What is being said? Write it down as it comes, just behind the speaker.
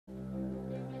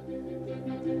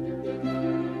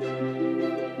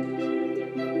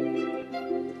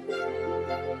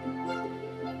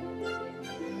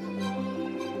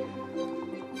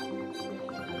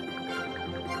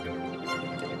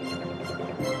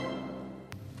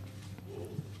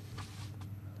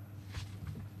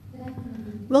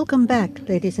Welcome back,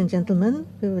 ladies and gentlemen.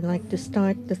 We would like to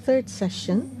start the third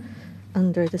session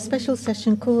under the special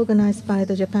session co-organized by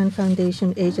the Japan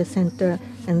Foundation Asia Center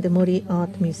and the Mori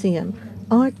Art Museum.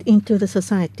 Art into the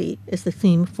Society is the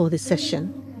theme for this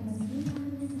session.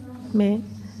 May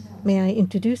I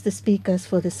introduce the speakers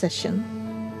for this session?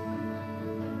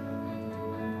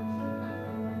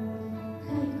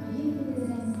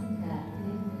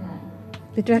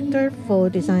 The Director for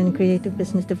Design and Creative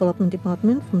Business Development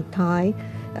Department from Thai,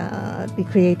 the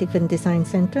Creative and Design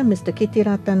Center, Mr.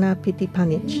 Kittiratana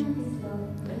Pitipanich.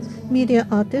 Media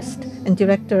Artist and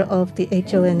Director of the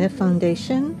HONF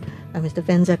Foundation, Mr.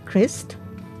 Venzha.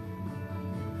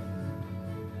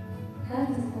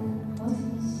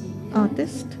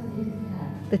 Artist,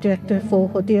 the Director for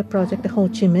Hodia Project Ho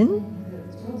Chi Minh,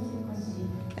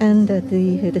 and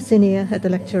the Senior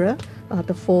Lecturer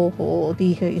for the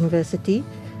University,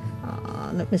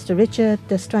 Mr. Richard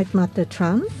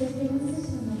Streitmatter-Tran.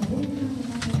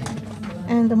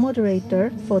 And the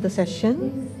moderator for the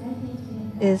session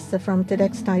is from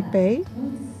TEDxTaipei,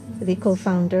 the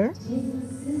co-founder,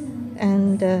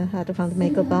 and the founder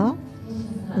MakerBar,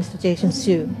 Mr. Jason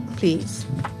Su, please.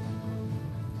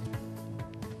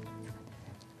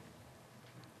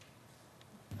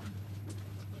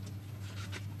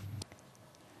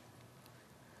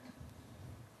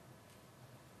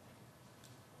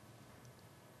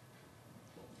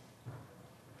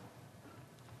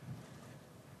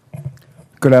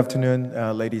 Good afternoon,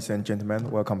 ladies and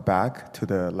gentlemen. Welcome back to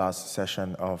the last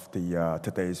session of the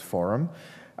today's forum.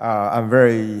 I'm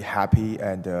very happy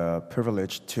and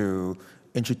privileged to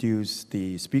introduce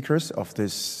the speakers of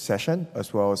this session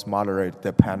as well as moderate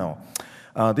the panel.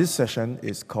 This session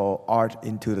is called Art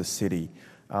into the City.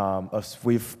 As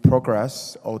we've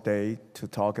progressed all day to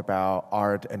talk about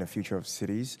art and the future of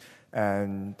cities,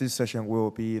 and this session will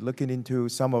be looking into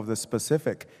some of the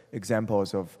specific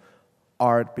examples of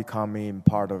art becoming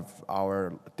part of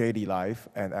our daily life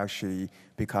and actually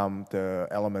become the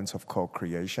elements of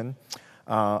co-creation.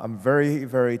 I'm very,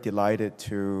 very delighted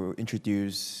to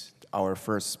introduce our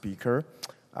first speaker.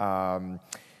 Mr.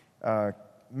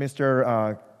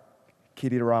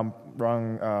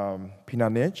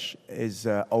 Pitipanich is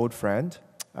an old friend.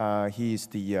 He is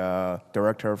the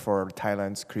director for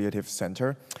Thailand's Creative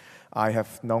Center. I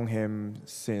have known him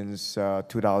since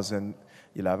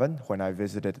 2011 when I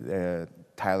visited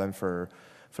Thailand for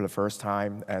the first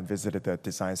time and visited the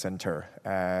design center.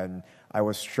 And I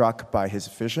was struck by his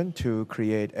vision to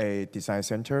create a design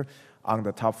center on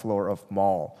the top floor of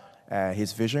mall.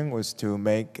 His vision was to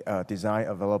make design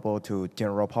available to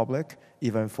general public,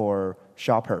 even for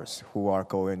shoppers who are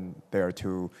going there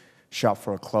to shop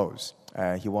for clothes.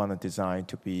 He wanted design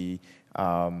to be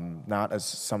not as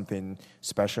something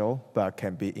special, but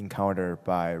can be encountered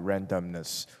by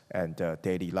randomness and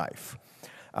daily life.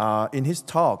 In his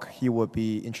talk, he will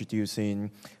be introducing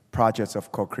projects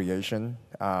of co-creation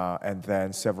and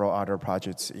then several other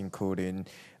projects, including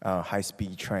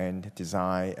high-speed train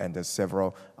design and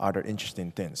several other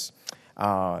interesting things.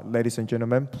 Ladies and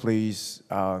gentlemen, please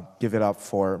give it up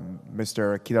for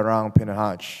Mr.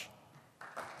 Kittiratana.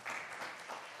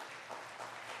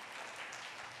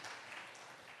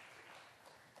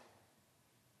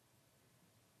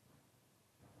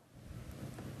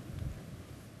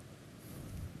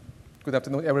 Good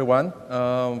afternoon, everyone.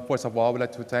 First of all, we'd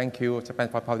like to thank you, Japan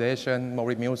Foundation,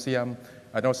 Mori Museum,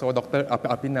 and also Dr.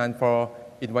 Apinan for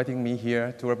inviting me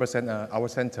here to represent our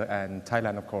center and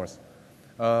Thailand, of course.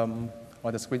 On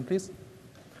the screen, please.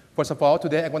 First of all,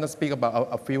 today I'm going to speak about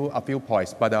a few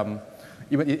points, but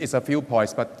even it's a few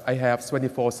points, but I have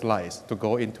 24 slides to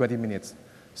go in 20 minutes.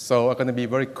 So I'm going to be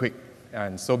very quick,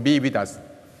 and so be with us.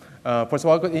 First of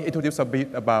all, I'm going to introduce a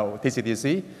bit about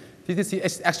TCDC. TCDC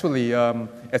is actually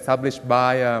established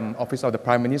by Office of the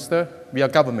Prime Minister. We are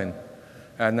government,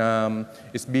 and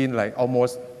it's been like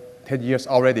almost 10 years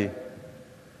already.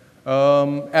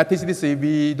 At TCDC,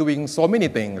 we doing so many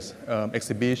things,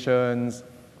 exhibitions,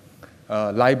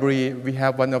 library. We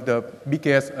have one of the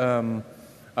biggest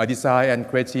design and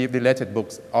creative related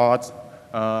books, arts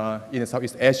in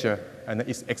Southeast Asia, and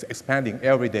it's expanding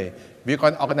every day. We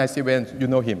can organize events, you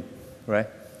know him, right?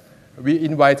 We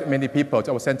invite many people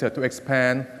to our center to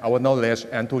expand our knowledge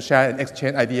and to share and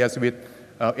exchange ideas with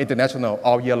international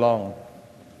all year long.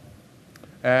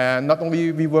 And not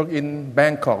only we work in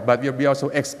Bangkok, but we also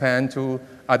expand to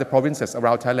other provinces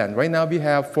around Thailand. Right now we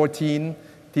have 14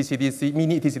 TCDC,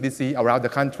 mini TCDC around the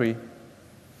country.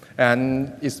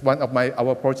 And it's one of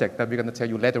our projects that we're going to tell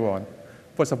you later on.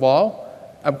 First of all,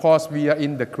 of course, we are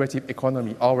in the creative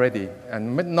economy already,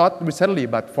 and not recently,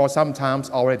 but for some times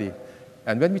already.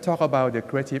 And when we talk about the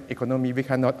creative economy, we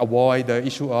cannot avoid the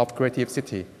issue of creative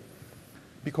city,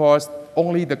 because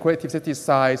only the creative city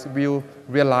side will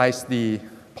realize the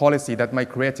policy that might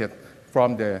create it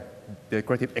from the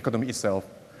creative economy itself.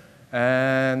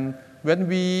 And when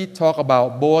we talk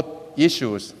about both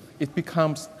issues, it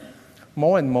becomes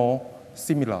more and more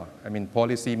similar. I mean,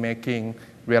 policy making,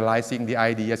 realizing the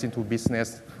ideas into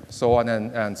business, so on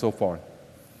and so forth.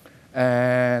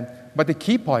 But the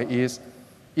key point is,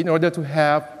 in order to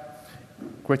have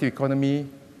creative economy,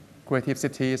 creative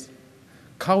cities,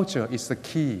 culture is the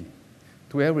key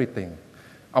to everything.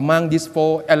 Among these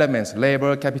four elements,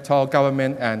 labor, capital,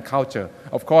 government, and culture,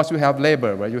 of course you have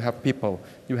labor, where you have people,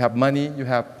 you have money, you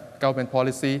have government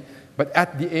policy, but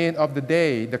at the end of the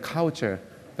day, the culture,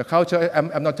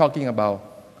 I'm not talking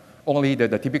about only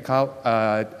the typical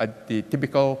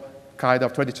kind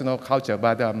of traditional culture,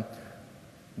 but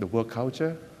the work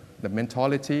culture, the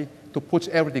mentality, to push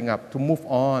everything up, to move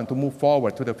on, to move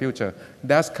forward to the future.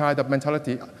 That kind of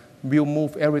mentality will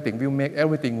move everything, will make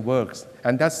everything work.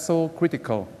 And that's so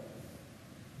critical,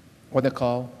 what they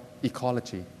call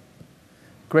ecology.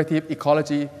 Creative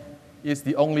ecology is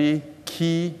the only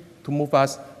key to move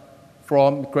us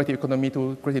from creative economy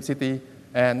to creative city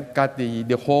and got the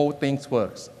whole things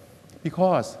works.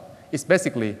 Because it's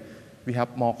basically, we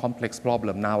have more complex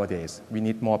problem nowadays. We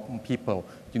need more people.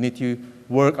 You need to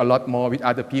work a lot more with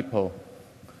other people,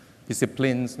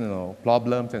 disciplines,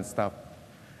 problems and stuff.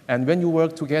 And when you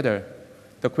work together,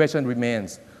 the question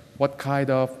remains, what kind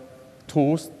of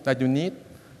tools that you need,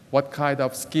 what kind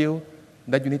of skill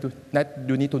that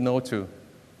you need to know too.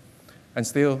 And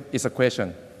still, it's a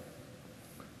question.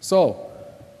 So,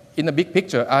 in the big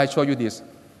picture, I show you this.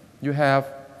 You have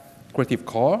creative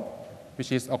core,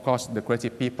 which is, of course, the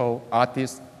creative people,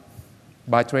 artists,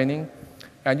 by training,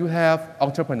 and you have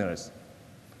entrepreneurs.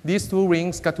 These two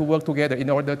rings got to work together in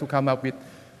order to come up with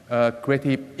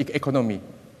creative economy.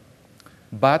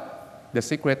 But the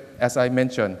secret, as I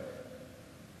mentioned,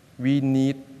 we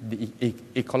need the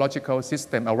ecological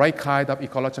system, a right kind of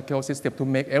ecological system to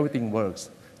make everything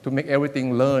works, to make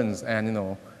everything learns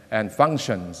and, and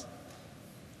functions.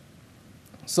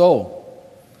 So,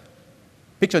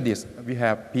 picture this. We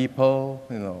have people,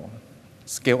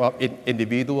 scale up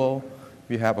individual.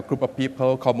 We have a group of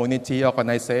people, community,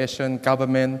 organization,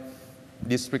 government,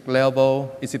 district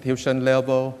level, institution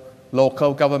level,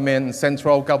 local government,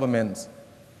 central governments.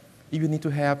 You need to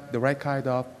have the right kind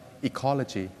of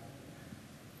ecology.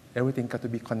 Everything got to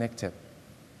be connected.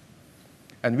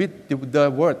 And with the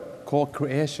word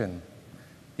co-creation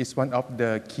is one of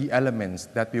the key elements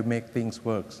that will make things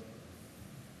work.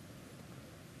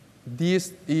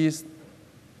 This is,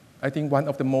 I think, one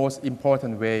of the most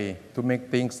important ways to make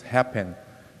things happen,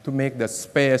 to make the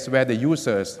space where the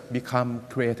users become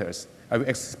creators. I will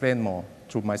explain more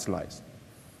through my slides.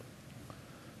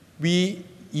 We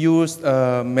use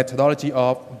a methodology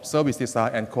of service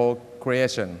design and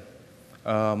co-creation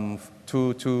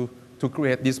to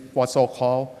create this what's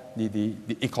so-called the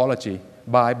ecology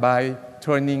by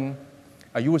turning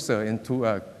a user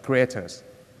into creators.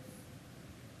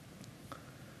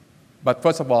 But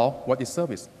first of all, what is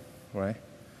service, right?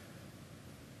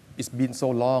 It's been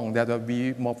so long that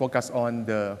we more focus on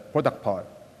the product part.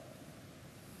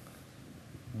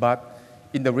 But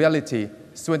in the reality,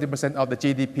 20% of the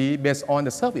GDP based on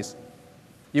the service.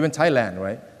 Even Thailand,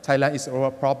 right? Thailand is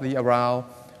probably around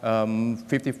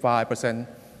 55%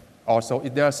 or so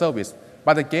in their service.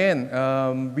 But again,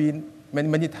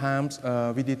 many times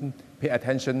we didn't pay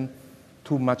attention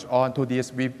too much on to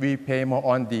this. We pay more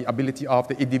on the ability of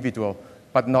the individual,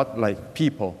 but not like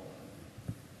people.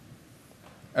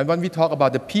 And when we talk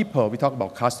about the people, we talk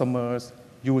about customers,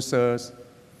 users,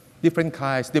 different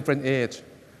kinds, different age.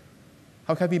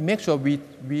 How can we make sure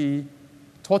we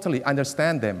totally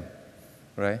understand them,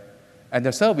 right? And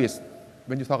the service,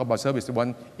 when you talk about service, the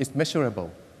one is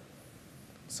measurable.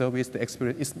 Service, the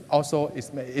experience is also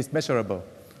is measurable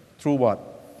through what?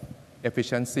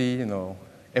 Efficiency,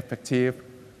 effective.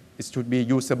 It should be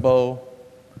usable.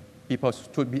 People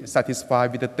should be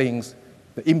satisfied with the things,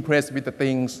 impressed with the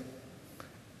things.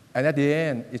 And at the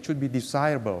end, it should be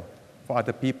desirable for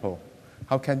other people.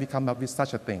 How can we come up with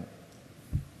such a thing?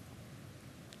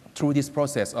 Through this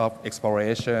process of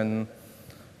exploration,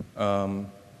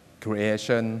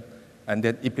 creation, and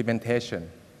then implementation.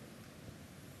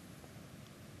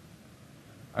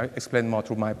 I explain more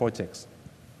through my projects.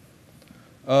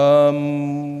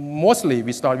 Mostly,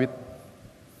 we start with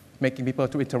making people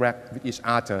to interact with each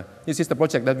other. This is the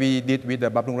project that we did with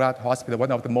the Bamrungrad Hospital,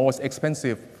 one of the most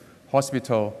expensive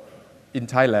hospital in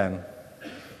Thailand.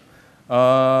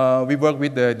 We work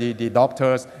with the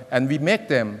doctors, and we make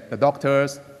them, the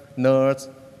doctors nurse,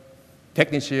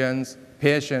 technicians,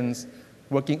 patients,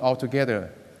 working all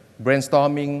together,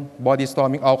 brainstorming, body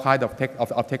storming, all kinds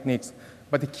of techniques.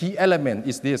 But the key element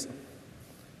is this: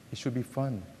 it should be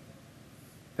fun.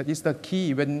 That is the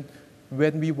key when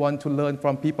we want to learn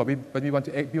from people, when we want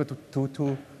people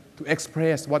to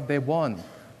express what they want.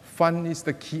 Fun is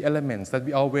the key elements that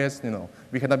we always,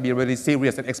 we cannot be really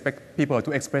serious and expect people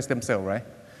to express themselves, right?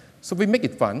 So we make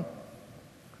it fun,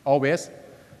 always.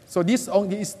 So this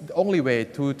is the only way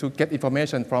to get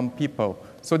information from people.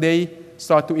 So they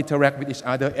start to interact with each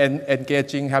other and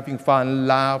engaging, having fun,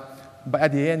 laugh. But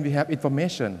at the end, we have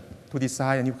information to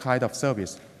design a new kind of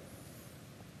service.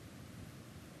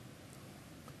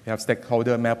 We have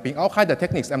stakeholder mapping, all kinds of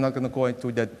techniques. I'm not going to go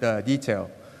into the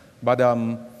detail. But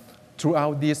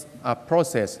throughout this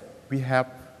process, we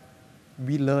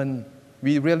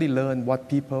really learn what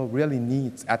people really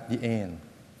need at the end.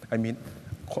 I mean,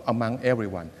 among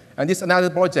everyone. And this is another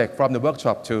project from the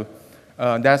workshop too.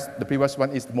 That's the previous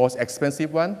one is the most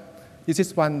expensive one. This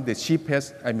is one, the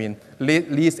cheapest,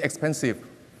 least expensive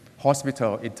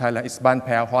hospital in Thailand. It's Ban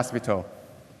Pheo Hospital.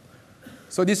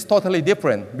 So this is totally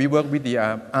different. We work with the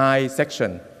eye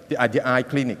section, the eye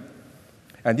clinic.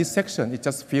 And this section is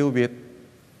just filled with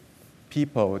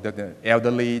people, the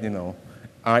elderly,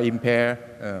 are impaired,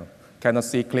 cannot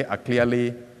see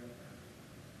clearly.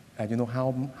 And you know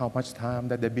how much time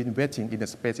that they've been waiting in the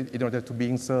space in order to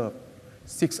being served?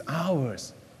 6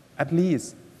 hours, at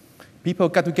least. People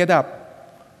got to get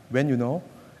up when,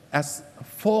 at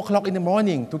 4 o'clock in the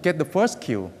morning to get the first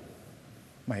queue.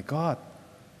 My God.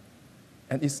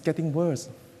 And it's getting worse.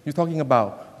 You're talking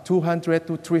about 200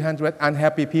 to 300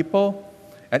 unhappy people,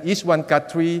 and each one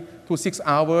got 3 to 6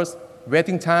 hours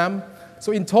waiting time.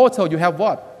 So in total, you have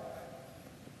what?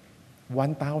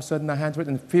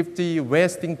 1,950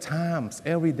 wasting times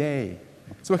every day.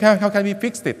 So how can we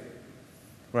fix it?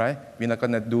 Right? We're not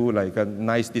going to do like a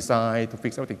nice design to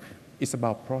fix everything. It's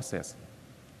about process.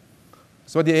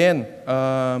 So at the end,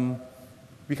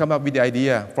 we come up with the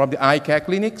idea from the eye care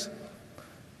clinics,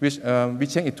 which we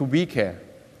change it to we care.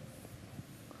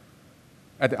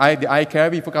 At the eye care,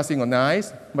 we're focusing on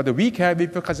eyes, but the we care, we're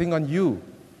focusing on you.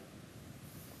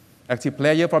 Active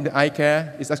player from the eye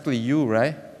care is actually you,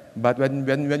 right? But when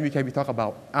we care, we talk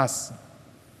about us,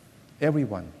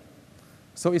 everyone.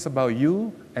 So it's about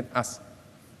you and us,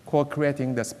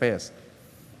 co-creating the space.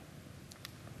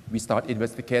 We start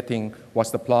investigating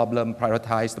what's the problem,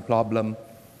 prioritize the problem,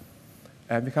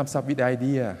 and we come up with the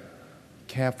idea,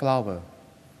 care flower.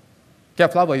 Care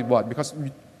flower is what? Because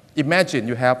imagine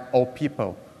you have old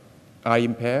people, eye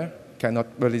impaired, cannot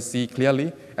really see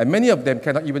clearly, and many of them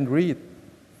cannot even read.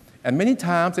 And many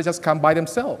times they just come by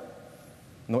themselves.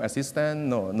 No assistant,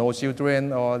 no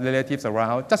children or relatives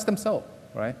around, just themselves,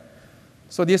 right?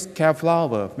 So this care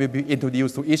flower will be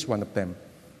introduced to each one of them.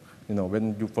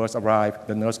 When you first arrive,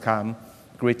 the nurse comes,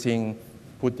 greeting,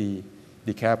 put the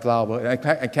care flower.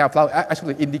 And care flower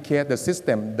actually indicate the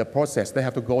system, the process they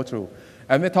have to go through.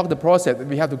 And when we talk the process that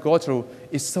we have to go through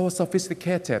is so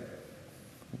sophisticated.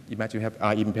 Imagine you have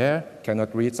eye impaired,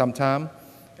 cannot read sometimes,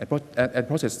 and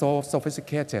process so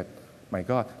sophisticated. My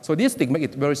God. So this thing make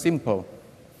it very simple.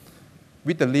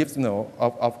 With the leaves,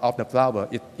 of the flower,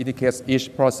 it indicates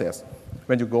each process.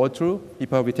 When you go through,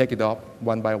 people will take it off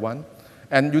one by one.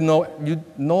 And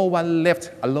no one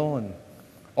left alone,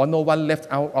 or no one left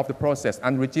out of the process,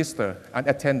 unregistered,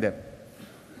 unattended.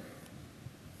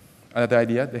 Another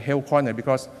idea, the health corner,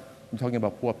 because I'm talking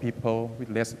about poor people with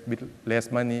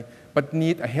less money, but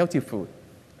need a healthy food.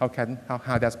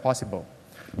 How that's possible?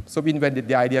 So we invented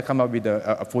the idea, come up with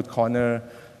a food corner,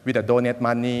 with a donate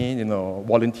money,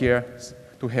 volunteers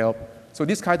to help. So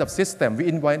this kind of system,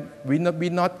 we're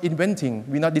not inventing,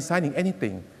 we're not designing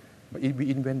anything, but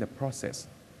we invent the process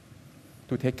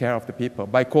to take care of the people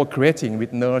by co-creating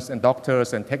with nurses and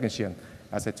doctors and technicians,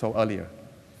 as I told earlier.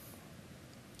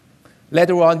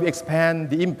 Later on, we expand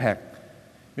the impact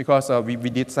because we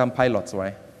did some pilots,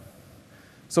 right?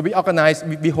 So we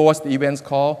host events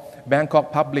called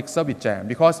Bangkok Public Service Jam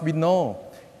because we know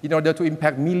in order to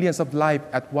impact millions of lives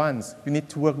at once, you need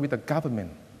to work with the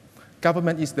government.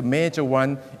 Government is the major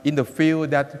one in the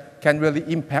field that can really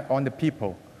impact on the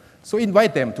people. So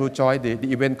invite them to join the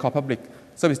event called Public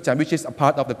Service Jam, which is a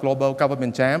part of the global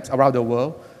government jams around the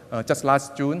world. Just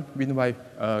last June, we invite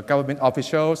government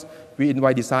officials, we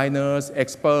invite designers,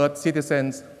 experts,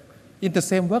 citizens in the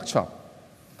same workshop.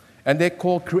 And they're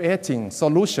co-creating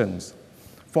solutions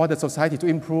for the society to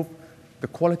improve the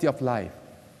quality of life.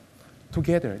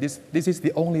 Together, this is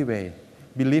the only way,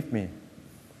 believe me.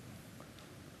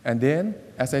 And then,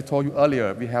 as I told you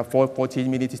earlier, we have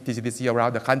 14 mini TCDC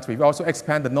around the country. We also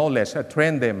expand the knowledge,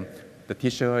 train them, the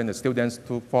teacher and the students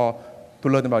to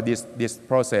learn about this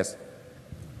process.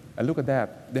 And look at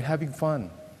that, they're having fun.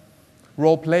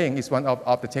 Role-playing is one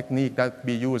of the techniques that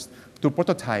we use to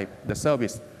prototype the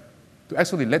service, to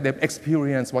actually let them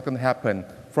experience what can happen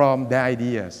from their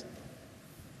ideas.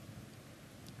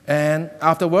 And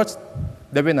afterwards,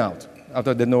 they went out.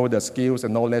 After they know the skills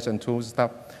and knowledge and tools and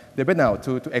stuff, they went out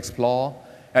to explore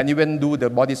and even do the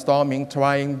body storming,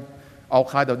 trying all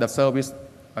kinds of the service,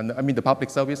 the public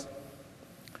service,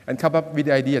 and come up with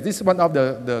the idea. This is one of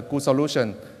the good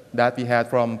solutions that we had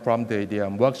from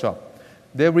the workshop.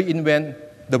 They reinvent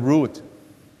the route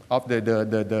of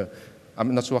the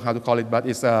I'm not sure how to call it, but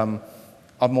it's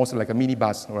almost like a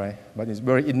minibus, right? But it's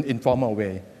very informal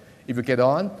way. If you get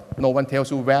on, no one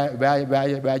tells you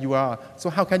where you are. So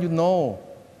how can you know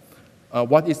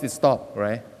what is the stop,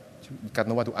 right? You got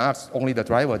no one to ask, only the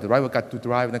driver. The driver got to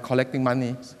drive and collecting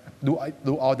money, do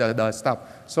all the stuff.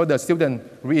 So the student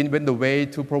reinvent the way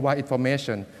to provide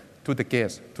information to the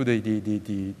guests, to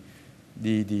the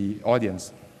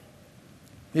audience.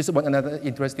 This is another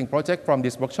interesting project from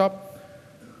this workshop.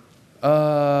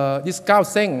 This Khao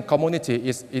Seng community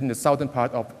is in the southern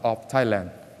part of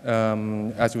Thailand.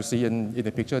 As you see in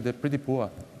the picture, they're pretty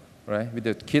poor, right? With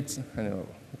the kids,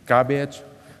 garbage.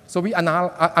 So we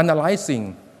are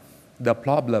analyzing the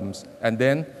problems, and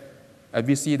then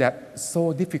we see that it's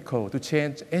so difficult to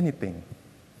change anything.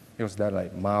 Because there are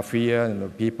like mafia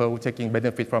and people taking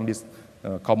benefit from this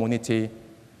community.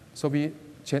 So we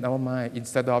change our mind.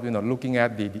 Instead of looking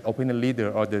at the opinion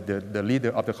leader or the leader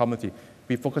of the community,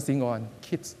 we're focusing on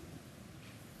kids.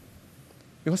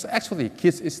 Because actually,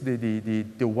 kids is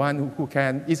the one who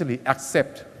can easily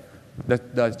accept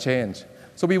the change.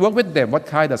 So we work with them, what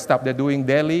kind of stuff they're doing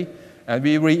daily, and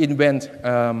we reinvent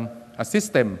a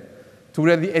system to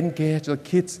really engage the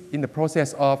kids in the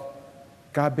process of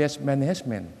garbage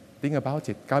management. Think about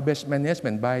it, garbage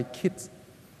management by kids.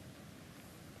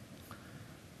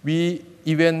 We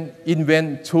even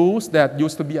invent tools that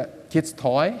used to be a kid's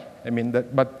toy,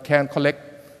 but can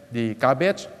collect the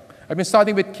garbage.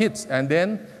 Starting with kids, and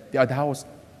then the adults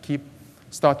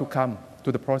start to come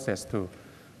to the process too.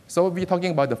 So we're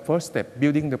talking about the first step,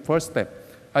 building the first step.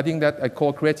 I think that I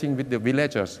co-creating with the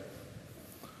villagers.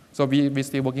 So we're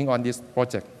still working on this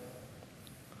project.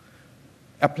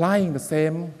 Applying the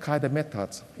same kind of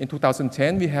methods. In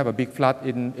 2010, we have a big flood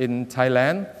in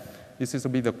Thailand. This is a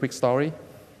bit of a quick story.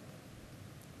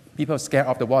 People are scared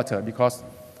of the water because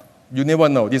you never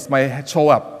know, this might show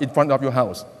up in front of your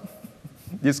house.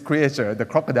 This creature, the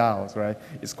crocodiles, right?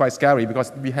 It's quite scary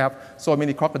because we have so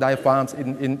many crocodile farms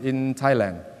in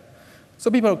Thailand. So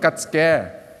people got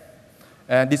scared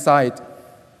and decide,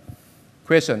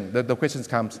 the question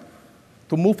comes,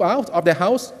 to move out of the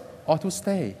house or to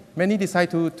stay? Many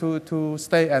decide to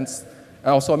stay, and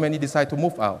also many decide to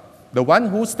move out. The one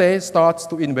who stays starts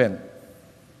to invent.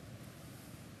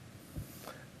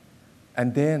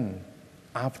 And then,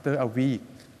 after a week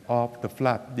of the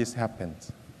flood, this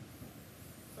happens.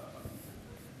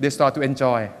 They start to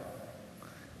enjoy.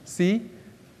 See,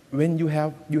 when you're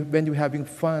having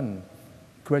fun,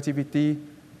 creativity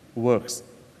works,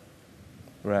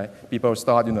 right? People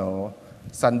start,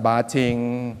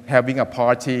 sunbathing, having a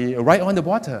party right on the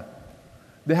water.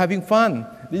 They're having fun.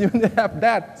 They have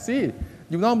that. See,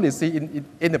 you normally see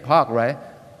in the park, right?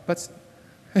 But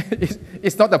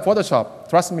it's not a Photoshop.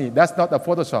 Trust me, that's not a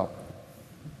Photoshop.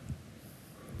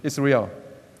 It's real.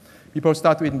 People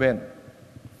start to invent.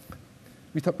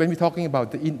 When we're talking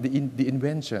about the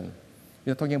invention,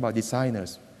 we're not talking about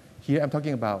designers. Here I'm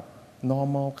talking about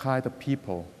normal kind of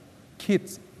people,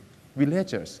 kids,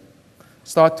 villagers,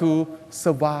 start to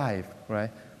survive, right?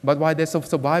 But while they're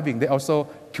surviving, they're also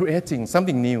creating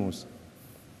something new.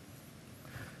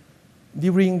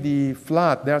 During the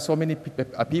flood, there are so many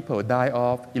people die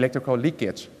of electrical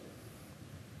leakage.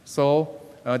 So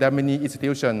there are many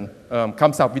institutions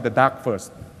comes up with the dark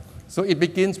first. So it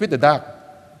begins with the dark.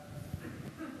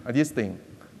 This thing,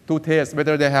 to test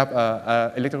whether they have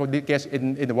electrical leakage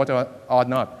in the water or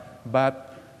not.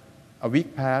 But a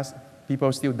week passed, people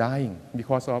are still dying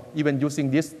because of even using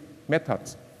these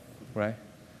methods, right?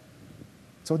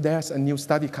 So there's a new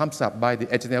study comes up by the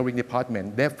engineering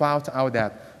department. They found out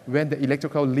that when the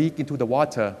electrical leak into the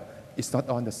water, it's not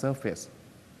on the surface.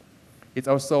 It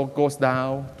also goes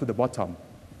down to the bottom.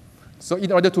 So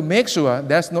in order to make sure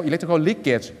there's no electrical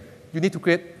leakage, you need to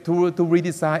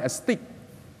redesign a stick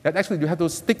that actually you have to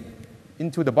stick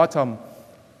into the bottom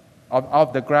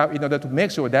of the ground in order to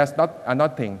make sure there's not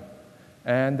nothing.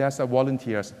 And there's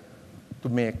volunteers to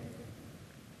make.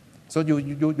 So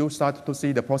you start to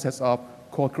see the process of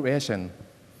co-creation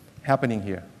happening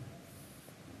here.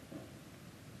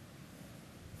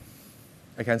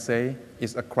 I can say,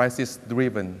 is a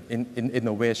crisis-driven in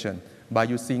innovation by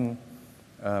using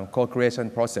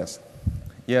co-creation process.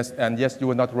 Yes, and yes, you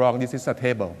were not wrong. This is a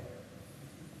table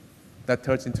that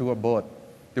turns into a boat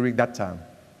during that time.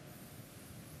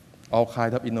 All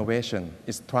kinds of innovation.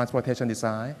 It's transportation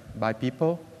design by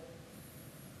people,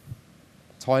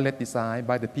 toilet design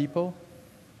by the people,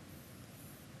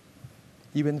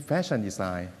 even fashion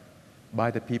design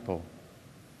by the people.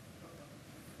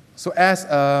 So as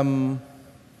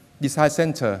design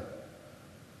center,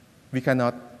 we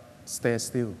cannot stay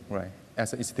still, right?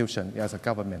 As an institution, as a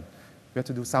government, we have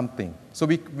to do something. So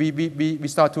we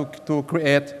start to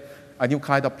create a new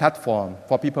kind of platform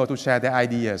for people to share their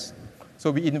ideas.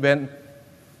 So we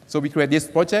create this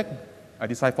project, a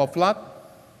design for flood,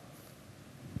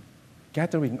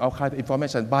 gathering all kinds of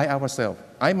information by ourselves.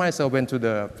 I myself went to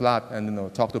the flood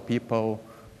and talked to people,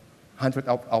 hundreds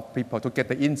of people to get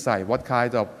the insight, what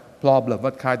kind of problem,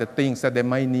 what kind of things that they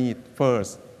might need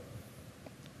first.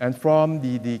 And from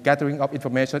the gathering of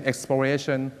information,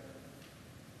 exploration,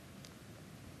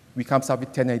 we come up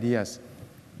with 10 ideas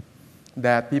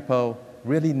that people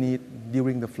really need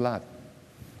during the flood.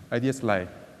 Ideas like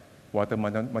water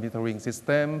monitoring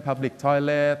system, public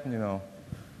toilet,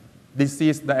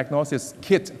 disease diagnosis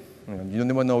kit. You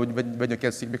never know when you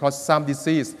get sick because some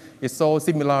disease is so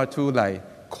similar to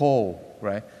like cold,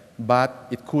 right? But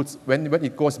it could, when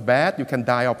it goes bad, you can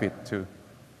die of it too.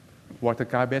 Water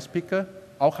garbage picker,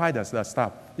 all kinds of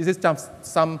stuff. This is just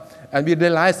some, and we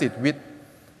realize it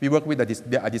we work with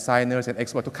the designers and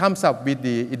experts to come up with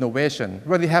the innovation.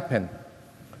 Really happened.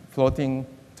 Floating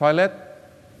toilet.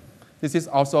 This is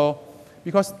also,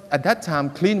 because at that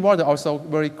time, clean water also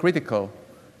very critical.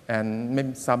 And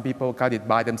maybe some people got it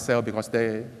by themselves because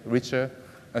they're richer.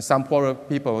 And some poorer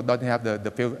people don't have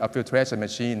the filtration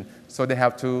machine, so they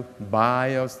have to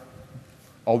buy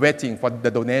or waiting for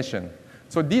the donation.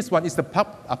 So this one is a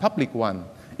public one.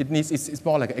 It's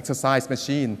more like an exercise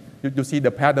machine. You see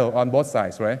the paddle on both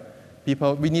sides, right?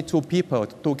 We need 2 people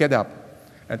to get up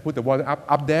and put the water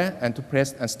up there and to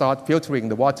press and start filtering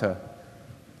the water.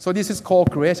 So this is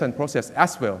co-creation process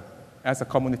as well as a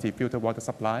community filter water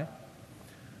supply.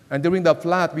 And during the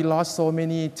flood, we lost so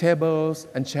many tables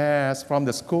and chairs from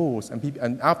the schools.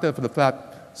 And after the flood,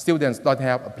 students don't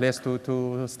have a place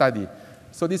to study.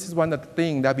 So this is one of the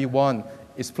things that we want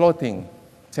is floating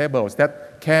tables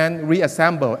that can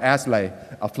reassemble as like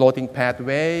a floating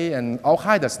pathway and all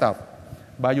kinds of stuff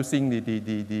by using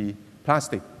the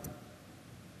plastic.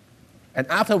 And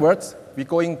afterwards, we're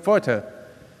going further.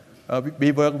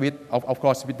 We work with, of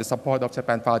course, with the support of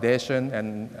Japan Foundation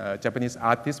and Japanese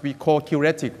artists. We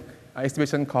co-curated an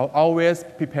exhibition called Always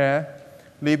Prepare,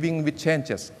 Living with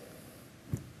Changes.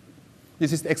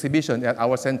 This is the exhibition at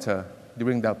our center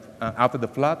during after the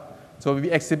flood. So we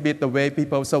exhibit the way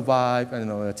people survive and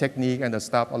the technique and the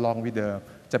stuff along with the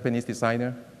Japanese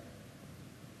designer.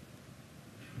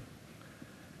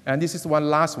 And this is one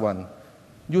last one,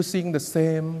 using the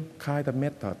same kind of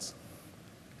methods.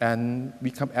 And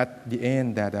we come at the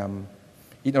end that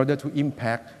in order to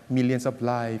impact millions of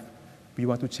lives, we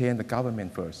want to change the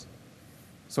government first.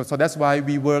 So that's why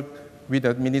we work with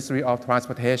the Ministry of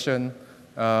Transportation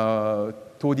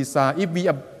to decide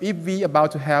if we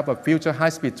about to have a future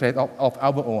high-speed train of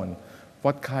our own,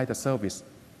 what kind of service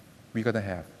we're going to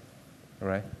have, all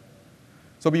right?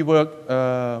 So we work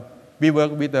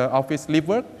with the office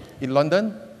LiveWork in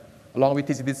London, along with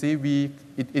TCDC. We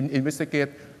investigate,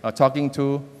 talking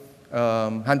to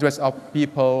hundreds of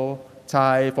people,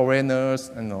 Thai, foreigners,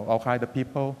 all kinds of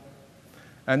people.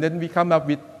 And then we come up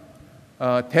with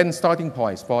 10 starting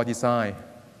points for design.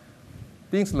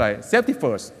 Things like safety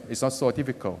first is not so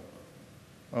difficult.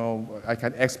 I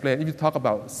can explain. If you talk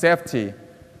about safety,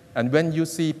 and when you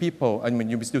see people,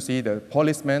 you see the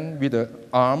policemen with the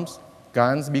arms,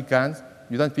 guns, big guns,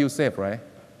 you don't feel safe, right?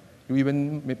 You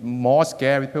even more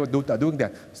scared with people doing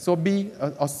that. So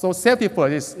safety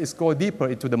first is go deeper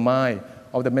into the mind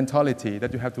of the mentality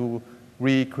that you have to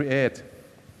recreate.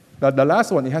 The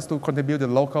last one, it has to contribute to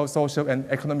local social and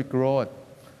economic growth.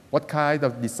 What kind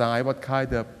of design, what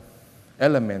kind of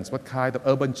elements, what kind of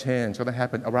urban change going to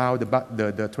happen around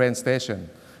the train station.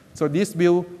 So this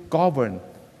will govern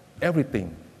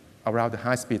everything around the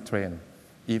high-speed train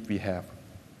if we have.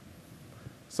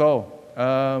 So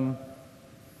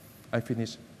I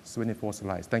finished 24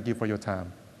 slides. Thank you for your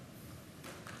time.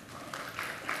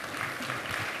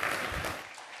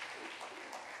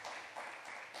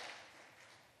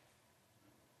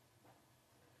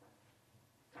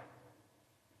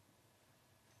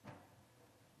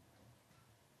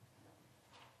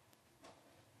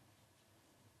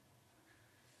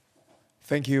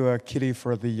 Thank you, Kitty,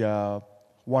 for the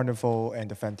wonderful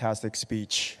and fantastic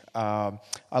speech.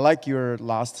 I like your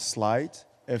last slide.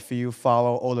 If you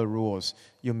follow all the rules,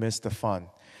 you miss the fun.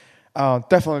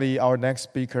 Definitely, our next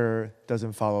speaker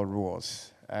doesn't follow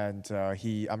rules, and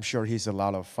I'm sure he's a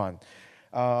lot of fun.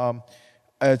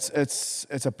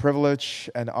 It's a privilege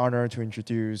and honor to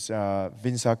introduce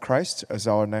Venzha Christ as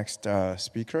our next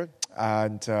speaker,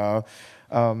 and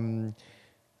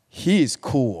he is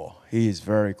cool. He is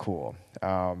very cool.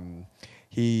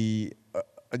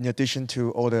 In addition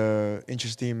to all the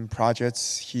interesting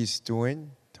projects he's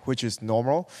doing, which is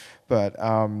normal, but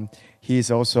he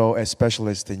is also a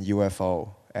specialist in UFO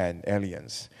and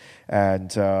aliens.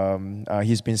 And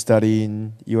he's been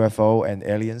studying UFO and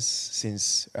aliens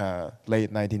since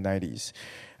late 1990s.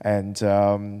 And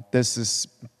this is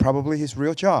probably his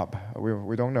real job.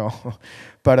 We don't know.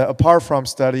 But apart from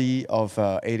study of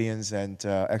aliens and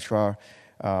extra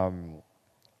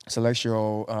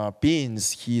celestial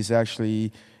beings, he's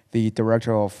actually the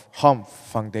director of HONF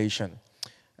Foundation.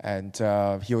 And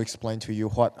he'll explain to you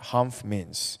what HONF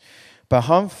means. But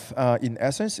HONF, in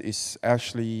essence, is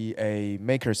actually a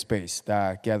makerspace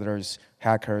that gathers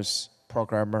hackers,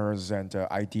 programmers, and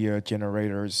idea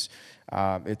generators.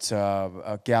 It's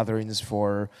gatherings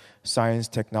for science,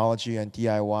 technology, and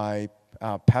DIY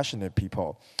passionate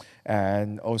people.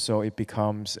 And also it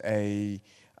becomes a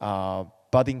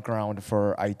budding ground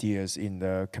for ideas in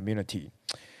the community.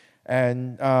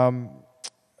 And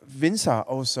Venzha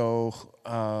also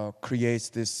creates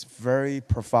this very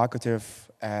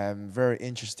provocative and very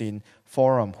interesting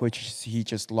forum, which he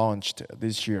just launched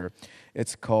this year.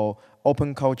 It's called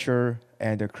Open Culture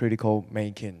and Critical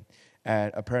Making.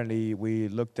 And apparently we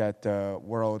looked at the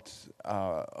world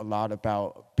a lot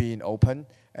about being open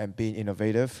and being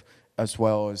innovative, as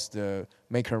well as the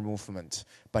maker movement.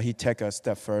 But he took a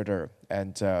step further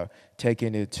and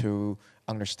taking it to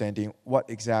understanding what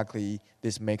exactly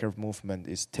this maker movement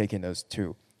is taking us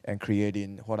to and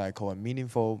creating what I call a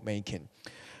meaningful making.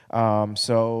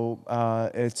 So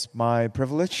it's my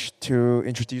privilege to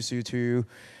introduce you to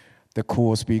the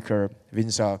cool speaker,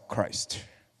 Venzha Christ.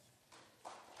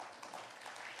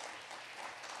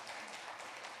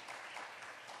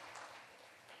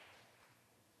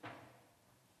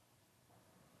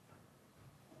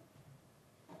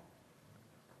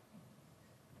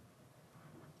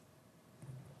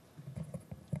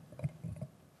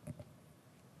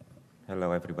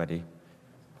 Hello, everybody.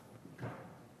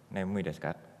 Name desu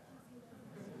ka?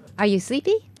 Are you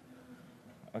sleepy?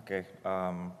 Okay.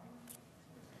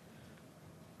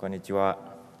 Konnichiwa.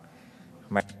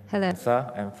 Hello.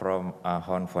 Venzha. I'm from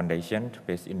HONF Foundation,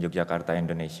 based in Yogyakarta,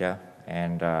 Indonesia.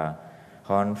 And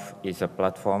HONF is a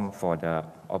platform for the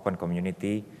open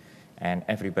community, and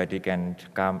everybody can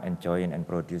come and join and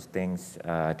produce things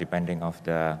depending of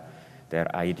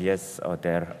their ideas or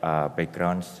their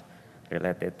backgrounds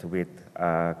related with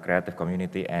creative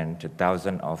community and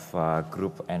thousands of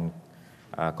group and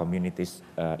communities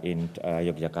in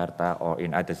Yogyakarta or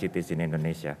in other cities in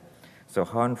Indonesia. So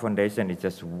HONF Foundation is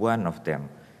just one of them.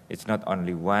 It's not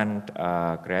only one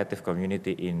creative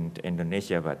community in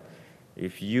Indonesia, but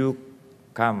if you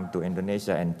come to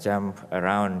Indonesia and jump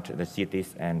around the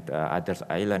cities and other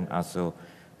islands also,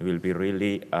 you will be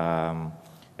really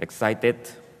excited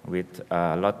with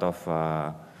a lot of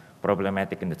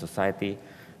problematic in the society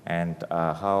and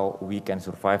how we can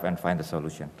survive and find a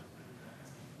solution.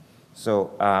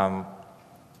 So I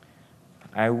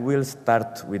will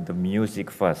start with the music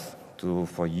first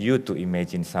for you to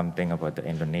imagine something about the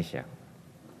Indonesia.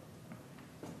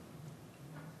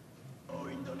 Oh,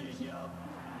 Indonesia,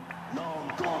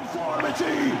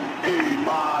 non-conformity in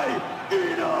my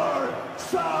inner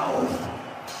self.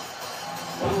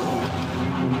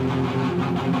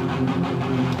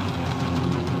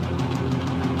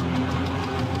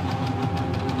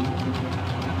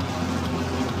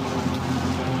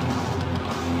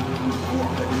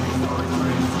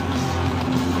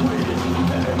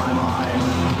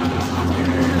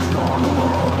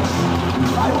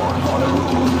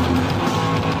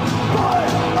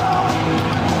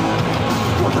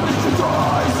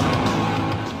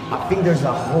 I think there's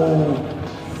a whole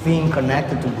thing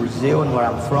connected to Brazil and where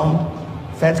I'm from.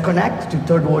 That's connected to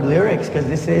third world lyrics, because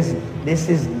this is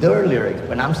their lyrics.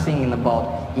 When I'm singing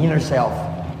about inner self,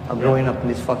 of growing up in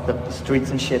these fucked up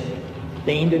streets and shit,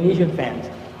 the Indonesian fans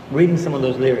reading some of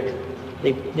those lyrics,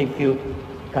 they feel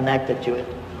connected to it.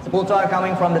 Sepultura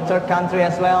coming from the third country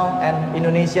as well, and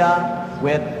Indonesia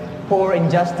with poor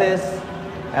injustice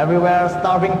everywhere,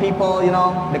 starving people, you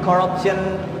know, the corruption.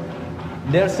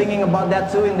 They're singing about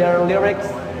that too in their lyrics.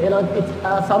 You know, it's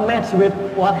some match with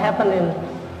what happened in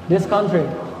this country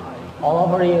all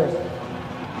over the years.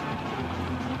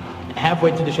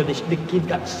 halfway to the show, the kid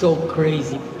got so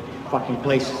crazy. Fucking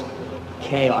place,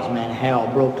 chaos, man, hell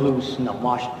broke loose in the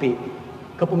mosh pit.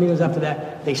 A couple minutes after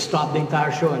that, they stopped the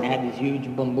entire show and had these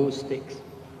huge bamboo sticks.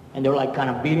 And they were like kind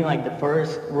of beating like the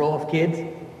first row of kids.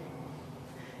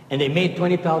 And they made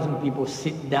 20,000 people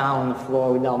sit down on the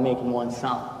floor without making one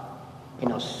sound. You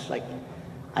know, it's like,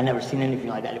 I never seen anything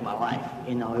like that in my life.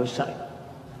 You know, it was like,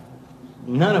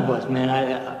 none of us, man,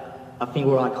 I think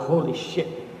we're like, holy shit.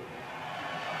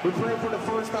 We played for the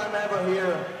first time ever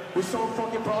here. We're so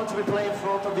fucking proud to be playing in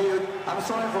front of you. I'm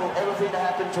sorry for everything that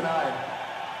happened tonight.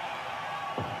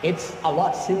 It's a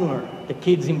lot similar. The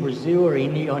kids in Brazil or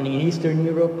in Eastern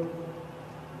Europe,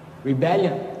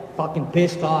 rebellion, fucking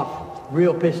pissed off,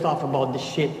 real pissed off about the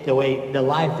shit, the way the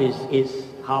life is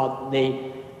how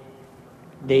they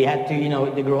had to, you know,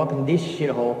 they grow up in this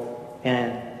shithole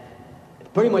and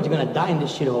pretty much gonna die in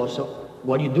this shithole. So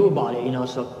what do you do about it, you know?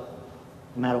 So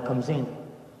metal comes in.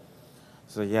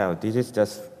 So yeah, this is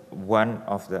just one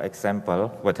of the example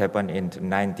what happened in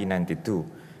 1992.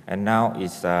 And now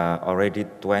it's already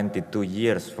 22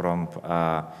 years from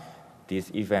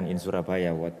this event in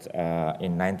Surabaya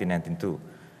in 1992.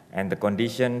 And the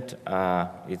condition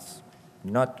is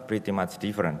not pretty much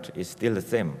different, it's still the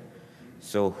same.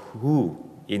 So who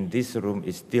in this room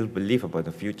is still believe about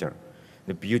the future?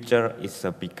 The future is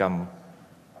become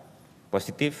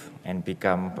positive and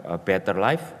become a better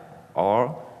life,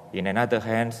 or in another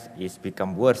hand, it's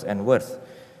become worse and worse.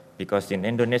 Because in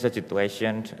Indonesia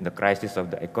situation, the crisis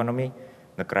of the economy,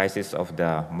 the crisis of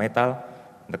the metal,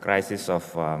 the crisis of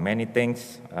many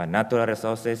things, natural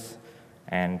resources,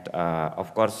 and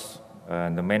of course,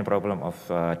 the main problem of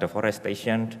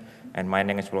deforestation and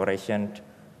mining exploration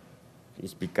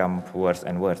is become worse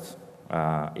and worse,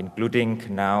 including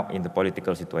now in the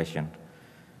political situation.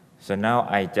 So now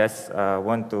I just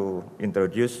want to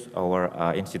introduce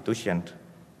our institution.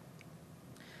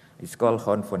 It's called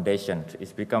HONF Foundation.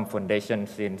 It's become foundation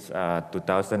since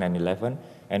 2011,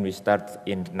 and we start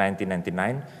in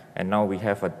 1999. And now we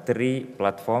have 3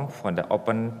 platforms for the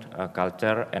open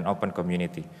culture and open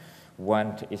community.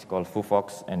 One is called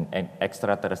FUFOX, an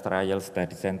extraterrestrial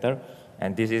study center,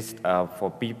 and this is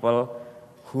for people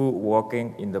who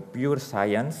working in the pure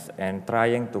science and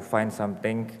trying to find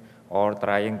something or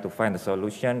trying to find a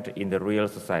solution in the real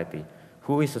society.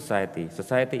 Who is society?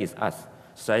 Society is us.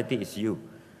 Society is you.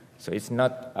 So it's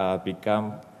not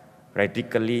become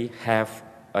radically have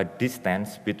a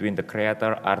distance between the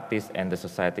creator, artist, and the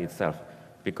society itself,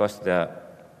 because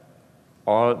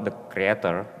all the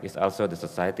creator is also the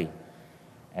society.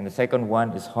 And the second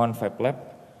one is HONF Fab Lab.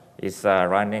 It's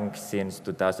running since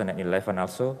 2011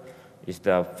 also. It's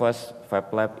the first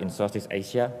Fab Lab in Southeast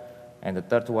Asia. And the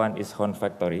third one is HONF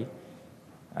Factory,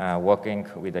 working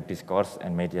with the discourse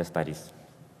and media studies.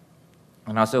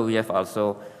 And also we have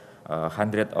also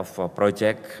hundreds of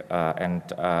projects, and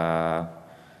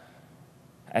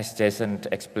as Jason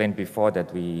explained before,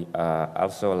 that we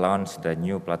also launched the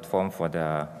new platform for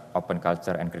the open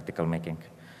culture and critical making.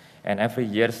 And every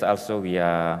year also we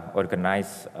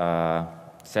organize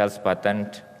Sales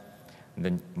Button,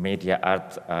 the Media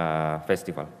Art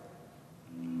Festival.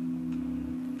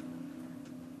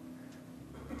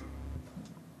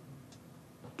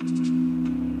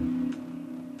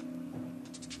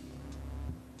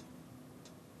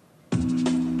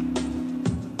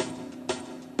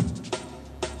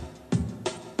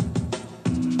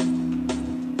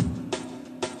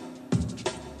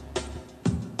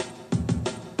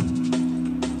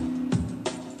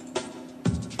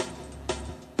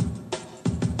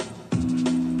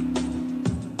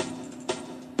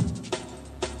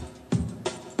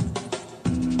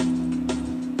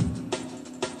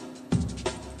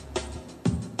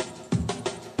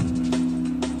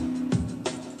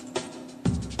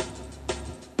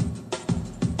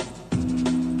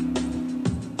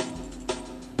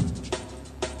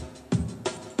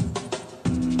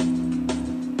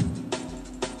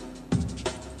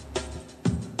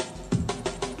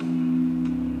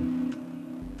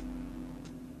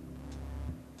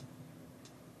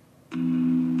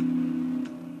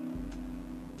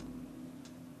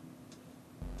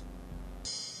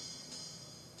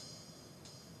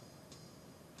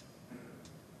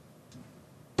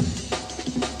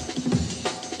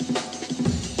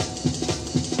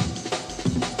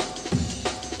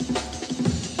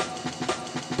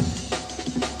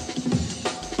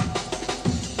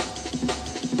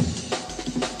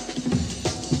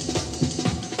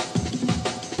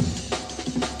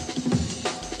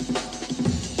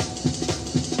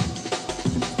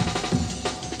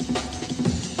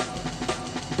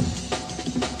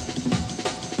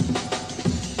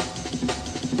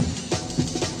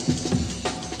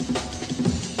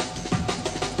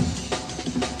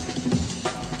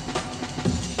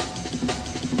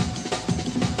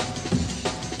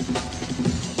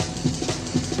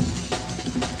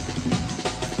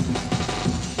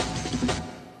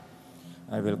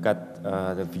 cut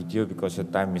the video because the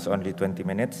time is only 20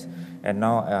 minutes. And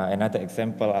now another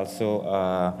example also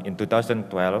in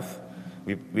 2012,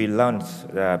 we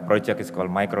launched the project is called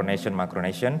Micronation,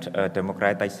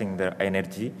 democratizing the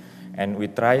energy. And we're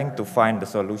trying to find the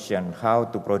solution how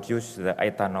to produce the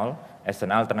ethanol as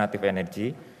an alternative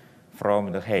energy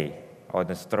from the hay or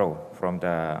the straw from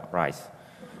the rice.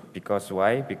 Because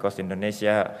why? Because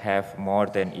Indonesia have more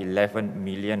than 11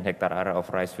 million hectare area of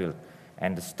rice field.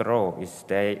 And the straw is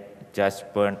they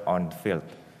just burn on the field.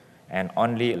 And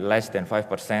only less than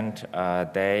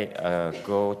 5% they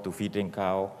go to feeding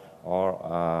cow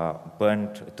or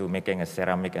burnt to making a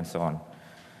ceramic and so on.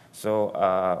 So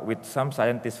with some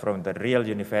scientists from the real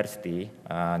university,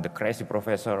 the crazy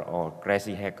professor or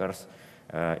crazy hackers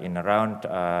in around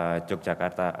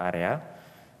Yogyakarta area,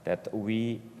 that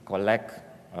we collect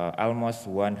almost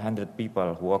 100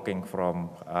 people working from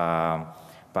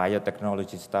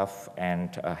biotechnology staff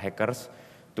and hackers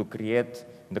to create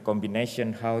the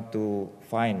combination how to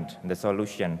find the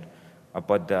solution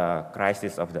about the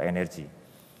crisis of the energy.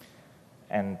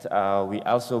 And we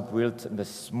also built the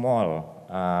small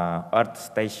Earth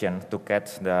station to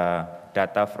catch the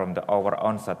data from our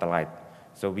own satellite.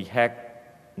 So we hack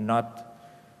not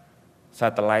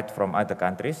satellite from other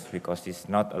countries because it's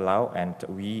not allowed, and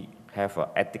we have an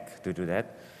ethic to do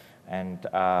that. And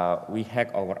we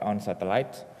hack our own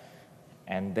satellite,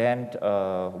 and then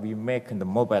we make the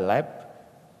mobile lab,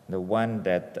 the one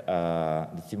that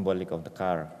the symbolic of the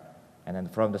car. And then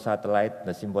from the satellite,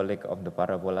 the symbolic of the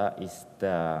parabola is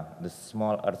the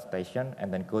small Earth station,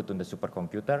 and then go to the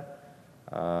supercomputer,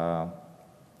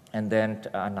 and then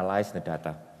analyze the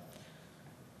data.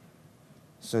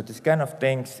 So this kind of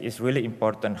things is really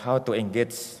important, how to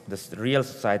engage the real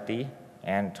society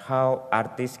and how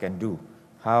artists can do,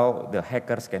 how the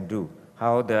hackers can do,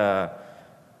 how the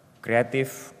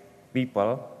creative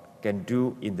people can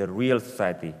do in the real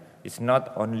society. It's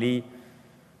not only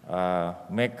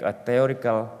make a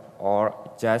theoretical or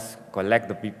just collect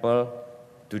the people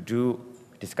to do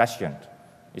discussion.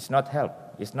 It's not help.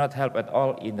 It's not help at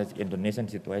all in the Indonesian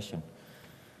situation.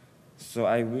 So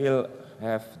I will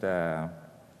have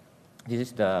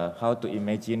this is how to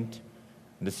imagine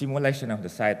the simulation of the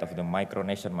site of the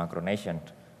micronation.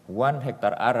 1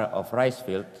 hectare area of rice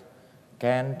field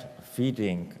can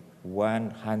feeding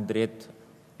 100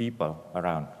 people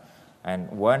around. And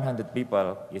 100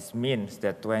 people means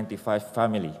that 25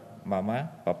 family, mama,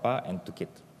 papa, and 2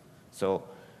 kids. So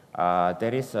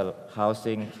there is a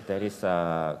housing, there is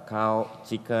a cow,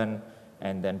 chicken,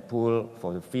 and then pool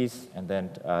for the fish, and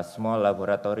then a small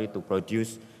laboratory to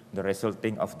produce the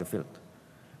resulting of the field.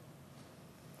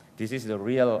 This is the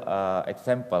real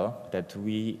example that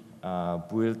we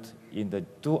built in the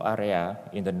 2 areas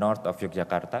in the north of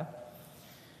Yogyakarta.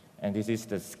 And this is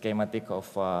the schematic of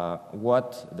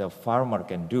what the farmer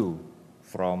can do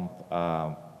from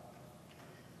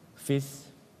fish,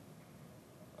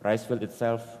 rice field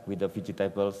itself with the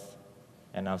vegetables,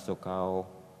 and also cow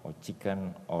or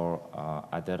chicken or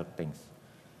other things.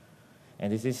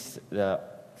 And this is the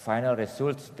final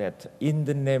result that in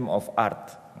the name of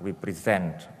art we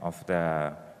present of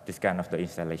this kind of the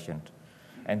installation.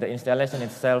 And the installation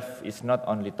itself is not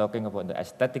only talking about the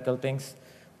aesthetical things,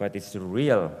 but it's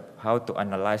real, how to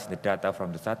analyze the data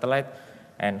from the satellite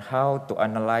and how to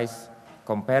analyze,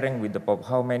 comparing with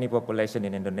how many population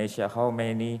in Indonesia, how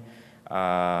many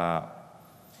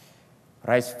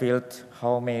rice field,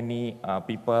 how many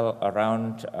people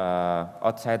around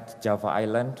outside Java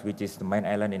Island, which is the main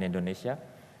island in Indonesia,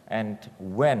 and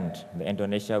when the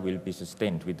Indonesia will be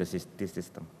sustained with this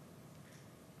system.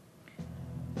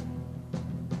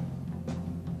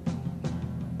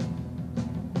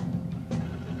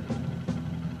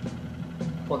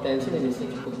 Potensi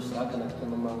Indonesia cukup besar karena kita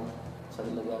memang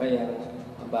satu negara yang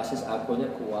basis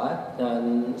agronya kuat,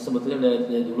 dan sebetulnya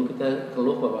dari dulu kita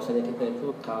keluh bahwasanya kita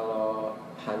itu kalau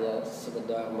hanya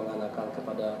sekedar mengandalkan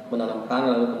kepada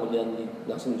menanamkan lalu kemudian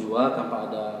langsung jual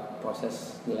tanpa ada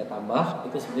proses nilai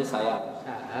tambah, itu sebenarnya sayang.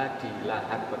 Usaha di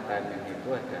lahan pertanian itu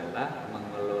adalah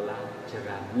mengelola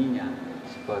jeraminya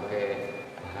sebagai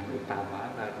bahan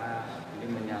utama, karena ini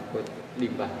menyangkut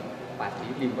limbah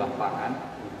padi, limbah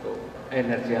pangan untuk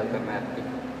energi alternatif.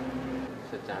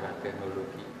 Secara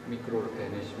teknologi,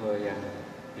 mikroorganisme yang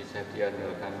bisa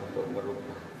diandalkan untuk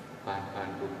merubah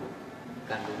bahan-bahan pupuk,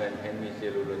 kandungan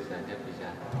hemiselulosanya bisa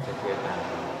jadi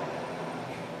etanol.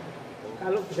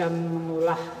 Kalau bisa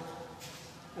mengolah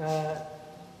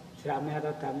jerami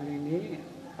atau damen ini,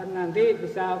 kan nanti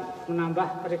bisa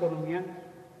menambah perekonomian.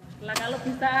 Nah, kalau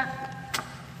bisa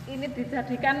ini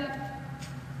dijadikan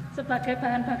sebagai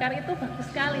bahan bakar itu bagus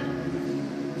sekali.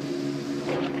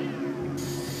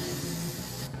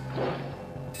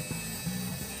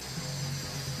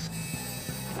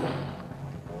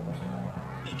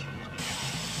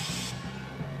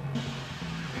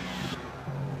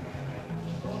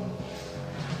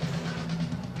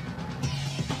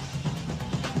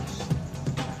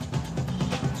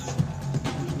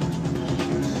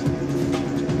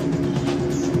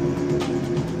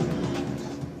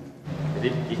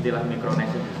 Jadi istilah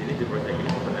micronation di sini di proyek ini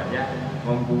sebenarnya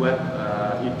membuat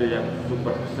ide yang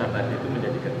super besar tadi itu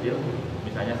menjadi kecil.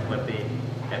 Misalnya seperti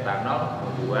etanol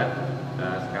membuat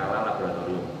skala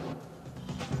laboratorium.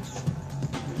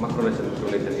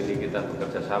 Micronation ini kita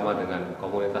bekerja sama dengan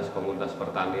komunitas-komunitas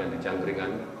pertanian di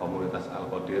Cangkringan, komunitas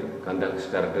Alkodir, Gandang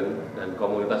Garden, dan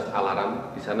komunitas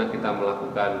Alarm. Di sana kita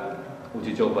melakukan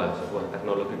uji coba sebuah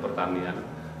teknologi pertanian.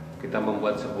 Kita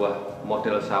membuat sebuah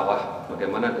model sawah,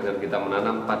 bagaimana dengan kita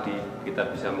menanam padi, kita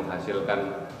bisa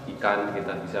menghasilkan ikan,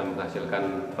 kita bisa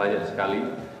menghasilkan banyak sekali.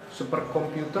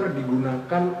 Superkomputer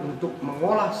digunakan untuk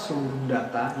mengolah seluruh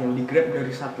data yang di-grab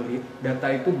dari satelit. Data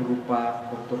itu berupa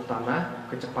kontur tanah,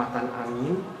 kecepatan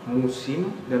angin,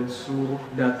 musim, dan seluruh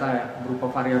data berupa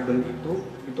variabel itu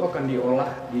akan diolah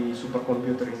di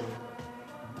superkomputer ini.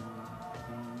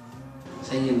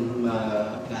 Saya ingin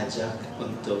mengajak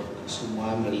untuk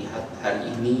semua melihat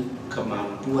hari ini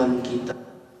kemampuan kita.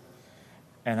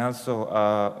 And also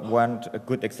one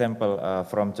good example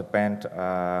from Japan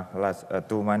last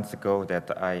 2 months ago that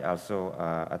I also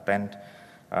attend.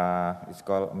 It's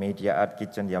called Media Art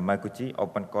Kitchen Yamaguchi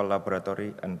Open Call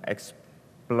Laboratory and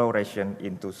Exploration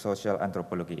into Social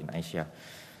Anthropology in Asia.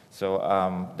 So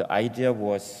the idea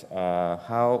was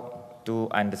how to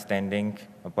understanding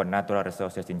about natural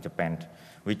resources in Japan,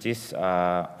 which is,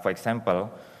 for example,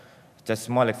 just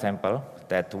small example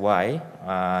that why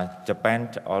Japan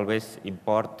always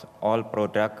import all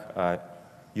product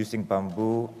using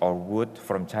bamboo or wood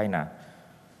from China,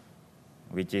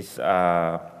 which is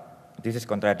this is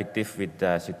contradictory with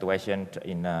the situation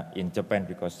in Japan,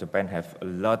 because Japan have a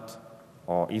lot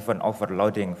or even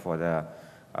overloading for the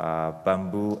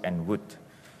bamboo and wood.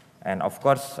 And of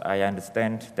course, I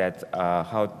understand that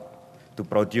how to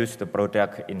produce the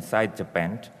product inside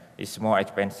Japan is more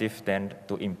expensive than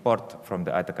to import from the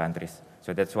other countries.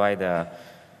 So that's why the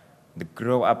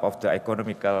grow up of the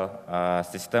economical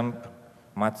system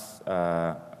much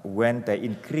when they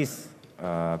increase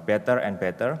better and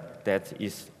better, that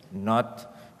is not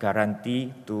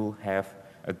guarantee to have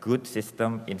a good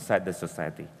system inside the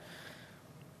society.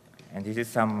 And this is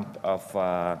some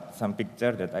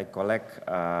picture that I collect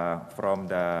from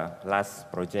the last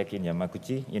project in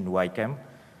Yamaguchi in YCAM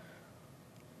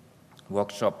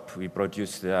workshop. We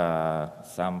produced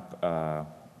some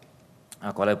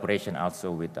collaboration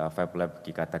also with Fab Lab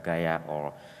Kikatagaya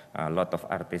or a lot of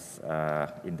artists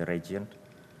in the region,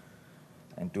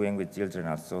 and doing with children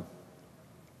also.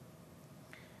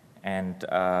 And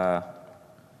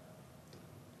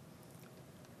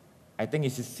I think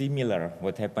it's similar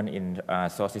what happened in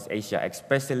Southeast Asia,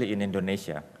 especially in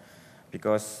Indonesia,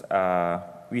 because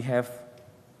we have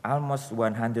almost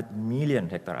 100 million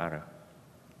hectare area,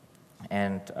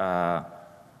 and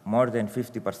more than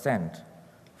 50%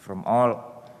 from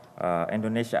all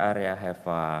Indonesia area have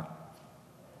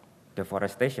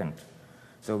deforestation,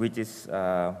 so which is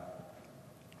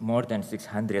more than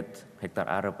 600 hectare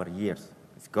area per year.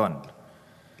 It's gone.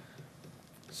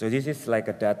 So this is like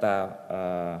a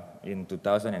data in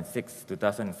 2006,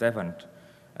 2007,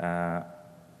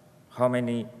 how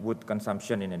many wood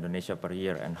consumption in Indonesia per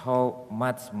year, and how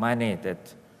much money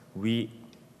that we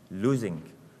losing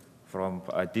from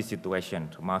this situation,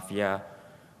 mafia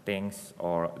things,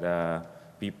 or the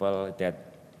people that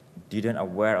didn't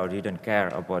aware or didn't care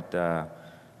about the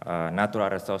natural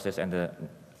resources and the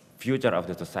future of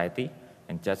the society,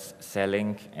 and just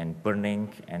selling and burning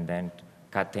and then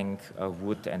cutting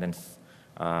wood and then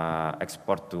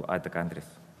export to other countries.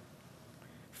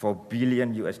 $4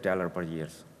 billion per year.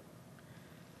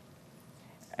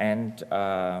 And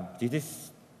this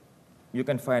is, you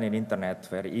can find in internet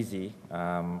very easy,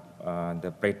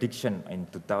 the prediction in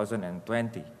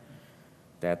 2020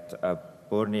 that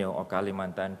Borneo or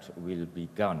Kalimantan will be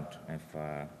gone.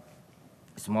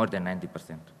 It's more than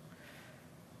 90%.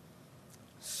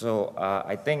 So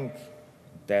I think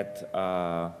that,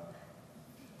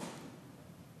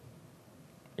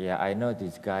 yeah, I know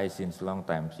this guy since long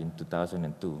time, since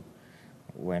 2002,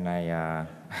 when I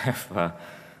have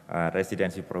a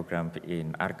residency program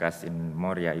in Arkas in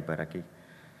Moria, Ibaraki.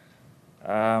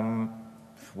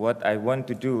 What I want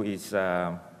to do is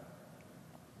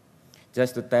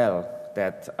just to tell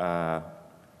that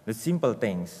the simple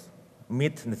things,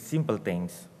 meet the simple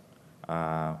things,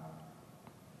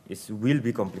 will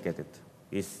be complicated.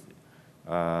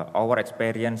 our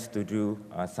experience to do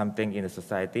something in the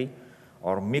society,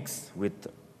 or mix with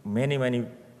many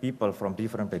people from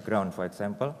different backgrounds, for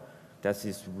example, that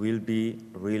will be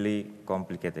really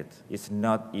complicated. It's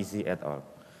not easy at all.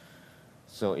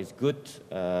 So it's good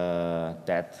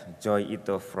that Joy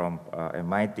Ito from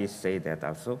MIT say that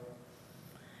also.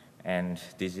 And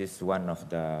this is one of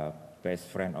the best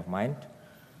friend of mine.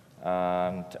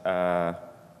 And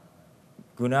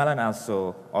Gunalan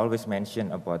also always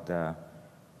mentioned about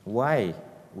why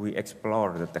we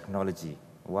explore the technology,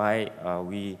 why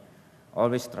we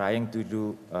always trying to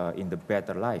do in the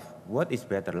better life. What is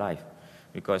better life?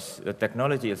 Because the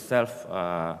technology itself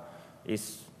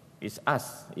is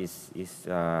us, is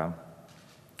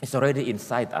already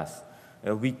inside us.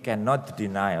 We cannot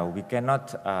deny, or we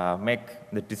cannot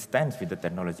make the distance with the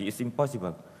technology. It's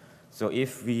impossible. So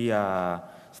if we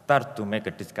start to make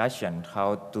a discussion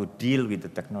how to deal with the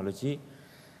technology,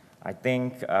 I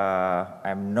think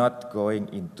I'm not going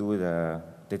into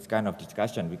this kind of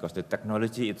discussion, because the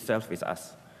technology itself is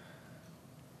us.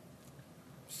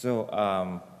 So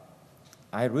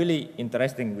I'm really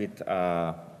interested with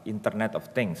Internet of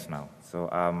Things now. So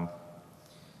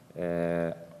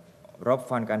Rob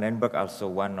van Kandenberg, also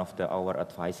one of our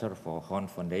advisor for HONF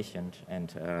Foundation,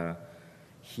 and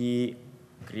he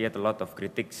create a lot of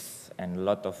critics and a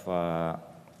lot of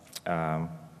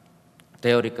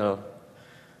theoretical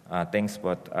things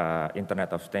about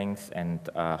Internet of Things and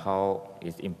how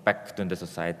it impacts on the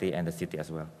society and the city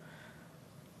as well.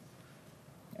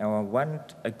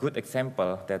 A good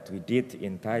example that we did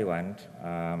in Taiwan,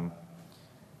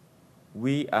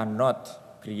 we are not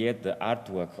create the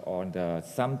artwork or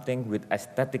something with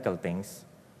aesthetical things,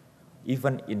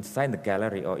 even inside the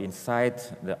gallery or inside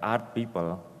the art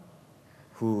people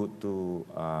who to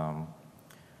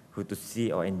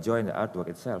see or enjoy the artwork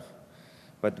itself.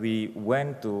 But we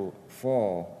went to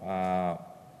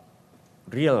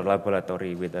real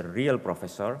laboratory with a real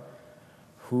professor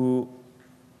who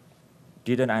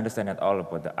didn't understand at all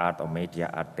about the art or media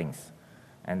art things.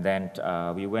 And then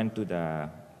we went to the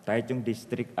Taichung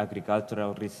District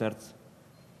Agricultural Research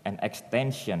and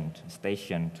Extension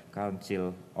Station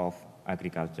Council of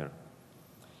Agriculture.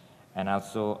 And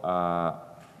also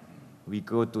we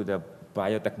go to the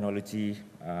biotechnology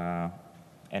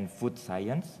and food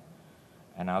science.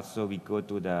 And also we go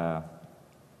to the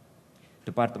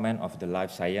Department of the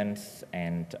Life Science,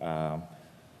 and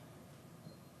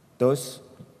those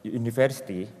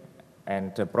university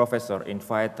and the professor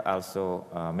invite also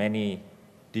many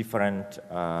different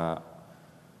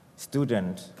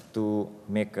students to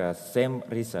make same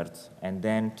research, and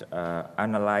then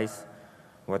analyze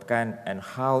what kind and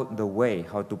how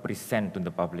to present to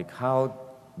the public, how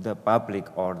the public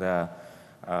or the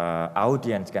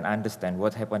audience can understand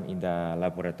what happened in the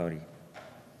laboratory.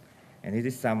 And it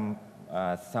is some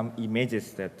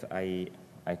images that I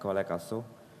collect also.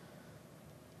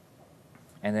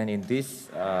 And then in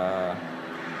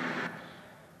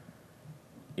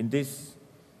this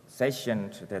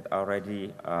session that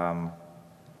already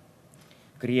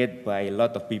created by a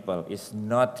lot of people, is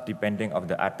not depending on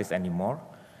the artist anymore,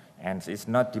 and it's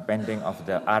not depending on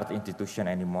the art institution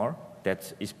anymore.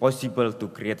 That is possible to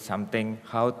create something,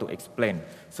 how to explain.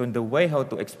 So in the way how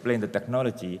to explain the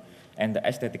technology and the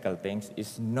aesthetical things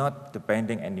is not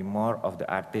depending anymore of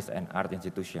the artist and art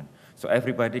institution. So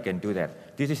everybody can do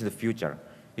that. This is the future.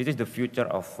 This is the future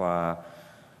of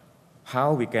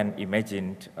how we can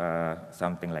imagine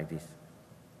something like this.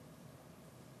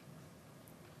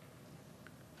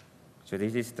 So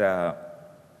this is the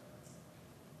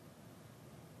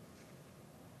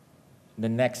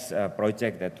next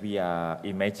project that we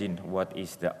imagine what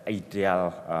is the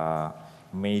ideal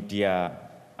media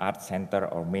art center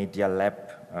or media lab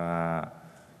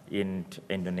in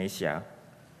Indonesia.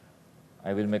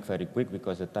 I will make very quick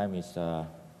because the time is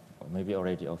maybe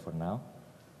already over now.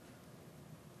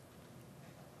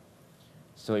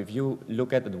 So if you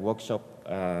look at the workshop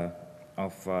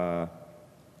of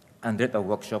Andret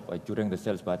workshop during the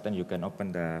sales button, you can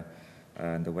open the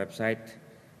website.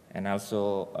 And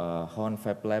also HONF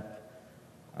Fab Lab,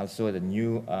 also the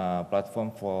new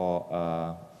platform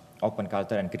for open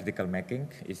culture and critical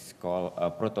making is called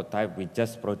Prototype. We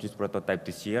just produced Prototype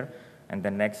this year, and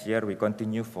then next year we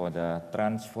continue for the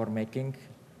Transform Making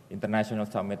International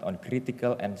Summit on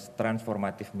Critical and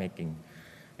Transformative Making,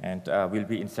 and will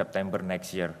be in September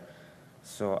next year.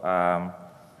 So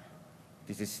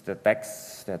this is the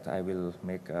text that I will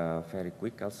make very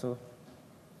quick also.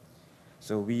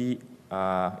 So we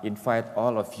invite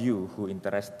all of you who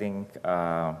interested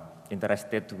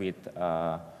with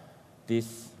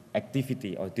this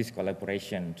activity or this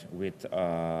collaboration with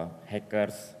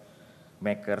hackers,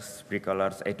 makers,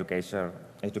 bricoleurs,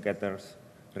 educators,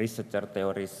 researchers,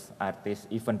 theorists, artists,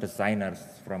 even designers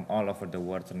from all over the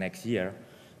world next year,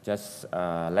 just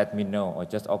let me know or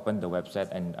just open the website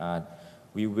and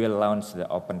we will launch the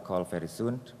open call very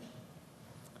soon.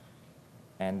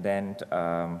 And then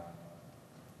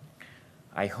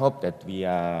I hope that we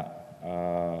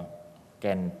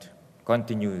can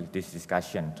continue this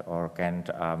discussion or can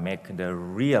make the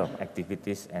real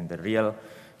activities and the real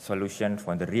solution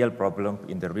for the real problem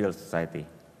in the real society.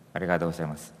 Arigatou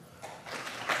gozaimasu.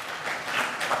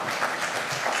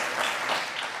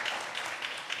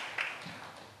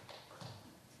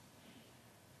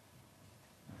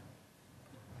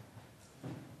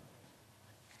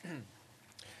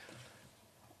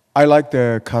 I like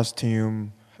the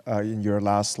costume in your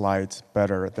last slide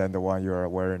better than the one you're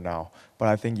wearing now. But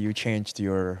I think you changed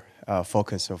your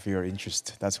focus of your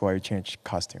interest. That's why you changed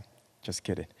costume. Just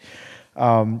kidding.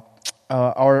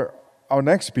 Our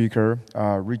next speaker,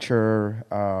 Richard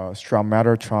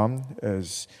Streitmatter-Tran,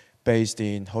 is based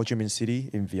in Ho Chi Minh City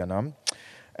in Vietnam.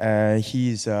 And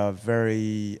he's a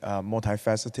very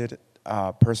multifaceted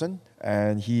person.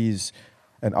 And he's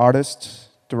an artist,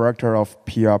 director of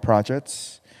PR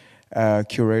projects,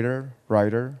 curator,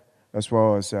 writer, as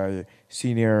well as a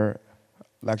senior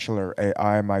lecturer at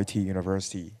RMIT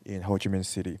University in Ho Chi Minh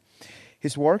City.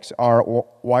 His works are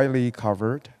widely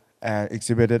covered and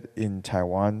exhibited in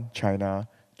Taiwan, China,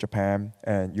 Japan,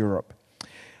 and Europe.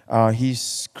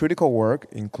 His critical work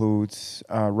includes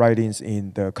writings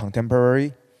in The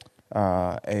Contemporary,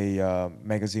 a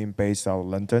magazine based out of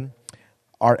London,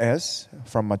 RS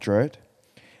from Madrid,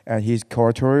 and his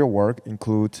curatorial work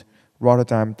includes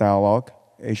Rotterdam Dialogue,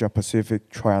 Asia Pacific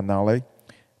Triennale,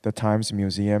 the Times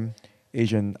Museum,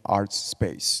 Asian Arts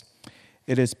Space.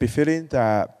 It is befitting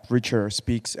that Richard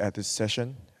speaks at this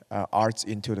session, Arts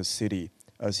into the City,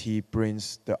 as he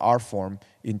brings the art form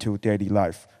into daily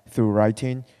life through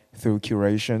writing, through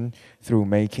curation, through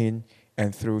making,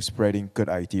 and through spreading good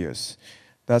ideas.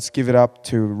 Let's give it up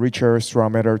to Richard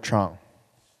Streitmatter-Tran.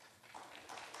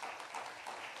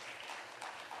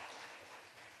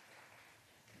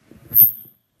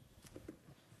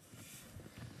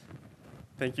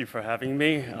 Thank you for having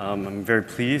me. I'm very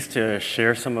pleased to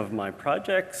share some of my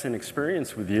projects and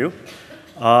experience with you.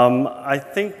 I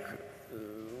think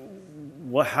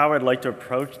how I'd like to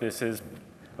approach this is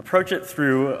approach it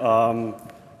through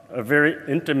a very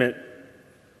intimate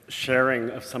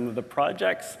sharing of some of the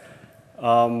projects,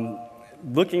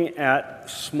 looking at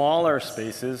smaller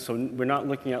spaces, so we're not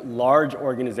looking at large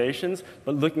organizations,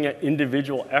 but looking at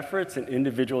individual efforts and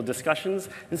individual discussions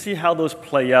and see how those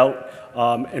play out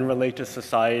and relate to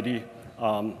society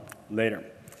later.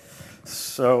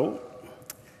 So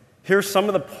here's some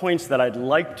of the points that I'd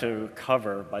like to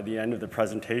cover by the end of the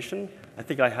presentation. I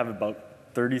think I have about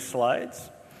 30 slides.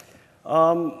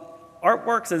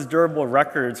 Artworks as durable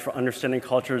records for understanding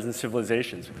cultures and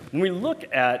civilizations. When we look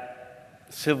at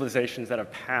civilizations that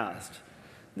have passed,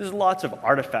 there's lots of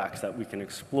artifacts that we can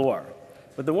explore.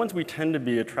 But the ones we tend to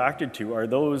be attracted to are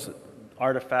those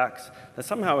artifacts that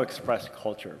somehow express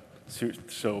culture.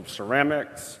 So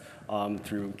ceramics,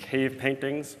 through cave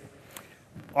paintings.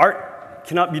 Art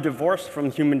cannot be divorced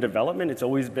from human development. It's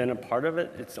always been a part of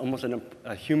it. It's almost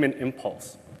a human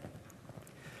impulse.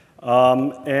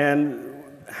 And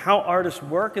how artists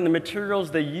work and the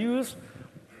materials they use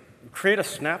create a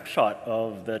snapshot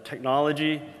of the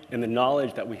technology and the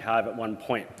knowledge that we have at one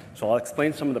point. So I'll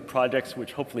explain some of the projects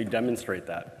which hopefully demonstrate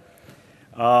that.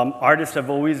 Artists have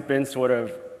always been sort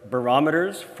of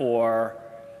barometers for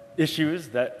issues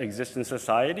that exist in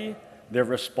society. Their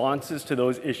responses to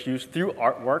those issues through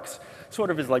artworks sort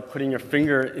of is like putting your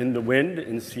finger in the wind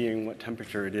and seeing what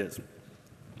temperature it is.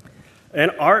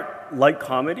 And art, like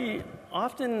comedy,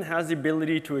 often has the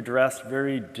ability to address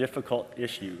very difficult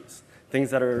issues.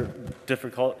 Things that are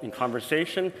difficult in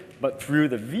conversation, but through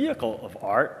the vehicle of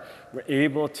art, we're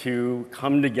able to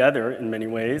come together in many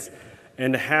ways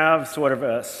and have sort of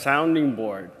a sounding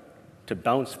board to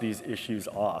bounce these issues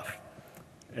off.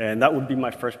 And that would be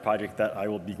my first project that I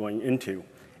will be going into.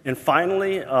 And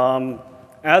finally,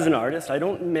 as an artist, I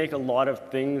don't make a lot of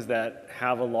things that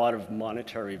have a lot of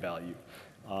monetary value.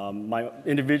 My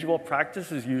individual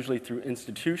practice is usually through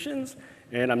institutions,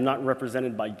 and I'm not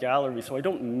represented by galleries, so I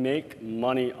don't make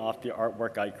money off the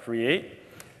artwork I create.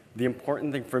 The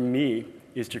important thing for me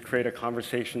is to create a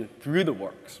conversation through the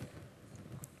works.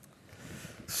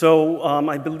 So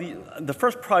I believe the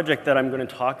first project that I'm going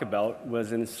to talk about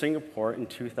was in Singapore in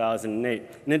 2008,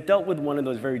 and it dealt with one of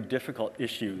those very difficult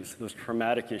issues, those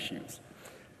traumatic issues.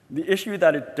 The issue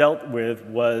that it dealt with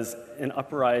was an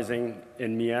uprising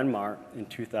in Myanmar in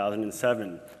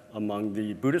 2007 among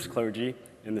the Buddhist clergy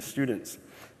and the students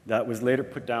that was later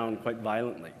put down quite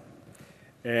violently.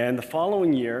 And the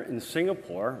following year in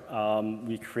Singapore,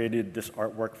 we created this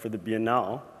artwork for the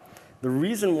Biennale. The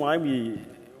reason why we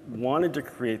wanted to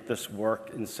create this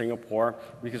work in Singapore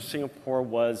because Singapore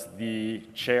was the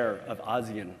chair of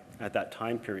ASEAN at that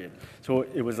time period. So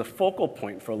it was a focal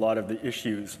point for a lot of the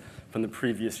issues from the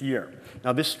previous year.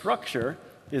 Now this structure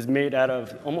is made out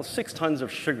of almost 6 tons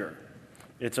of sugar.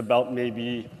 It's about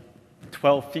maybe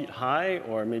 12 feet high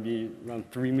or maybe around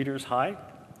 3 meters high.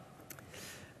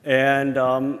 And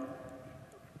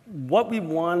what we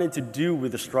wanted to do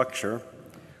with the structure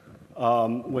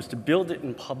was to build it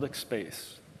in public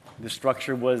space. The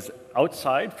structure was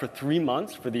outside for 3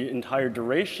 months for the entire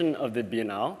duration of the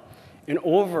Biennale, and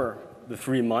over the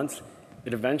 3 months,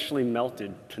 it eventually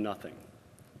melted to nothing.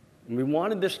 And we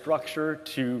wanted this structure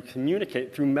to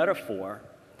communicate through metaphor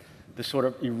the sort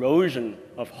of erosion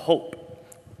of hope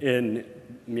in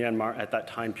Myanmar at that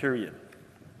time period.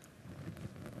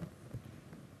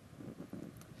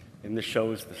 And this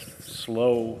shows the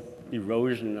slow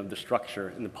erosion of the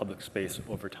structure in the public space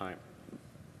over time.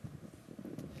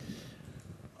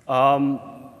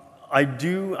 I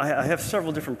have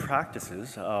several different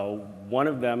practices. One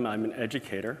of them, I'm an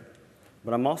educator,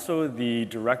 but I'm also the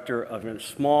director of a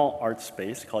small art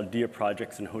space called Dia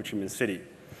Projects in Ho Chi Minh City.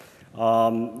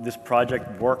 This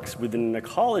project works within an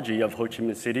ecology of Ho Chi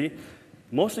Minh City,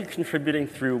 mostly contributing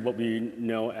through what we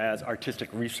know as artistic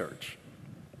research.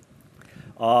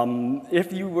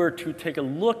 If you were to take a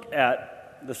look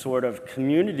at the sort of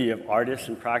community of artists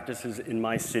and practices in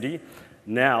my city,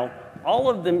 now,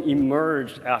 all of them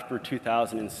emerged after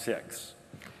 2006.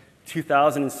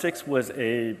 2006 was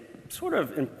a sort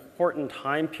of important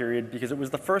time period because it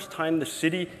was the first time the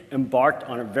city embarked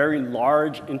on a very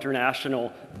large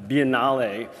international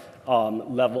biennale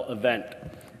level event.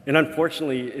 And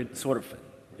unfortunately,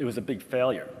 it was a big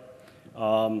failure.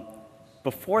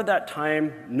 Before that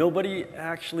time,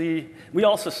 we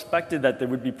all suspected that there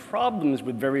would be problems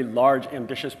with very large,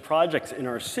 ambitious projects in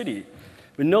our city,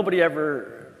 but nobody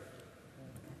ever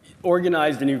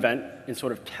organized an event and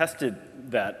sort of tested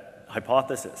that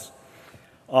hypothesis.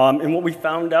 And what we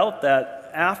found out that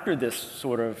after this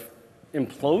sort of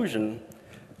implosion,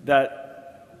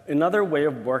 that another way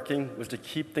of working was to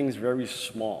keep things very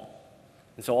small.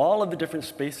 And so all of the different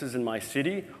spaces in my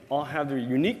city all have their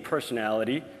unique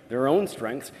personality, their own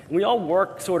strengths, and we all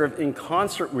work sort of in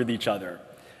concert with each other.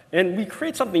 And we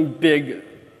create something big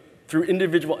through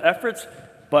individual efforts,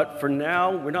 but for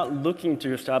now, we're not looking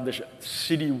to establish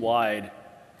citywide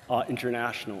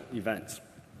international events.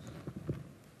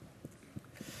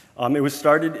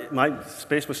 My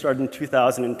space was started in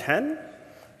 2010.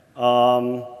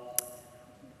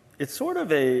 It's sort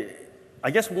of I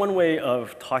guess one way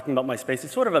of talking about my space,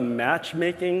 it's sort of a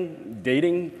matchmaking,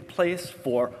 dating place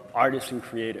for artists and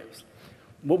creatives.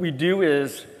 What we do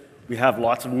is we have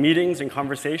lots of meetings and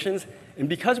conversations, and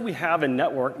because we have a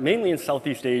network, mainly in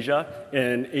Southeast Asia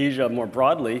and Asia more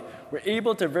broadly, we're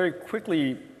able to very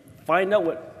quickly find out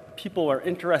what people are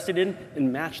interested in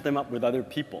and match them up with other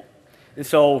people. And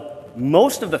so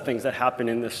most of the things that happen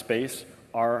in this space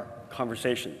are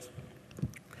conversations.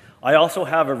 I also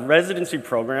have a residency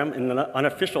program, an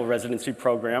unofficial residency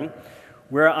program,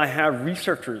 where I have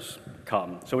researchers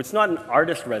come. So it's not an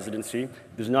artist residency,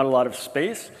 there's not a lot of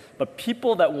space, but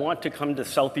people that want to come to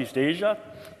Southeast Asia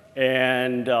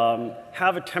and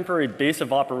have a temporary base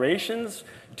of operations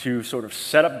to sort of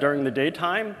set up during the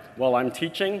daytime while I'm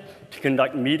teaching, to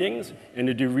conduct meetings, and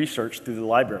to do research through the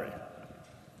library.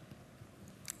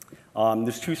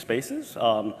 There's 2 spaces.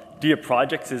 Dia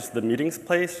Projects is the meetings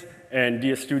place, and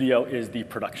Dia Studio is the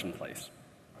production place.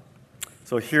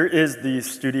 So here is the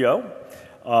studio.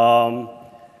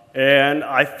 And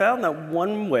I found that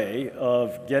one way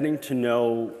of getting to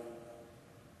know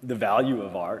the value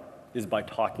of art is by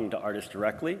talking to artists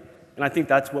directly. And I think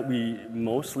that's what we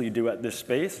mostly do at this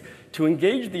space, to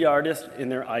engage the artists in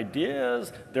their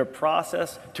ideas, their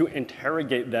process, to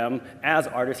interrogate them as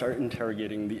artists are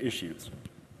interrogating the issues.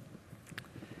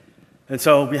 And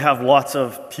so we have lots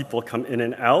of people come in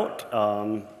and out.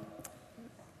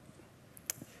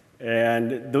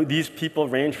 These people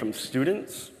range from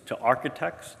students to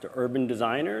architects to urban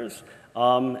designers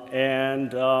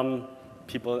and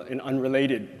people in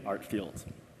unrelated art fields.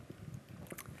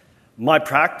 My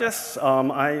practice,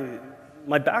 my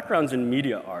background's in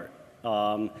media art.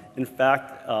 In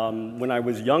fact, when I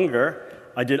was younger,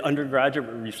 I did undergraduate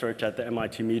research at the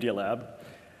MIT Media Lab.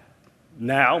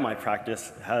 now my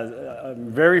practice has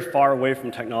very far away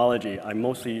from technology. I'm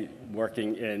mostly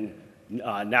working in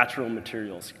natural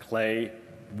materials, clay,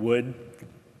 wood.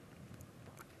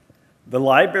 The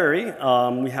library,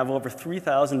 we have over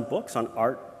 3,000 books on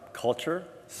art, culture,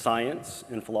 science,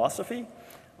 and philosophy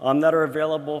that are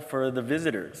available for the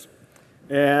visitors.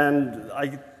 And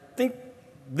I think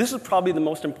this is probably the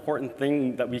most important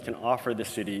thing that we can offer the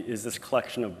city is this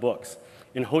collection of books.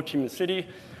 In Ho Chi Minh City,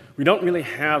 we don't really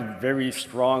have very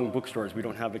strong bookstores. We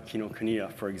don't have a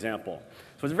Kinokuniya, for example.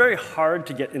 So it's very hard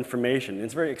to get information.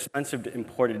 It's very expensive to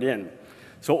import it in.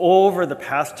 So over the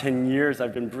past 10 years,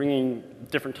 I've been bringing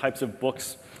different types of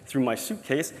books through my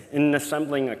suitcase and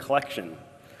assembling a collection.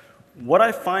 What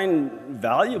I find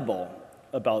valuable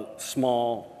about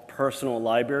small personal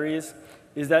libraries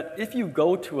is that if you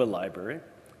go to a library,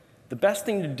 the best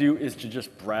thing to do is to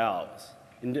just browse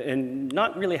and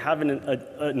not really have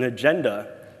an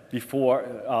agenda before,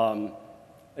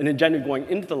 an agenda going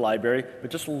into the library, but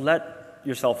just let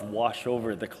yourself wash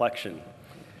over the collection.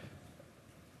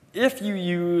 If you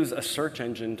use a search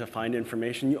engine to find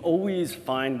information, you always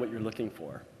find what you're looking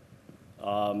for.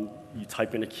 You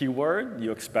type in a keyword,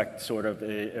 you expect sort of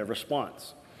a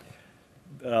response.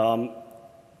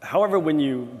 However, when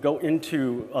you go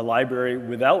into a library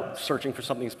without searching for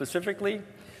something specifically,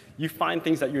 you find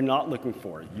things that you're not looking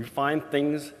for. You find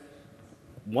things,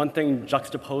 one thing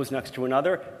juxtaposed next to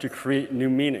another to create new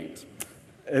meanings.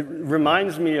 It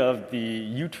reminds me of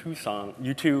the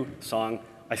U2 song,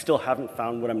 I Still Haven't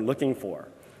Found What I'm Looking For.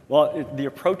 Well, the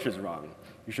approach is wrong.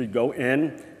 You should go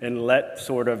in and let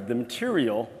sort of the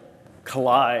material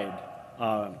collide.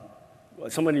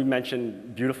 Somebody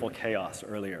mentioned beautiful chaos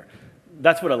earlier.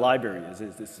 That's what a library is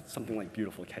it's something like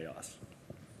beautiful chaos.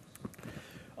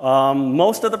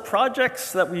 Most of the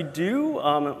projects that we do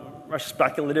are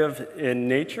speculative in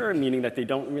nature, meaning that they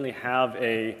don't really have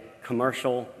a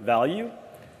commercial value.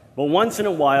 But once in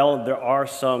a while, there are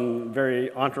some very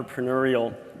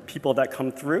entrepreneurial people that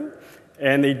come through,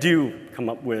 and they do come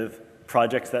up with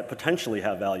projects that potentially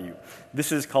have value.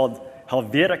 This is called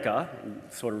Helvetica,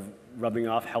 sort of rubbing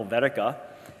off Helvetica,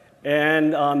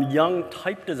 and young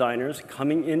type designers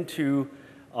coming into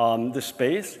the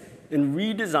space and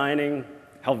redesigning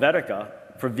Helvetica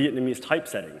for Vietnamese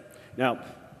typesetting. Now,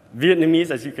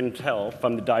 Vietnamese, as you can tell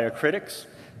from the diacritics,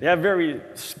 they have very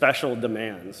special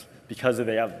demands because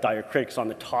they have diacritics on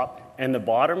the top and the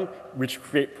bottom, which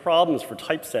create problems for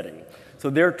typesetting. So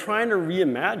they're trying to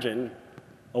reimagine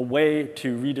a way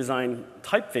to redesign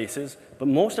typefaces, but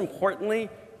most importantly,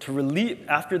 to release,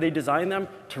 after they design them,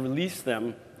 to release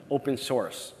them open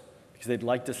source, because they'd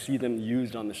like to see them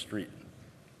used on the street.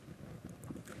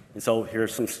 And so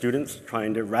here's some students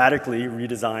trying to radically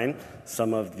redesign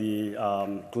some of the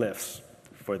glyphs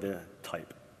for the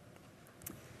type.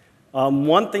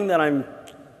 One thing that I'm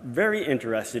very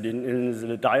interested in is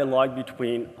the dialogue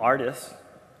between artists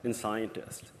and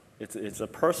scientists. It's a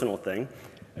personal thing.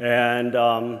 And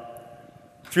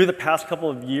through the past couple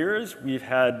of years, we've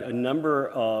had a number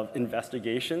of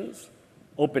investigations,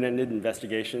 open-ended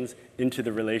investigations, into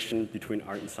the relation between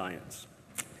art and science.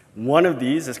 One of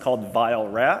these is called Vile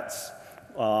Rats.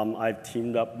 I've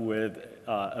teamed up with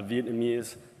a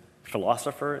Vietnamese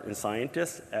philosopher and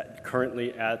scientist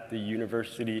currently at the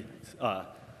University,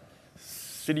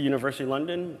 City University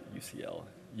London, UCL,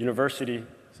 University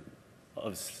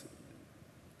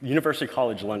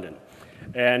College London.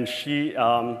 And she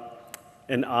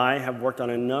and I have worked on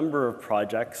a number of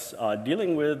projects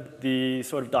dealing with the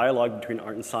sort of dialogue between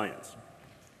art and science.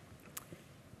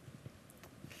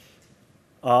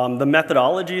 The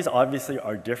methodologies obviously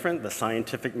are different, the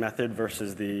scientific method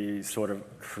versus the sort of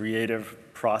creative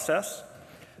process.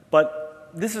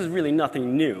 But this is really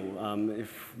nothing new.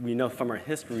 If we know from our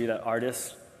history that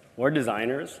artists or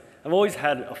designers have always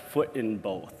had a foot in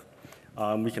both.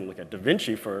 We can look at Da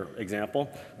Vinci, for example.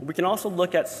 We can also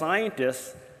look at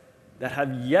scientists that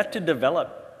have yet to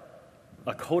develop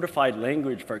a codified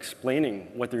language for explaining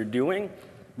what they're doing,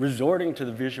 resorting to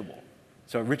the visual.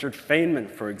 So Richard Feynman,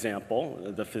 for example,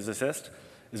 the physicist,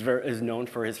 is known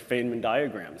for his Feynman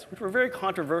diagrams, which were very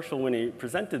controversial when he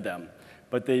presented them,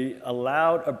 but they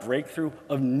allowed a breakthrough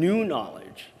of new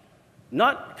knowledge,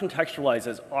 not contextualized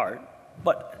as art,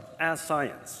 but as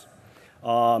science.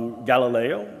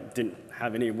 Galileo didn't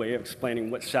have any way of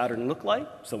explaining what Saturn looked like,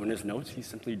 so in his notes he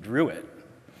simply drew it.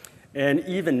 And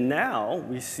even now,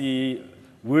 we see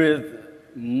with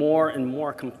more and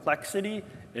more complexity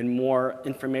and more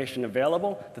information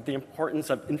available, that the importance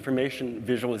of information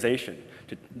visualization,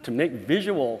 to make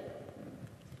visual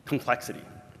complexity.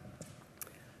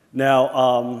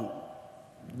 Now,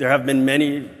 there have been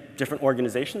many different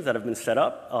organizations that have been set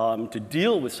up to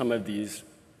deal with some of these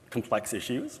complex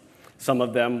issues, some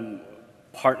of them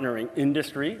partnering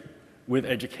industry with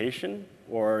education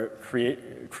or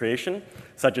creation,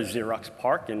 such as Xerox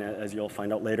PARC, and as you'll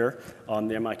find out later,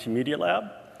 the MIT Media Lab.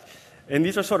 And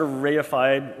these are sort of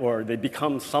reified, or they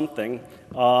become something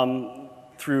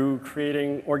through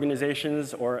creating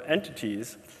organizations or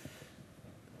entities.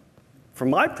 For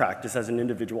my practice as an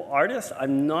individual artist,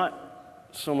 I'm not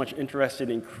so much interested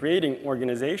in creating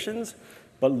organizations,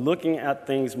 but looking at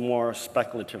things more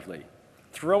speculatively,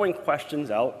 throwing questions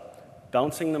out,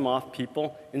 bouncing them off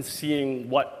people, and seeing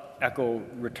what echo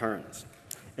returns.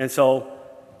 And so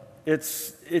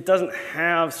it doesn't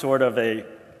have sort of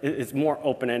it's more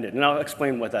open-ended, and I'll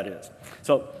explain what that is.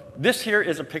 So this here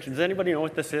is a picture. Does anybody know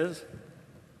what this is?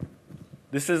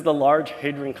 This is the Large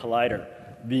Hadron Collider,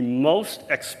 the most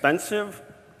expensive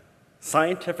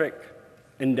scientific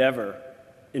endeavor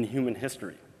in human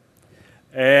history.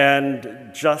 And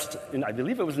I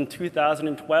believe it was in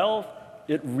 2012,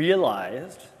 it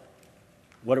realized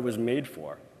what it was made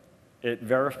for. It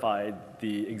verified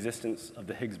the existence of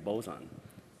the Higgs boson,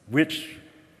 which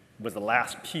was the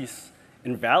last piece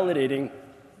in validating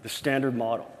the Standard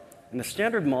Model. And the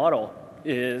Standard Model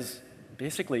is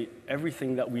basically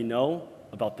everything that we know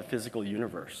about the physical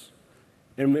universe.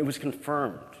 And it was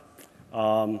confirmed.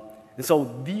 And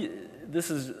so this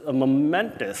is a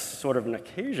momentous sort of an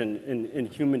occasion in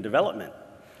human development.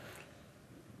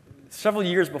 Several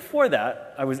years before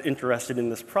that, I was interested in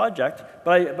this project,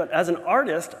 but as an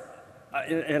artist,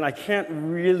 and I can't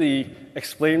really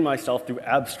explain myself through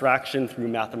abstraction, through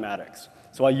mathematics.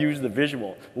 So I use the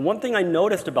visual. One thing I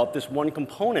noticed about this one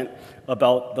component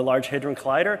about the Large Hadron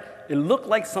Collider, it looked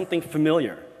like something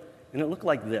familiar, and it looked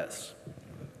like this.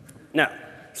 Now,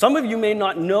 some of you may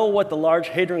not know what the Large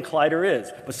Hadron Collider is,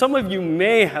 but some of you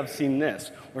may have seen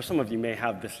this, or some of you may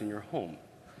have this in your home.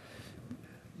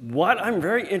 What I'm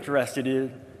very interested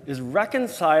in is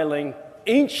reconciling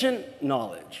ancient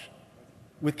knowledge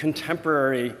with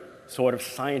contemporary sort of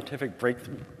scientific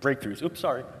breakthroughs. Oops,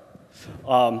 sorry.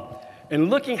 And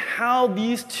looking how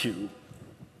these two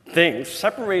things,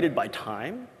 separated by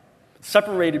time,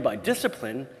 separated by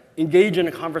discipline, engage in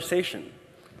a conversation.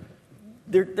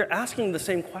 They're asking the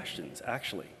same questions,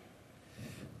 actually.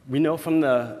 We know from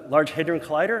the Large Hadron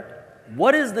Collider,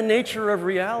 what is the nature of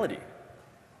reality?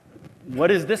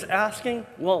 What is this asking?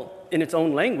 Well, in its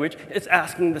own language, it's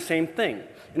asking the same thing.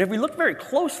 And if we look very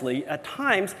closely, at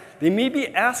times, they may be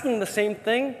asking the same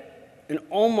thing in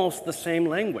almost the same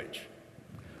language.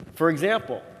 For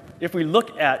example, if we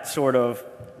look at sort of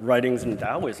writings in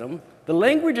Taoism, the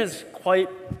language is quite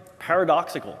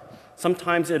paradoxical.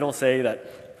 Sometimes it'll say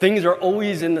that things are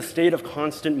always in the state of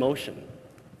constant motion.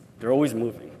 They're always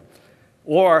moving.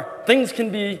 Or things can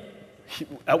be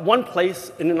at one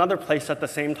place in another place at the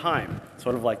same time,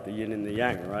 sort of like the yin and the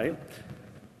yang, right?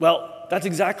 Well, that's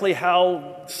exactly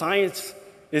how science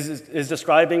is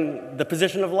describing the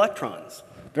position of electrons.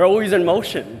 They're always in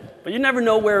motion, but you never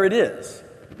know where it is,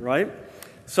 right?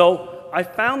 So I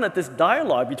found that this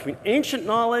dialogue between ancient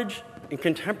knowledge and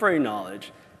contemporary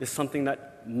knowledge is something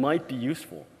that might be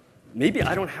useful. Maybe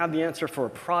I don't have the answer for a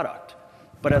product,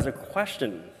 but as a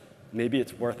question, maybe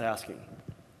it's worth asking.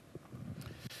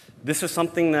 This is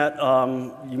something that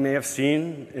you may have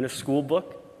seen in a school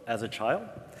book as a child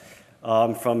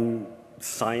from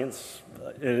science,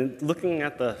 looking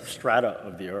at the strata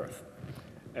of the Earth.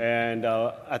 And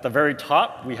at the very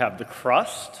top, we have the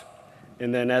crust.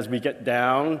 And then as we get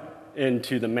down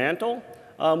into the mantle,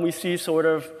 we see sort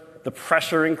of the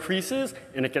pressure increases,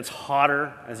 and it gets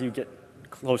hotter as you get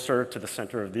closer to the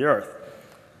center of the Earth.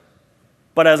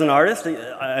 But as an artist,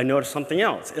 I noticed something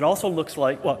else. It also looks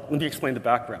like, well, let me explain the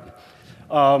background.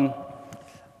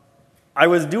 I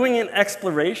was doing an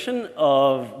exploration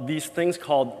of these things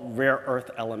called rare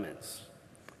earth elements.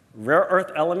 Rare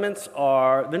earth elements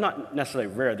they're not necessarily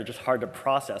rare, they're just hard to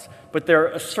process, but they're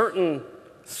a certain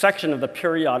section of the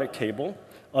periodic table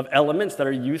of elements that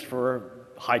are used for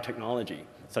high technology,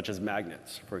 such as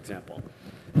magnets, for example.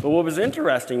 But what was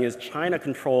interesting is China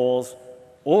controls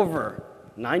over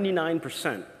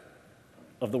 99%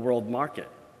 of the world market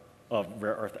of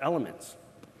rare earth elements.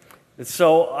 And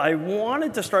so I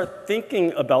wanted to start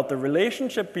thinking about the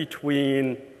relationship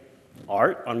between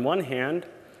art, on one hand,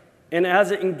 and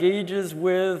as it engages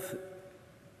with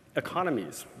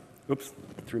economies. Oops,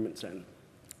 3 minutes in.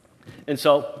 And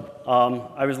so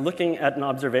I was looking at an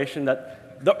observation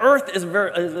that the Earth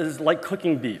is like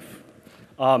cooking beef.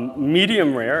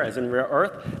 Medium rare, as in rare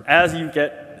earth, as you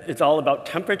get, it's all about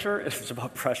temperature, it's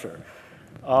about pressure.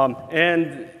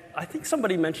 And I think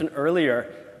somebody mentioned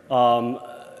earlier,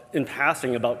 in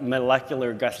passing about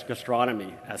molecular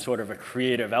gastronomy as sort of a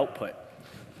creative output.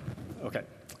 Okay.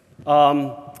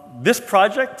 This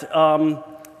project,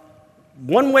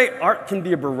 one way art can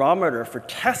be a barometer for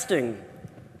testing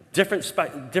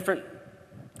different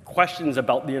questions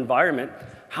about the environment.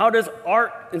 How does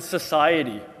art and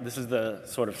society, this is the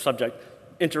sort of subject,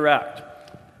 interact?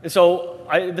 And so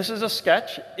this is a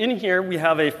sketch. In here, we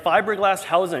have a fiberglass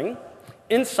housing.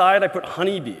 Inside, I put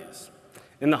honeybees.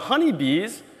 And the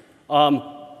honeybees,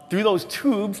 through those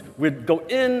tubes, would go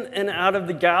in and out of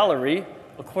the gallery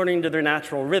according to their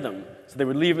natural rhythm. So they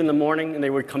would leave in the morning, and they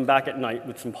would come back at night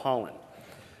with some pollen.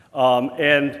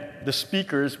 And the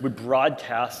speakers would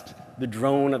broadcast the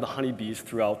drone of the honeybees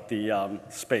throughout the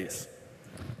space.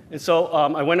 And so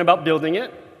I went about building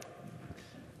it,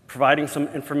 providing some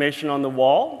information on the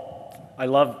wall. I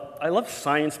love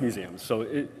science museums, so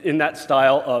in that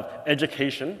style of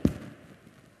education,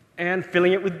 and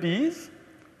filling it with bees,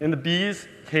 and the bees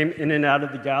came in and out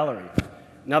of the gallery.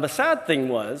 Now the sad thing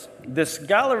was, this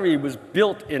gallery was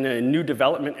built in a new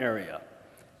development area,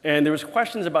 and there was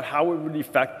questions about how it would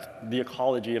affect the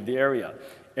ecology of the area,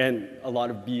 and a lot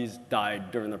of bees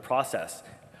died during the process.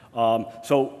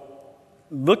 So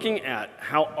looking at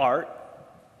how art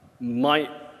might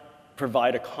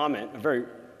provide a comment, a very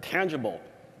tangible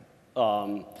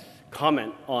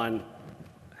comment on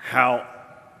how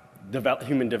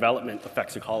human development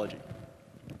affects ecology.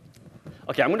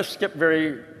 Okay, I'm going to skip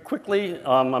very quickly.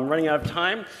 I'm running out of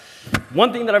time.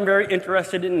 One thing that I'm very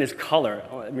interested in is color.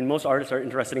 I mean, most artists are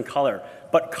interested in color,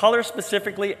 but color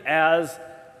specifically as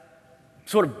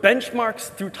sort of benchmarks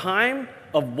through time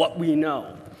of what we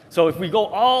know. So if we go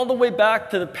all the way back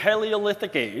to the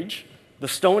Paleolithic age, the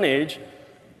Stone Age,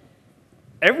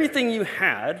 everything you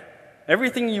had,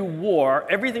 everything you wore,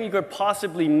 everything you could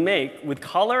possibly make with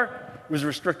color was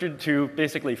restricted to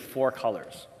basically 4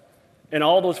 colors. And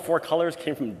all those 4 colors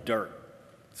came from dirt.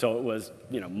 So it was,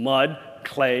 mud,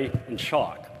 clay, and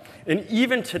chalk. And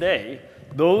even today,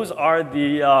 those are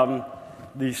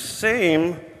the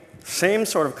same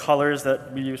sort of colors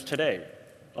that we use today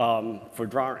for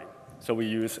drawing. So we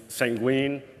use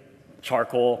sanguine,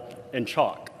 charcoal, and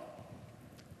chalk.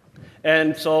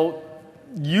 And so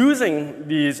using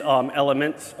these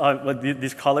elements,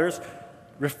 these colors,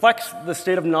 reflects the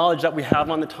state of knowledge that we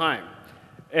have on the time.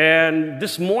 And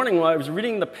this morning, when I was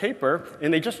reading the paper,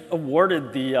 and they just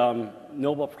awarded the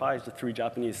Nobel Prize to 3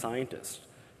 Japanese scientists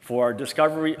for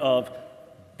discovery of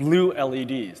blue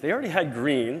LEDs. They already had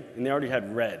green, and they already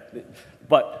had red.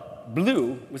 But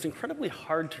blue was incredibly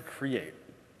hard to create.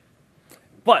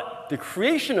 But the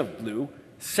creation of blue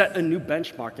set a new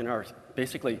benchmark in our,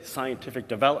 basically, scientific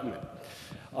development.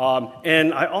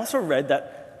 And I also read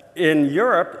that in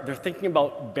Europe, they're thinking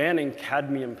about banning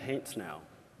cadmium paints now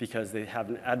because they have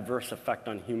an adverse effect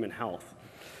on human health.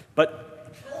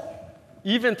 But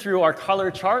even through our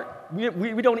color chart,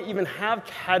 we don't even have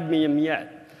cadmium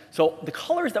yet. So the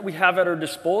colors that we have at our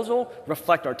disposal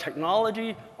reflect our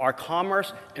technology, our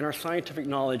commerce, and our scientific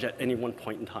knowledge at any one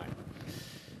point in time.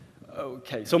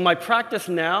 Okay, so my practice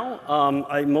now,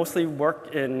 I mostly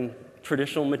work in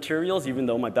traditional materials, even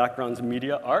though my background's in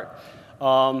media art.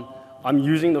 I'm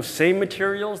using those same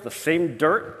materials, the same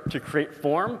dirt to create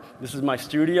form. This is my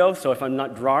studio, so if I'm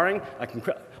not drawing,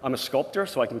 I'm a sculptor,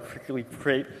 so I can quickly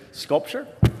create sculpture.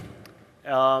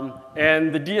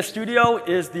 And the Dia Studio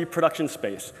is the production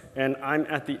space, and I'm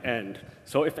at the end.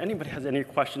 So if anybody has any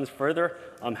questions further,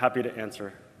 I'm happy to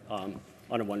answer on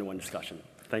a one-to-one discussion.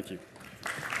 Thank you.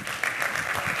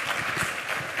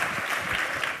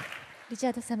 リチ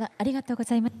ャード様、ありがとうご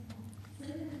ざいます。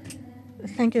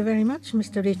 Thank you very much,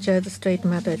 Mr. Richard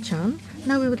Streitmatter-Tran.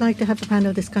 Now we would like to have a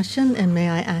panel discussion, and may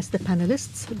I ask the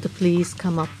panelists to please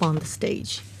come up on the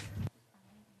stage.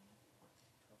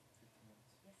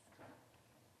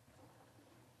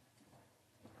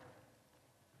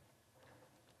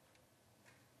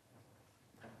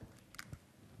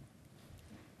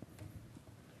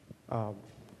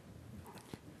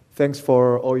 Thanks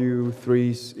for all you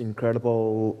three's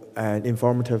incredible and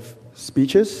informative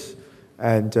speeches.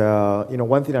 And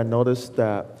one thing I noticed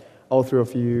that all 3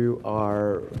 of you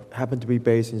happen to be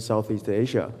based in Southeast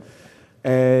Asia.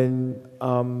 And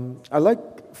I'd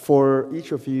like for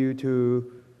each of you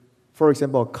to, for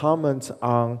example, comment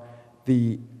on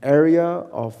the area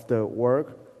of the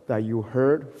work that you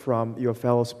heard from your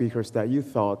fellow speakers that you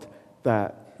thought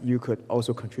that you could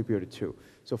also contribute to.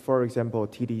 So for example,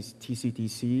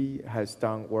 TCDC has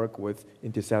done work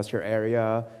in disaster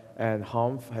area, and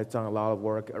HONF has done a lot of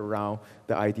work around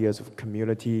the ideas of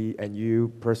community, and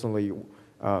you personally,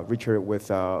 Richard,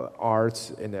 with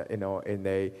arts in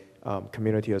a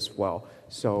community as well.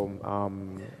 So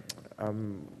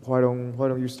Why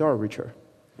don't you start, Richard?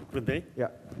 With me? Yeah.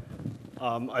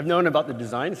 I've known about the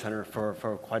Design Center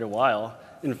for quite a while.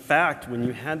 In fact, when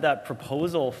you had that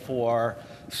proposal for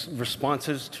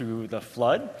responses to the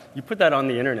flood, you put that on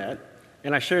the internet,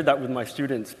 and I shared that with my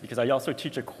students because I also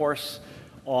teach a course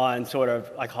on sort of,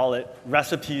 I call it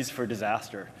recipes for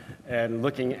disaster, and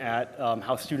looking at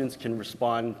how students can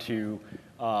respond to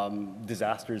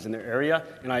disasters in their area,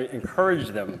 and I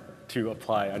encouraged them to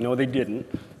apply. I know they didn't,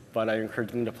 but I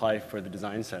encouraged them to apply for the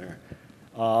Design Center.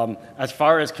 As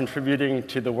far as contributing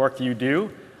to the work you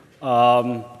do,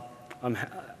 I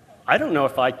don't know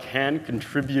if I can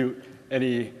contribute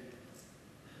any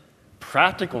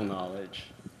practical knowledge,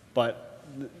 but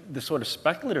the sort of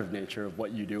speculative nature of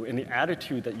what you do and the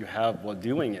attitude that you have while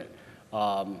doing it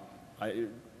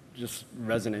just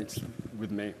resonates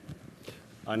with me.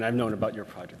 And I've known about your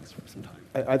projects for some time.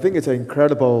 I think it's an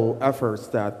incredible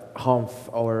effort that HONF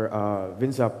or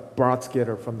Venzha brought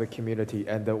together from the community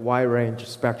and the wide range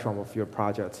spectrum of your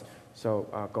projects. So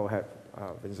go ahead,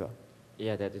 Venzha.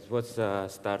 Yeah, that it was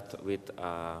start with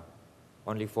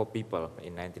only 4 people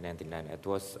in 1999. It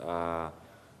was,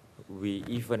 we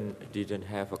even didn't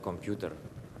have a computer.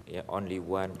 Yeah, only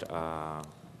one,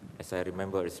 as I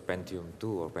remember, is Pentium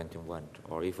 2 or Pentium 1,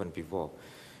 or even before.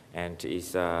 And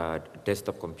it's a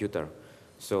desktop computer.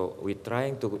 So we're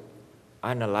trying to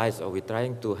analyze, or we're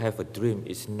trying to have a dream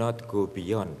is not go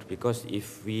beyond, because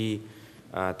if we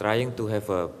trying to have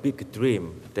a big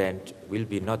dream, then will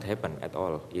be not happen at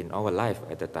all in our life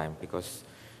at the time, because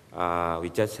we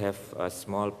just have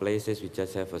small places, we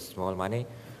just have a small money,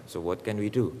 so what can we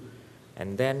do?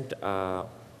 And then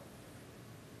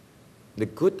the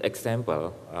good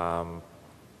example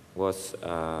was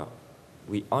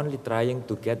we only trying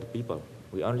to get people.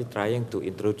 We only trying to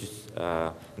introduce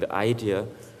the idea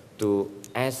to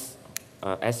as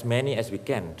many as we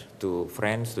can, to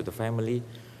friends, to the family,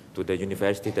 to the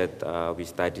university that we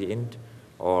study in,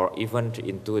 or even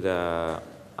into the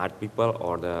art people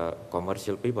or the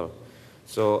commercial people.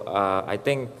 So I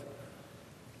think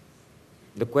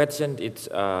the question is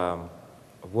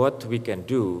what we can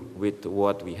do with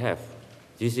what we have.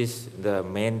 This is the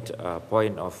main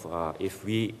point of if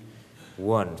we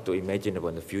want to imagine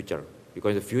about the future,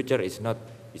 because the future is not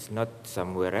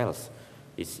somewhere else.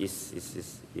 It's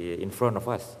in front of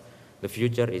us. The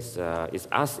future is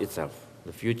us itself.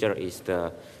 The future is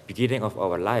the beginning of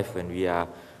our life when we are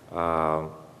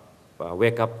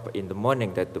wake up in the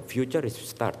morning. That the future is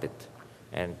started,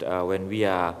 and when we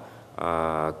are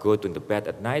go to the bed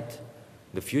at night,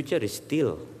 the future is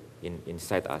still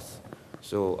inside us.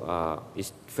 So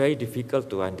it's very difficult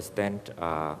to understand.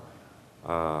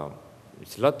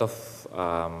 It's a lot of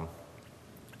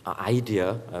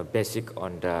idea basic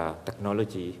on the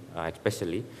technology,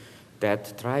 especially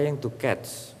that trying to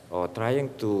catch or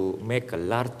trying to make a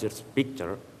larger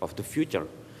picture of the future,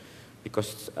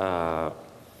 because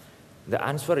the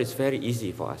answer is very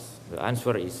easy for us. The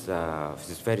answer is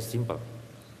very simple.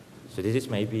 So this is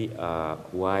maybe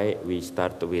why we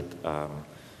start with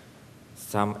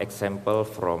some example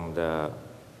from the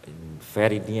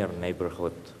very near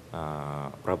neighborhood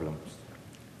problems.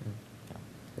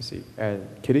 I see. And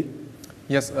Kitty?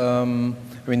 Yes, I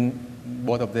mean,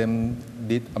 both of them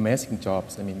did amazing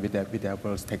jobs. I mean, with their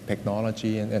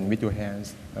technology and with your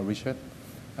hands, Richard.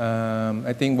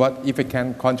 I think if I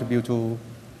can contribute to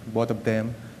both of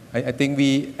them, I think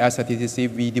we, as a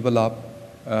TTC, we develop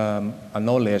a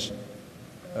knowledge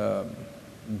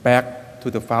back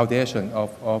to the foundation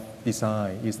of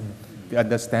design, is the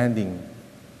understanding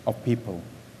of people.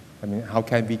 I mean, how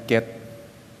can we get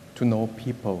to know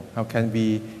people? How can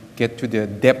we get to the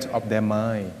depth of their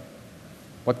mind?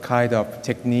 What kind of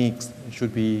techniques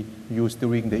should we use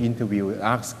during the interview,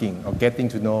 asking or getting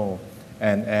to know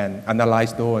and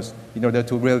analyze those in order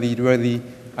to really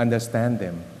understand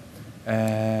them?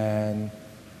 And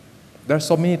there are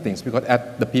so many things, because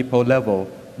at the people level,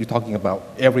 you're talking about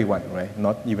everyone, right?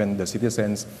 Not even the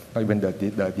citizens, not even the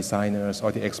designers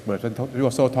or the experts. You're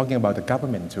also talking about the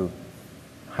government too.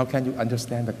 How can you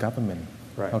understand the government?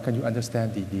 Right. How can you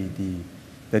understand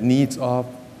the needs of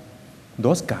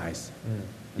those guys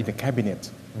in the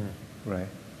cabinet? Right.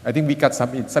 I think we got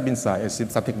some insight,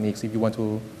 some techniques. If you want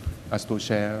us to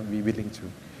share, we're willing to.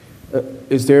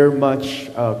 Is there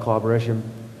much collaboration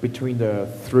between the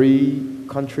 3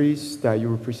 countries that you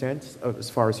represent, as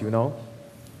far as you know,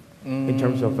 in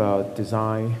terms of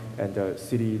design and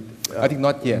city I think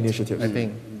not yet. initiatives? I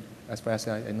think, as far as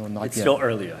I know, not It's yet. still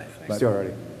early, I think. Still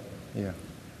early. Yeah.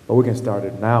 But we can start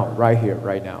it now, right here,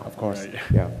 right now. Of course. Right.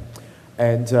 Yeah.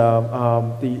 And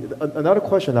another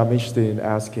question I'm interested in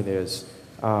asking is,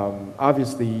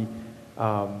 obviously,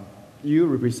 you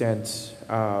represent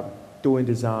doing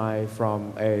design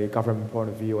from a government point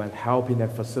of view and helping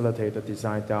and facilitate the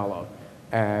design dialogue.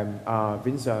 And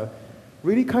Venzha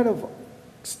really kind of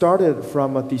started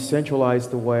from a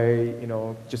decentralized way,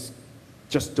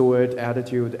 just do it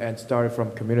attitude, and started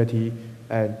from community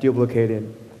and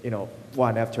duplicating,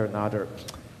 one after another.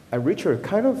 And Richard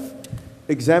kind of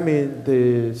examined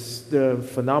the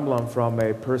phenomenon from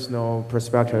a personal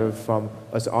perspective, from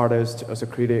as an artist, as a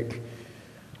critic.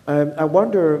 And I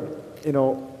wonder,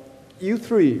 you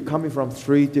three, coming from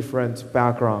three different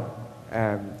backgrounds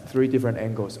and three different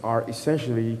angles, are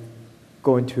essentially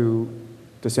going to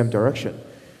the same direction.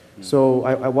 So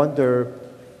I wonder,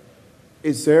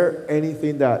 is there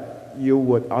anything that you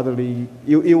would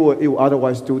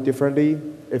otherwise do differently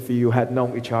if you had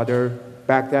known each other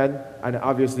back then? And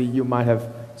obviously you might have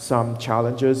some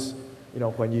challenges,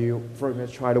 when you, for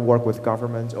example, try to work with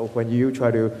government, or when you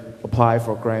try to apply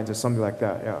for grants or something like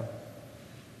that, yeah.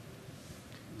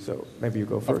 So maybe you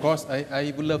go first. Of course,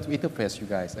 I would love to interface you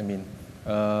guys. I mean,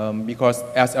 because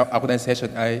as an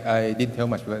organization, I didn't tell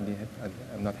much, because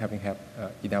I'm not having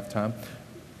enough time.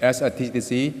 As a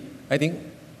TCC, I think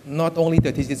not only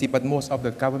the TCC, but most of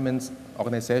the government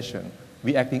organization,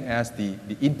 we acting as the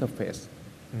interface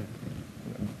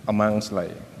amongst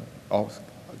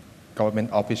government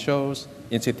officials,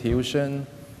 institutions,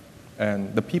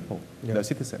 and the people, the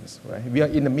citizens, right? We are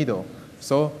in the middle.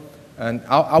 So, and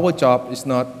our job is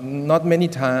not many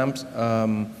times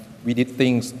we did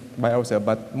things by ourselves,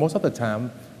 but most of the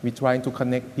time we're trying to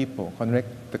connect people, connect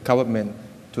the government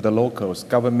to the locals,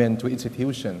 government to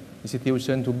institution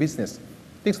to business,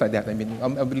 things like that. I mean,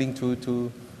 I'm willing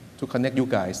to connect you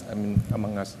guys, I mean,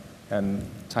 among us, and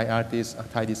Thai artists,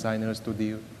 Thai designers to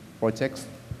do projects.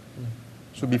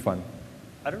 Should be fun.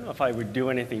 I don't know if I would do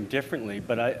anything differently,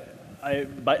 but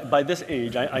by this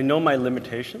age, I know my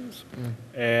limitations.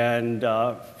 And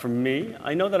for me,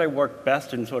 I know that I work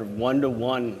best in sort of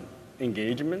one-to-one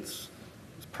engagements,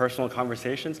 personal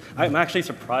conversations. I'm actually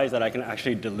surprised that I can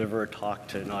actually deliver a talk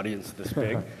to an audience this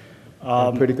big.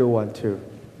 A pretty good one, too.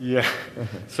 Yeah.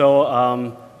 So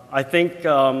I think,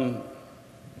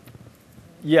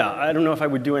 yeah, I don't know if I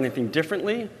would do anything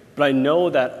differently, but I know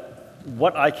that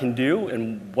what I can do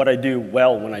and what I do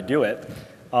well when I do it,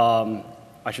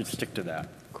 I should stick to that.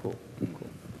 Cool.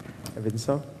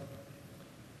 Venzha?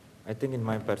 I think in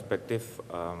my perspective,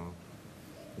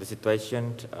 the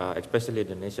situation, especially in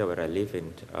Indonesia where I live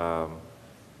in,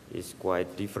 is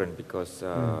quite different because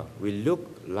we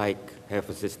look like have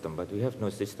a system, but we have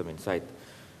no system inside.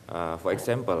 For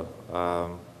example, a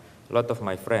lot of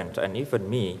my friends, and even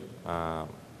me,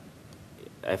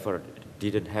 ever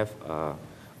didn't have an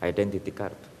identity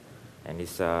card, and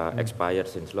it's expired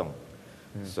since long.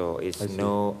 So it's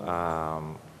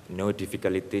no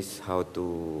difficulties how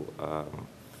to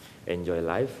enjoy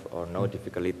life, or no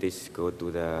difficulties go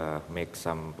to make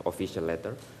some official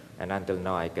letter. And until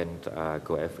now, I can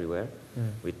go everywhere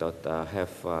without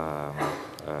have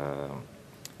a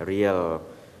real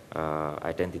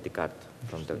identity card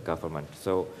from the government.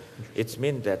 So it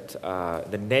means that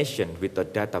the nation with a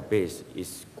database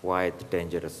is quite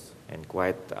dangerous and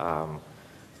quite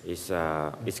it's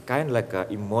kind of like an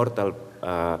immortal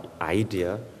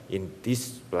idea in this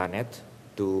planet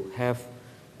to have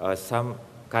some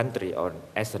country or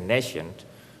as a nation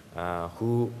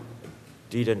who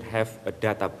didn't have a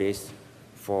database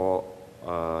for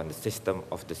the system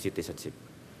of the citizenship.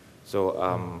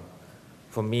 So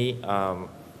for me,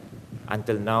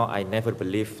 until now, I never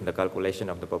believed in the calculation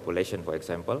of the population, for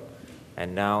example.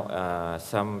 And now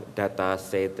some data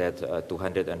say that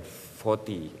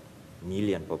 240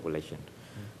 million population.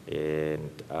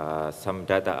 And some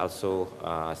data also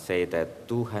say that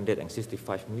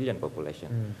 265 million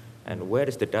population. And where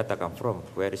is the data come from?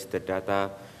 Where is the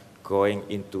data going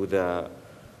into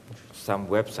some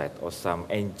website or some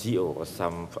NGO or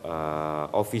some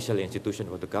official institution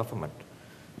of the government?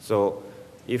 So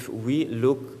if we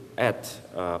look at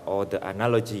or the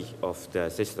analogy of the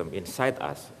system inside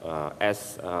us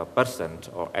as a person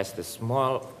or as the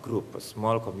small group, a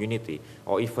small community,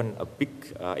 or even a big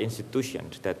institution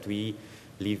that we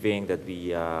living, that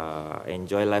we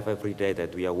enjoy life every day,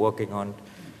 that we are working on.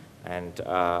 And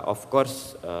of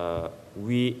course,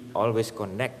 we always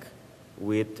connect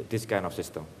with this kind of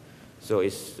system. So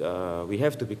we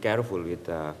have to be careful with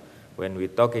when we're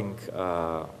talking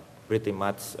pretty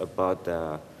much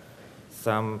about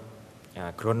some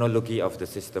chronology of the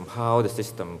system, how the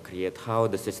system create, how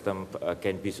the system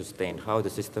can be sustained, how the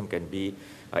system can be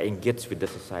engaged with the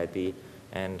society,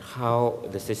 and how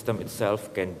the system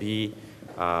itself can be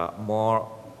more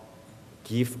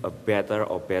give a better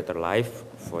life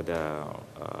for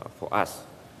us.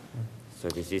 So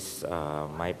this is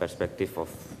my perspective of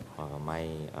our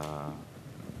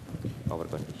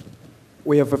condition.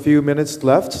 We have a few minutes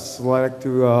left, so I'd like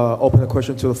to open a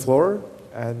question to the floor.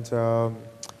 And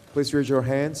please raise your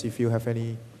hands if you have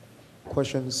any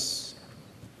questions.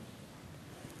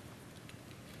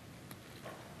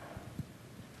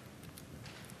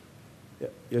 Yeah,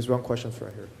 here's one question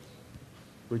right here.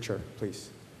 Richard, please.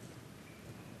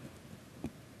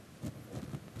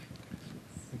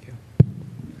 Thank you.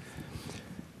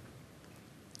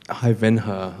 Hi,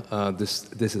 Venzha.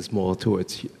 This is more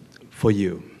towards for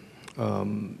you.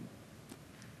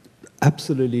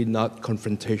 Absolutely not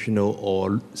confrontational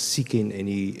or seeking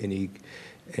any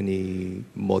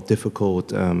more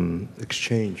difficult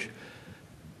exchange.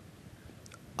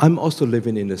 I'm also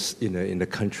living in a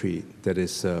country that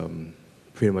is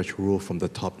pretty much ruled from the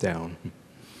top down.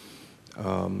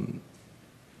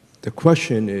 The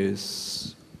question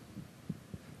is,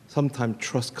 sometimes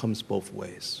trust comes both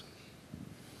ways.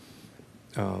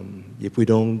 If we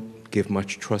don't give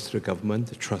much trust to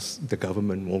the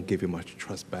government won't give you much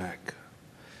trust back.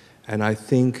 And I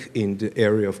think in the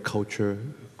area of culture,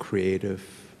 creative,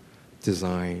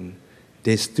 design,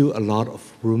 there's still a lot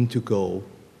of room to go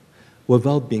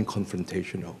without being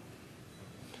confrontational.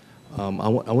 I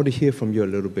want to hear from you a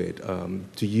little bit.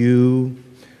 Do you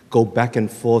go back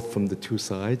and forth from the two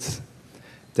sides,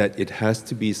 that it has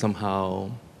to be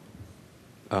somehow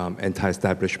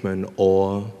anti-establishment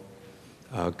or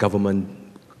government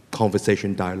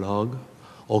conversation dialogue,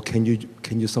 or can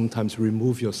you sometimes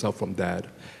remove yourself from that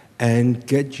and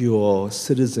get your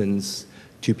citizens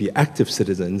to be active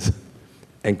citizens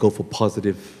and go for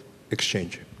positive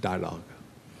exchange, dialogue?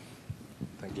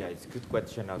 Thank you. Yeah, it's a good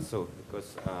question also,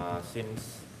 because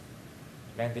since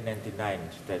 1999,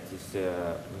 that is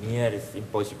nearly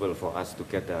impossible for us to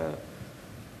get the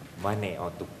money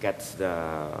or to get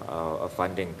the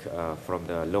funding from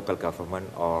the local government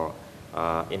or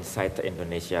inside the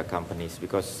Indonesia companies,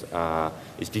 because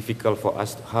it's difficult for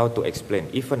us how to explain.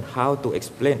 Even how to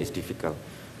explain is difficult.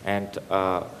 And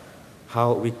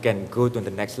how we can go to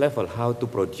the next level, how to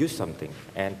produce something,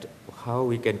 and how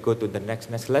we can go to the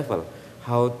next level,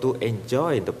 how to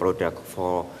enjoy the product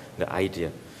for the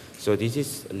idea. So this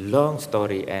is a long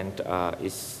story, and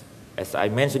is, as I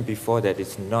mentioned before, that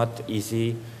it's not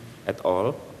easy at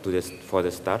all for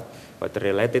the start, but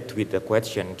related with the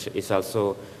question is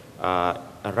also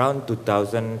around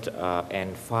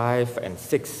 2005 and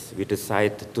 2006, we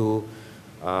decided to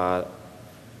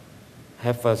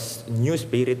have a new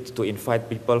spirit to invite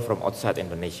people from outside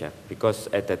Indonesia, because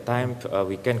at that time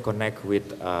we can connect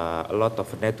with a lot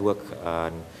of network.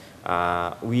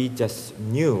 We just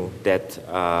knew that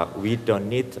we don't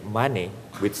need money.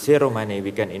 With zero money,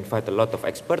 we can invite a lot of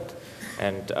experts.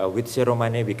 And with zero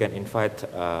money, we can invite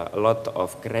a lot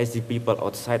of crazy people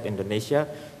outside Indonesia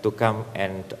to come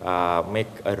and make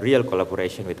a real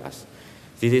collaboration with us.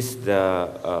 This is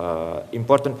the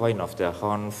important point of the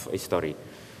HONF story.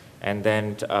 And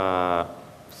then,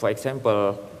 for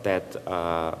example, that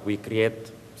we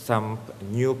create some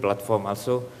new platform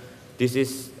also. This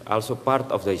is also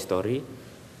part of the story.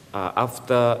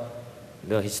 After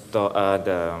the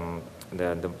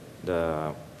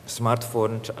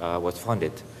smartphone was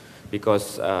founded,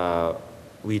 because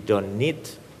we don't need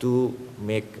to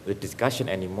make the discussion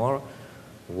anymore.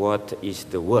 What is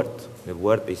the word? The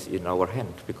word is in our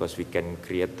hand, because we can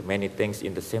create many things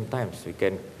in the same time. We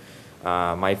can,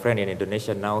 my friend in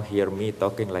Indonesia now hear me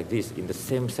talking like this in the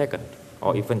same second,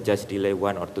 or even just delay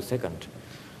 1 or 2 seconds,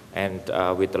 and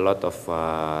with a lot of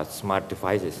smart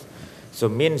devices. So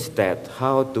means that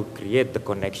how to create the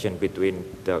connection between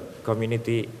the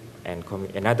community and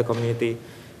another community,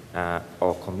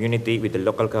 or community with the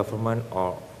local government,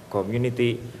 or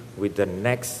community with the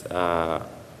next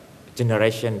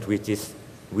generation, which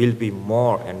will be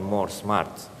more and more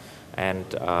smart. And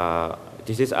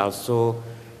this is also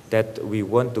that we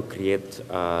want to create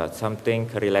something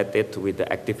related with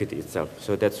the activity itself.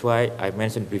 So that's why I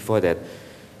mentioned before that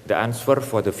the answer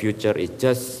for the future is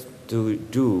just to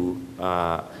do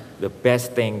the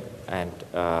best thing and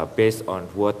based on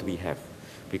what we have.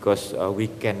 Because we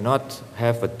cannot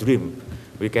have a dream,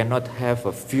 we cannot have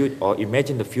a future or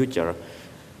imagine the future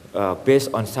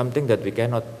based on something that we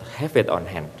cannot have it on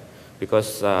hand.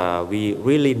 Because we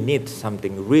really need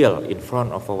something real in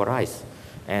front of our eyes.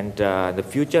 And the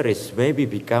future is maybe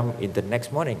become in the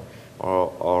next morning,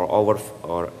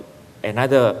 or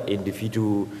another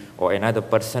individual or another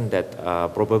person that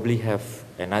probably have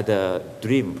another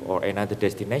dream or another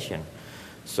destination.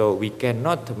 So we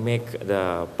cannot make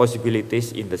the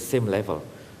possibilities in the same level.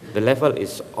 The level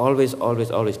is always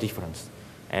different.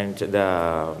 And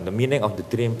the meaning of the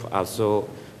dream also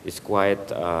is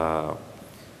quite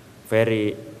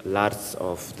very large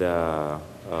of the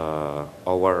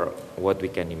our what we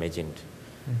can imagine.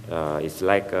 It's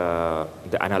like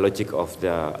the analogy of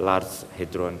the Large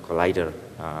Hadron Collider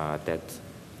that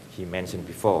he mentioned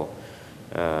before.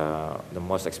 The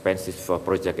most expensive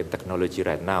project in technology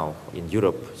right now in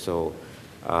Europe. So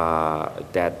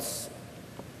that's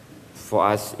for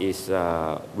us is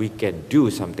we can do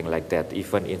something like that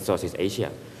even in Southeast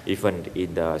Asia, even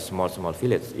in the small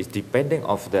village. It's depending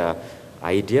of the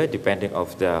idea, depending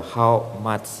of the how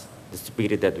much the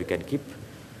spirit that we can keep,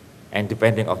 and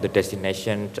depending of the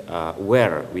destination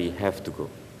where we have to go.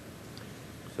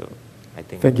 So I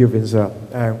think. Thank you, Venzha.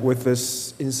 And with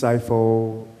this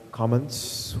insightful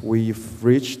comments, we've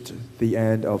reached the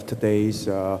end of today's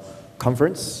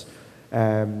conference.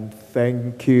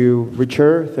 Thank you,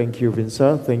 Richard. Thank you,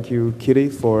 Venzha. Thank you, Kitty,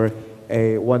 for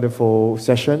a wonderful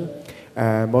session.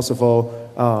 And most of all,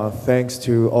 thanks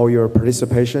to all your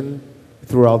participation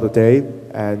throughout the day.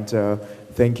 And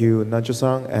thank you,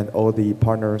 Nanjo-san, and all the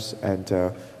partners and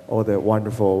all the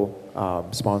wonderful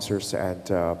sponsors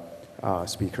and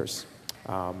speakers.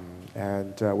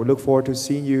 We look forward to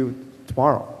seeing you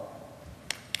tomorrow.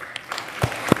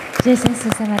 Thank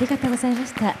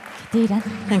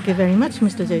you very much,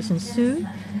 Mr. Jason Su.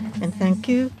 And thank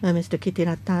you, Mr.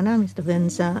 Kittiratana, Mr.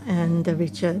 Venzha, and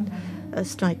Richard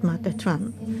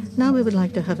Streitmatter-Tran. Now we would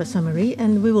like to have a summary,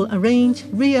 and we will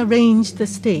rearrange the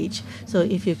stage. So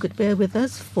if you could bear with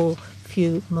us for a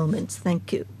few moments.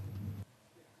 Thank you.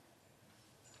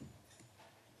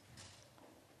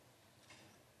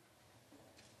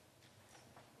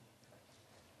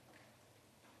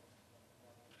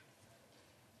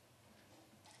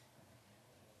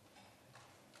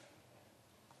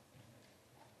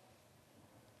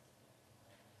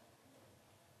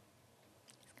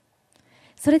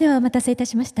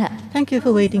 Thank you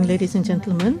for waiting, ladies and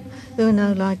gentlemen. We would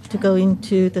now like to go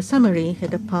into the summary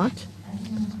header part.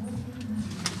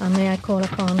 May I call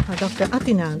upon Dr.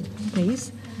 Apinan,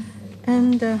 please,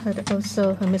 and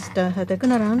also Mr.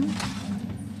 Gunaran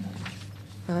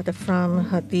from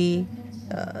the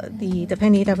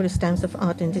Penny W. Stamps of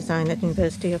Art and Design at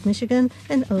University of Michigan,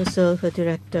 and also her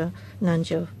director,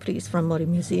 Nanjo, please, from Mori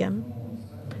Museum.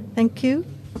 Thank you.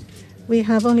 We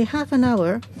have only half an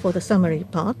hour for the summary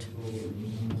part.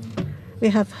 We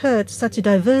have heard such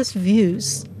diverse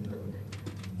views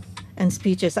and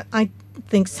speeches. I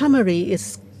think summary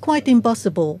is quite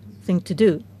impossible thing to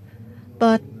do.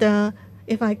 But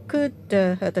if I could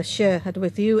share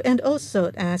with you and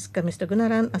also ask Mr.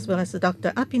 Gunaran as well as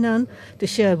Dr. Apinan to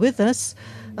share with us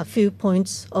a few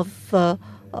points of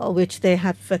which they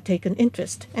have taken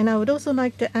interest. And I would also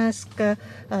like to ask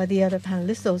the other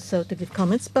panelists also to give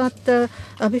comments. But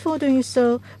before doing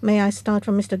so, may I start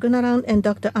from Mr. Gunaran and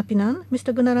Dr. Apinan?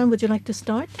 Mr. Gunaran, would you like to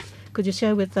start? Could you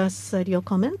share with us your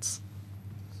comments?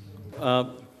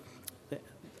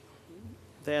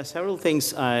 There are several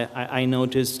things I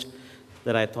noticed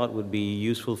that I thought would be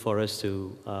useful for us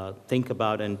to think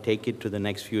about and take it to the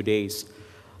next few days.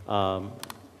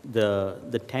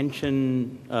 The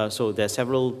tension, so there are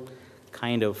several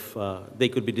kind of, they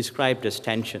could be described as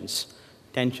tensions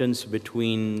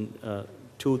between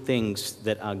two things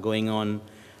that are going on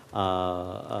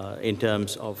in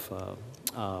terms of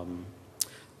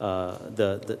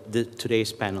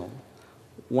today's panel.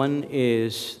 One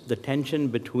is the tension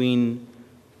between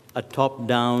a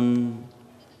top-down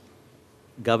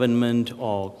government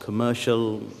or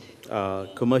commercially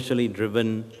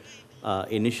driven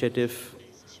initiative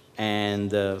and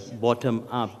the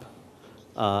bottom-up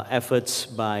efforts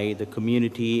by the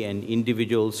community and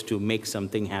individuals to make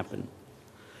something happen.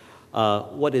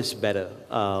 What is better?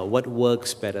 What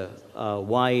works better?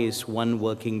 Why is one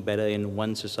working better in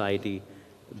one society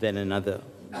than another?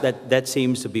 That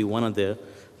seems to be one of the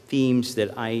themes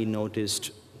that I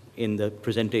noticed in the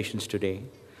presentations today.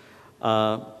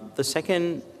 The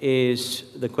second is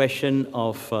the question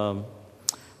of,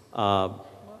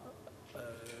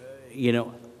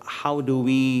 how do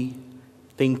we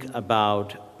think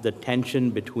about the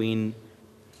tension between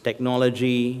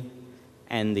technology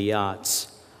and the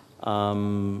arts,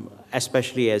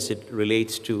 especially as it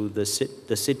relates to the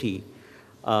city.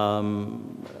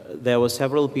 There were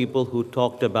several people who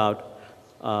talked about,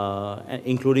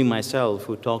 including myself,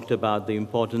 who talked about the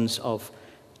importance of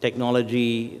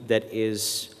technology that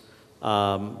is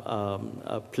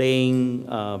playing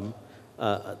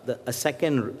a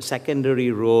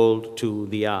secondary role to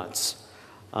the arts.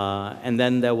 And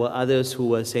then there were others who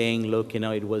were saying, look,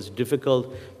 it was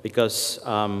difficult because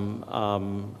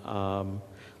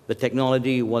the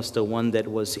technology was the one that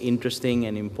was interesting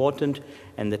and important,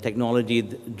 and the technology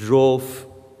drove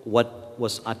what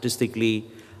was artistically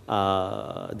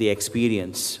the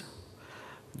experience.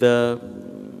 The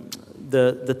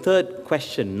third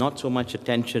question, not so much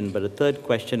attention, but the third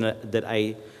question that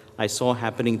I saw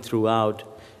happening throughout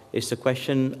is the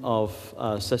question of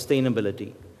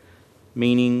sustainability.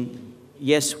 Meaning,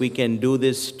 yes, we can do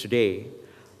this today,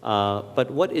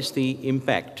 but what is the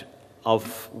impact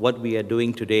of what we are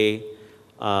doing today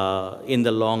in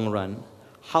the long run?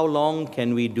 How long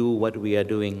can we do what we are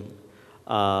doing?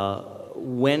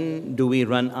 When do we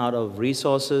run out of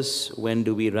resources? When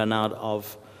do we run out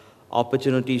of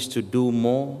opportunities to do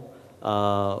more?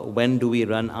 When do we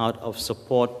run out of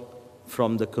support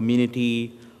from the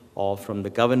community or from the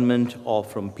government or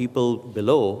from people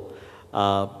below?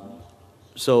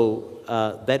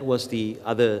 So that was the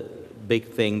other big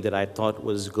thing that I thought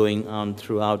was going on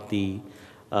throughout the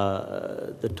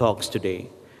talks today.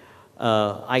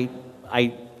 I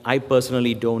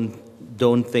personally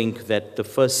don't think that the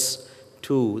first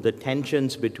two, the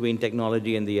tensions between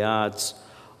technology and the arts,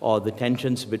 or the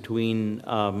tensions between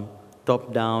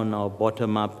top-down or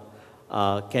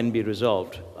bottom-up can be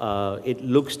resolved. It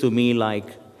looks to me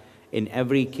like in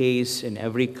every case, in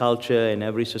every culture, in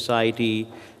every society,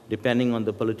 depending on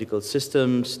the political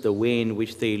systems, the way in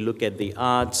which they look at the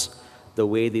arts, the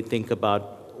way they think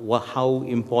about how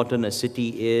important a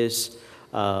city is,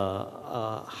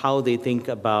 how they think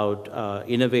about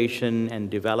innovation and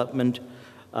development,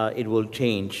 it will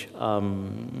change.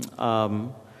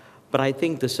 But I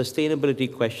think the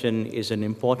sustainability question is an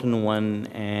important one,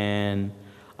 and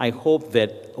I hope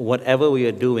that whatever we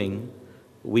are doing,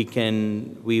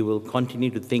 we will continue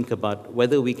to think about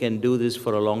whether we can do this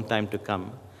for a long time to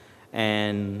come,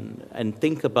 and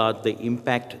think about the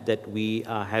impact that we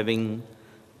are having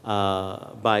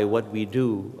by what we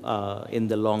do in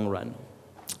the long run.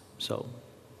 So.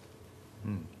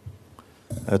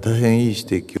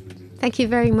 Thank you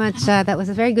very much. That was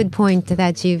a very good point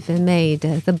that you've made.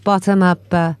 The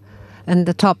bottom-up and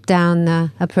the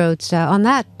top-down approach. On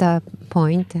that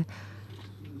point,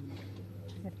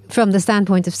 from the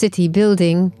standpoint of city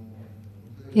building,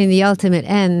 in the ultimate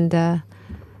end,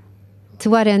 to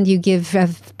what end you give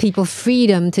people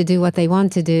freedom to do what they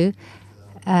want to do,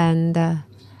 and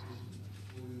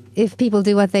if people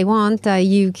do what they want,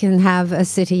 you can have a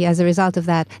city as a result of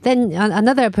that. Then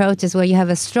another approach is where you have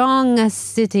a strong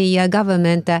city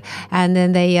government, and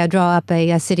then they draw up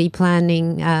a city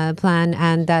planning plan,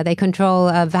 and they control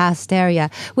a vast area,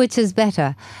 which is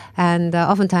better. And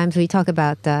oftentimes we talk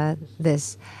about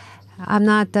this. I'm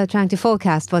not trying to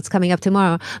forecast what's coming up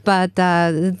tomorrow, but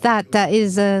that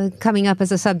is coming up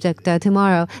as a subject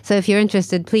tomorrow. So if you're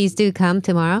interested, please do come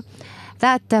tomorrow.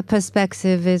 That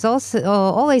perspective is also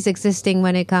always existing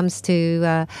when it comes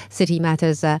to city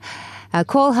matters.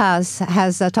 Kohlhaas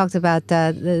has talked about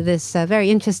this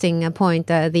very interesting point.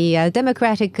 The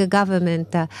democratic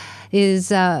government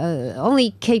is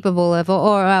only capable of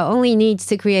or only needs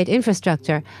to create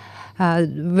infrastructure.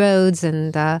 Roads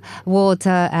and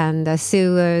water and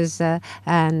sewers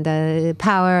and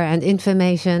power and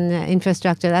information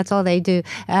infrastructure. That's all they do.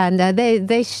 And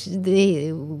we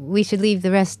should leave the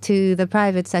rest to the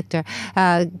private sector.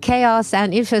 Chaos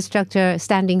and infrastructure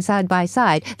standing side by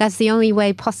side. That's the only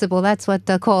way possible. That's what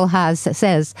Kohlhaas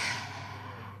says.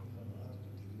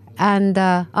 And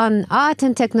on art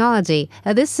and technology,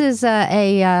 this is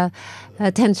a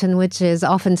tension which is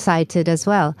often cited as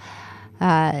well.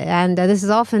 And this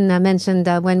is often mentioned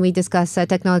when we discuss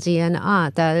technology and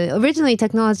art. Originally,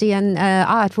 technology and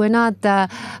art were not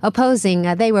opposing.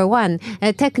 They were one.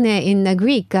 Techne in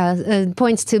Greek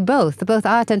points to both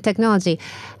art and technology.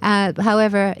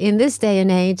 However, in this day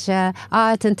and age,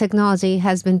 art and technology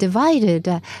has been divided.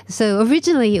 So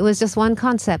originally, it was just one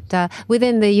concept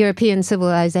within the European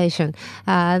civilization.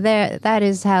 That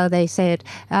is how they say it.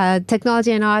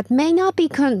 Technology and art may not be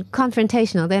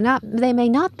confrontational. They may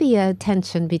not be a tension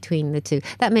between the two.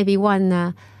 That may be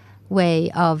one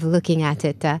way of looking at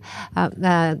it. Dr.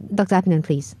 Appinan,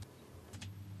 please.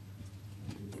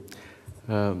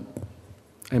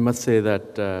 I must say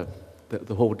that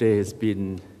the whole day has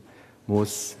been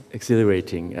most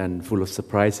exhilarating and full of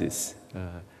surprises.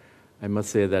 I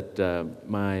must say that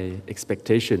my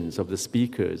expectations of the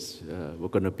speakers were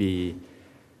going to be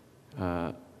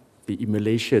the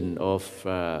emulation of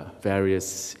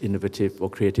various innovative or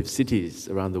creative cities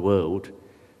around the world,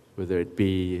 whether it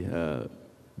be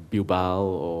Bilbao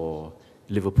or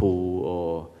Liverpool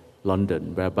or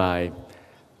London, whereby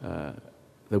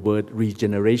the word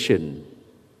regeneration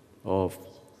of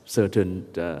certain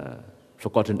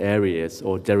forgotten areas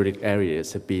or derelict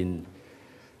areas have been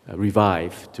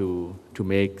revived to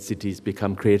make cities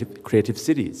become creative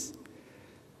cities.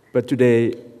 But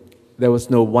today, there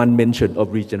was no one mention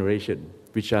of regeneration,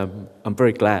 which I'm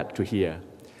very glad to hear.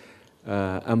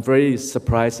 I'm very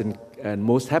surprised and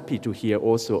most happy to hear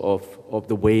also of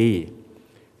the way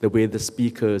the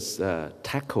speakers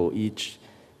tackle each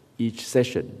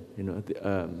session. You know,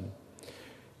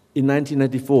 in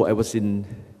 1994, I was in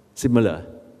similar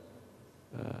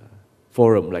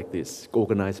forum like this,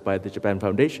 organized by the Japan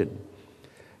Foundation.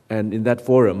 And in that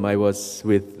forum, I was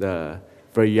with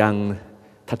very young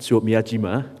Tatsuo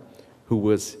Miyajima, who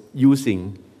was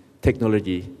using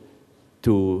technology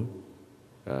to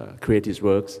create his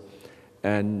works,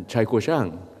 and Chai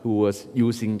Kuo-shang, who was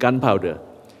using gunpowder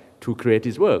to create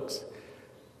his works.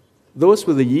 Those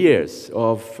were the years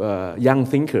of young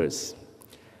thinkers.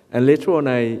 And later on,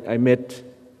 I met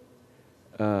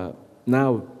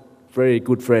now very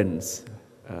good friends,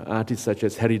 artists such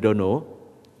as Harry Dono,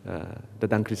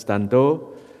 Dadang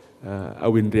Kristanto,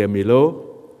 Awindria Milo,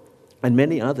 and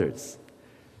many others.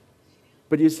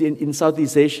 But you see, in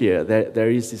Southeast Asia,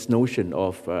 there is this notion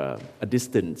of a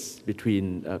distance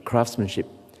between craftsmanship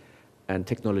and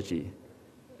technology.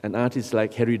 And artists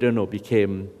like Harry Dono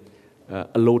became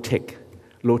a low-tech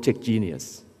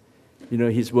genius. You know,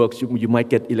 his works, you might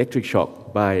get electric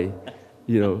shock by,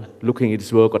 looking at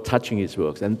his work or touching his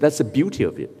works. And that's the beauty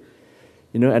of it.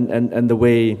 You know, and the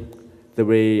way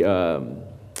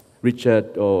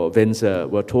Richard or Venzha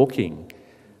were talking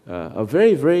are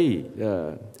very, very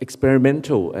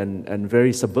experimental and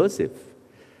very subversive,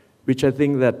 which I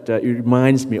think that it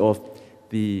reminds me of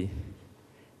the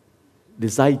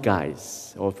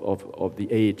zeitgeist of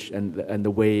the age and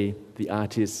the way the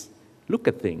artists look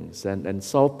at things and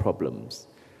solve problems.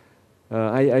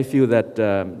 I feel that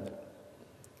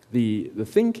the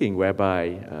thinking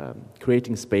whereby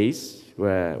creating space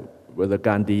whether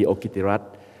Gandhi or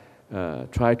Kittiratana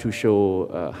try to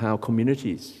show how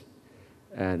communities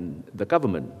and the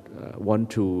government want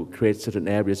to create certain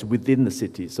areas within the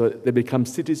city. So they become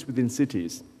cities within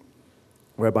cities,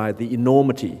 whereby the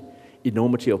enormity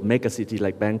of megacity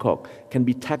like Bangkok can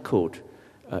be tackled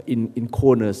in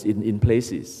corners, in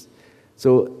places.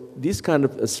 So these kind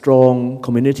of strong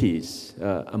communities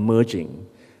are emerging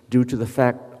due to the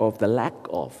fact of the lack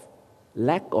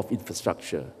of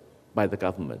infrastructure by the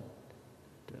government.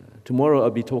 Tomorrow I'll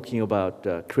be talking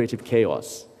about creative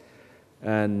chaos.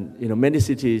 And many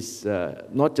cities,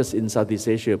 not just in Southeast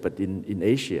Asia, but in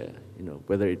Asia,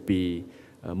 whether it be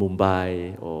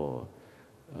Mumbai or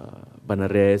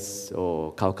Banaras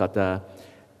or Calcutta,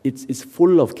 it's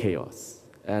full of chaos.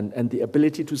 And the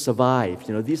ability to survive,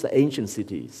 these are ancient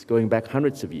cities going back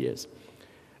hundreds of years.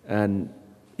 And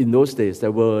in those days,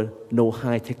 there were no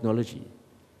high technology.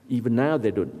 Even now,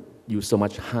 they don't use so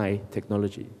much high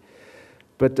technology.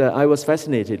 But I was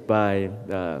fascinated by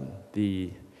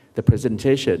the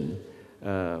presentation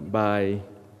by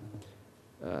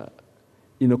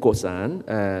Inoko-san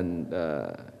and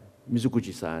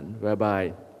Mizuguchi-san,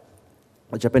 whereby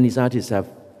Japanese artists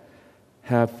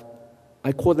have,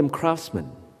 I call them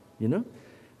craftsmen,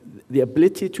 the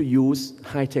ability to use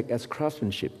high-tech as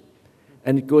craftsmanship.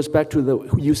 And it goes back to the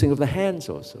using of the hands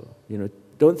also.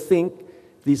 Don't think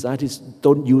these artists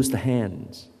don't use the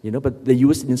hands, but they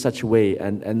use it in such a way,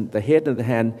 and the head and the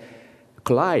hand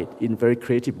collide in very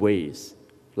creative ways,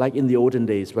 like in the olden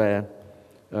days where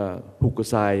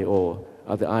Hokusai or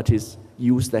other artists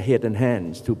use their head and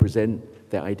hands to present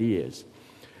their ideas.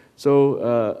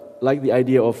 So, like the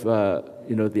idea of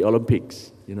the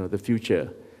Olympics, the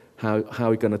future, how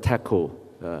we're going to tackle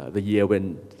the year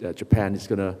when Japan is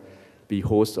going to be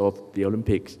host of the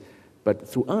Olympics, but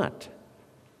through art.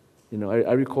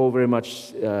 I recall very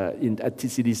much at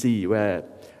TCDC where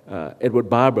Edward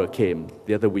Barber came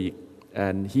the other week.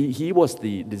 And he was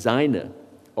the designer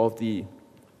of the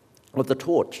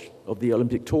torch, of the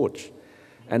Olympic torch,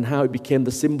 and how it became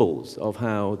the symbols of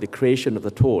how the creation of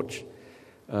the torch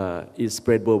is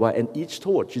spread worldwide. And each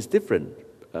torch is different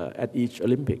at each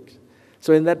Olympics.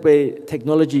 So in that way,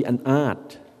 technology and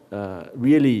art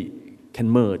really can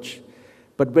merge.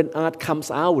 But when art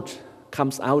comes out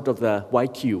of the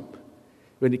white cube,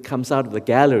 when it comes out of the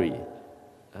gallery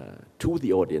to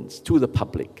the audience, to the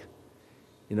public,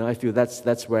 I feel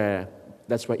that's where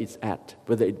it's at,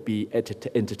 whether it be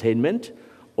entertainment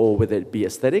or whether it be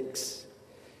aesthetics.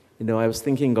 I was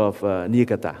thinking of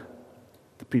Niigata,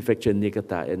 the prefecture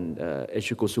Niigata in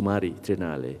Eshuko Sumari,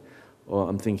 Trinale, or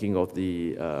I'm thinking of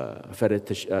the Ferre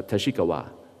Tashikawa,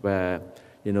 where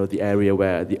the area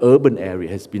where the urban area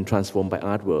has been transformed by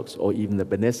artworks, or even the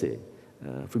Benesse.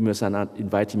 Fumio-san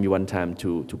invited me one time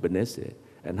to Benesse,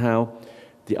 and how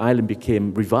the island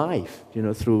became revived,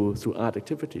 through art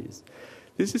activities.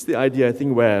 This is the idea, I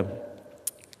think, where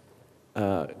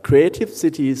creative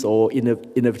cities or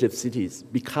innovative cities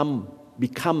become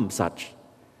such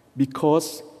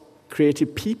because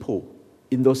creative people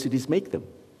in those cities make them.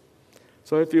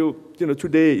 So I feel,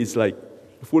 today is like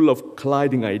full of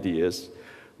colliding ideas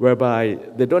whereby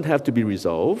they don't have to be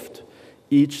resolved.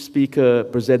 Each speaker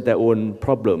present their own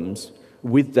problems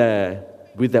with their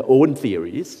own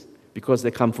theories because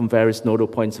they come from various nodal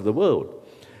points of the world.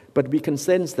 But we can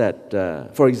sense that,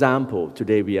 for example,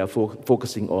 today we are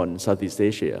focusing on Southeast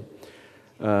Asia.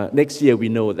 Next year we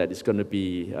know that it's going to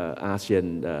be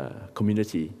ASEAN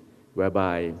community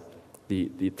whereby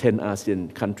the 10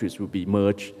 ASEAN countries will be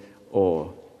merged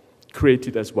or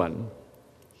created as one.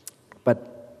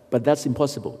 But that's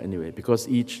impossible anyway, because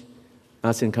each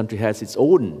ASEAN country has its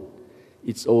own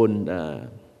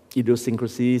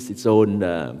idiosyncrasies, its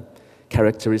own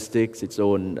characteristics, its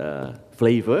own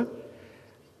flavor.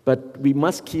 But we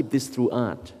must keep this through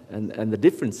art. And the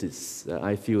difference is,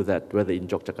 I feel that whether in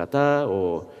Yogyakarta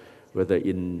or whether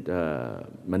in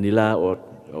Manila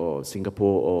or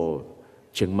Singapore or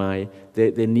Chiang Mai,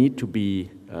 they need to be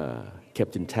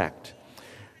kept intact.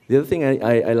 The other thing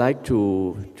I like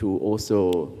to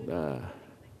also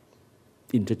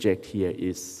interject here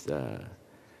is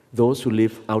those who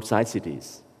live outside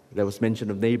cities. There was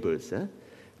mention of neighbors,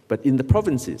 but in the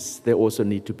provinces, they also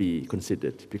need to be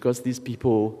considered because these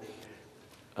people,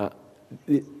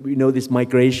 we know this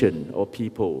migration of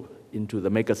people into the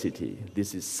megacity.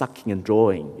 This is sucking and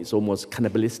drawing. It's almost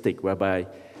cannibalistic, whereby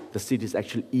the cities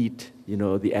actually eat,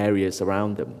 the areas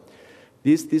around them.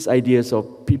 These ideas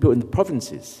of people in the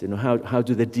provinces, how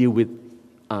do they deal with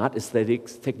art,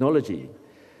 aesthetics, technology?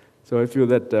 So I feel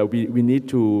that we need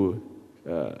to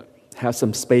have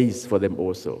some space for them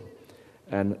also.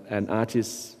 And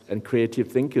artists and creative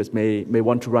thinkers may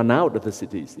want to run out of the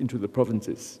cities into the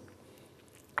provinces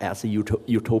as a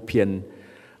utopian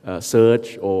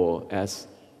search or as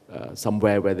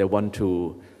somewhere where they want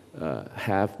to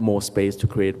have more space to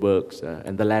create works.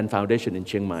 And the Land Foundation in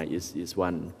Chiang Mai is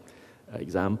one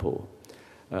example.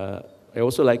 I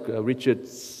also like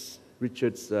Richard's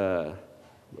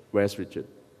where's Richard?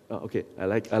 Oh, okay, I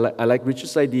like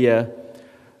Richard's idea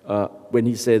when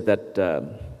he said that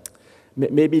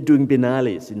maybe doing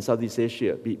biennales in Southeast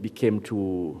Asia became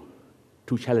too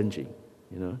challenging,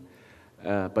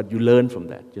 but you learn from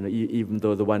that, even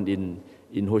though the one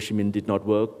in Ho Chi Minh did not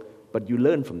work, but you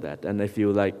learn from that. And I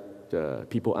feel like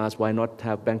people ask why not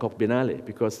have Bangkok Biennale,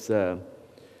 because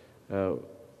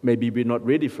maybe we're not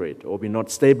ready for it, or we're not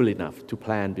stable enough to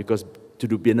plan, because to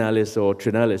do biennales or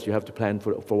triennales, you have to plan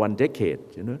for 1 decade,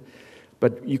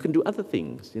 But you can do other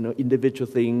things,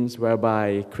 individual things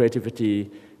whereby creativity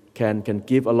can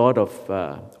give a lot of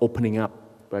opening up,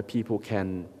 where people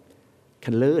can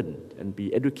learn and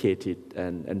be educated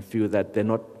and feel that they're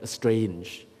not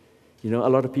estranged. A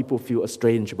lot of people feel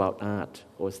estranged about art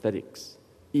or aesthetics,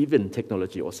 even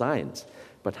technology or science,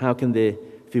 but how can they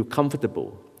feel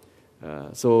comfortable?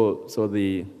 So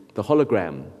the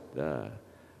hologram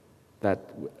that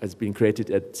has been created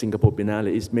at Singapore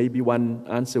Biennale is maybe one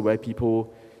answer where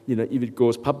people, if it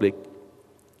goes public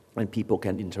and people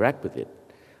can interact with it,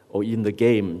 or in the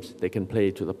games, they can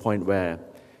play to the point where,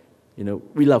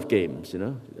 we love games,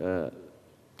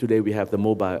 Today we have the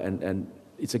mobile and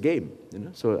it's a game,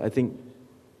 So I think,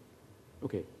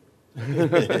 okay.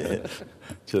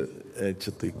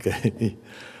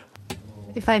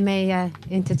 If I may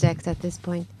interject at this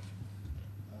point.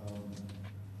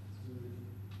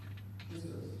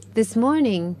 This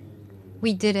morning,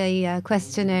 we did a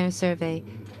questionnaire survey,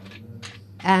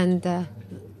 and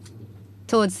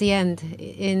towards the end,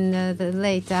 in the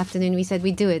late afternoon, we said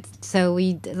we'd do it. So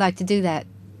we'd like to do that.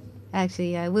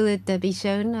 Actually, will it be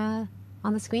shown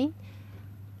on the screen?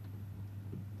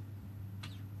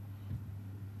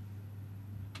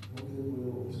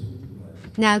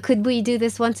 Now, could we do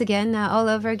this once again, all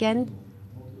over again?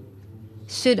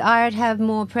 Should art have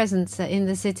more presence in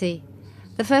the city?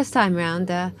 The first time round,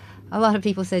 a lot of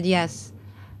people said yes,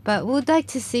 but we'd like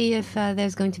to see if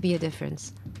there's going to be a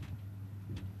difference.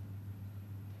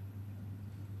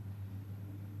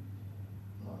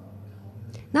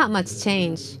 Not much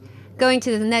change. Going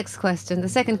to the next question, the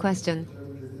second question.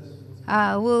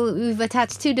 We've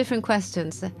attached 2 different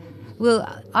questions. Will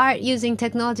art using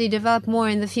technology develop more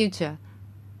in the future?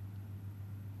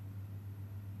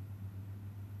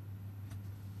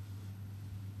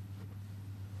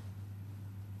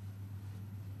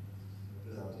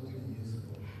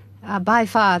 By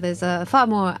far, there's far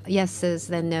more yeses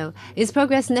than no. Is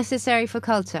progress necessary for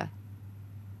culture?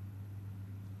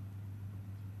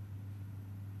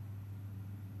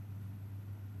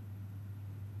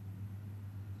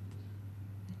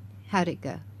 How'd it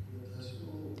go?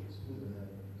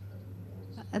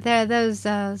 There are those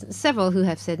several who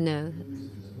have said no,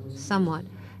 somewhat.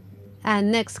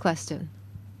 And next question.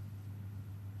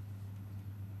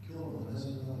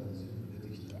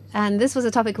 And this was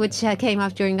a topic which came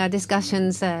up during our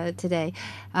discussions today.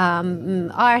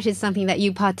 Art is something that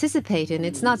you participate in.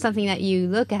 It's not something that you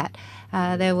look at.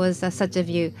 There was such a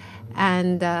view.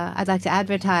 And I'd like to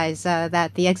advertise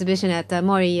that the exhibition at the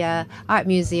Mori Art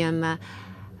Museum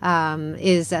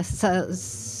is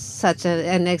such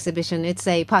an exhibition. It's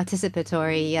a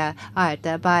participatory art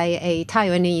by a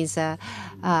Taiwanese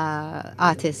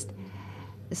artist.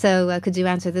 So could you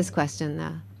answer this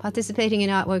question? Participating in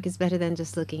artwork is better than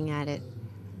just looking at it.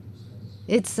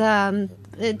 It's a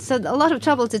lot of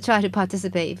trouble to try to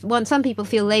participate. Some people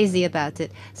feel lazy about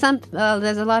it.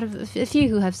 There's a few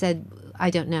who have said, I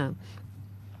don't know.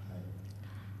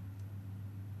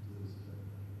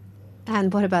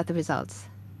 And what about the results?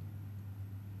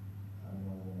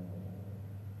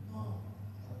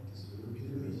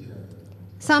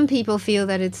 Some people feel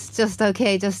that it's just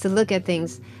okay just to look at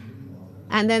things.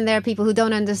 And then there are people who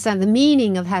don't understand the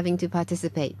meaning of having to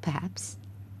participate, perhaps.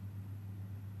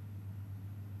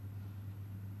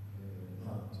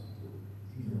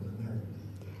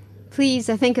 Please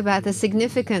think about the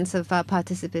significance of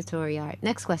participatory art.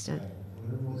 Next question.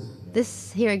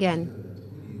 This here again.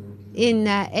 In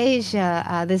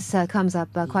Asia, this comes up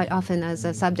quite often as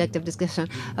a subject of discussion.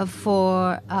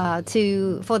 For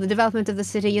the development of the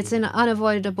city, it's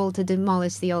unavoidable to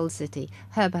demolish the old city.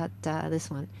 How about this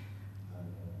one?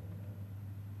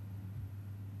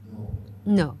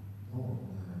 No.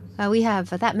 We have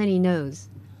that many no's.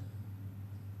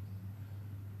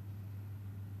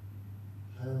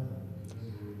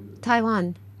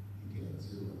 Taiwan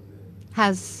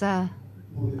has a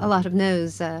lot of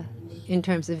no's in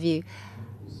terms of view.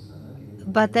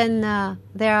 But then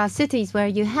there are cities where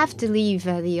you have to leave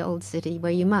the old city,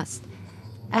 where you must.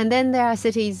 And then there are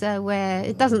cities where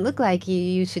it doesn't look like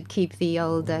you should keep the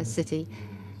old city.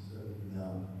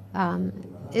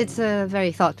 It's a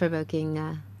very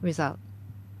thought-provoking result.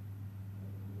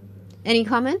 Any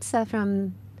comments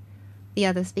from the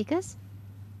other speakers?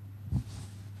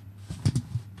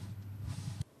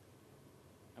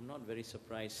 I'm not very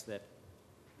surprised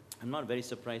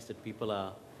that people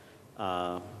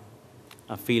are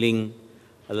feeling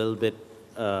a little bit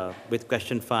with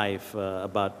question 5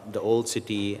 about the old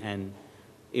city and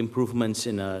improvements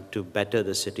to better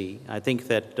the city. I think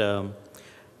that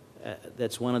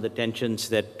that's one of the tensions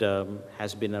that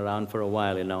has been around for a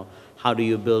while. You know, how do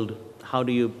you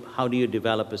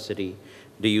develop a city?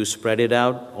 Do you spread it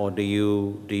out, or do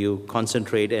you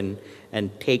concentrate and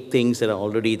take things that are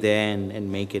already there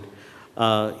and make it?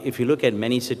 If you look at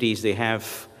many cities, they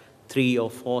have 3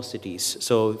 or 4 cities.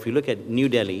 So if you look at New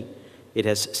Delhi, it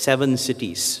has 7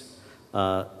 cities.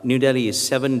 New Delhi is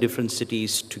 7 different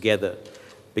cities together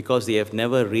because they have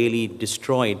never really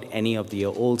destroyed any of the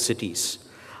old cities.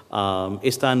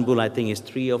 Istanbul, I think, is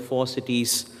 3 or 4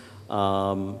 cities.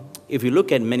 If you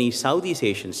look at many Southeast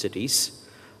Asian cities,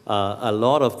 a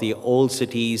lot of the old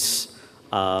cities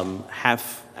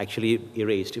have actually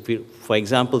erased. For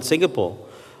example, Singapore,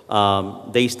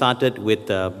 they started with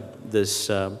this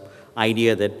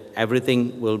idea that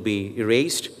everything will be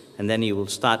erased and then you will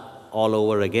start all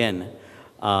over again.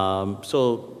 I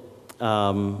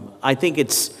think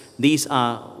these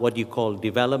are what you call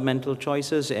developmental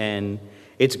choices, and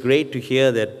it's great to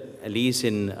hear that at least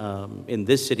in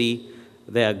this city,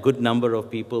 there are a good number of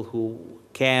people who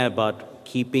care about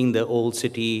keeping the old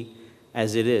city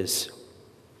as it is.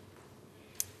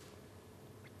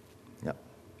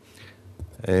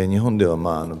 In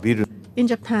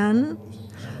Japan,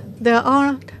 there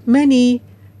are many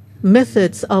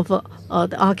methods of the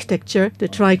architecture to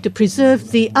try to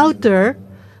preserve the outer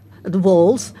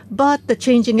walls, but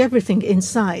changing everything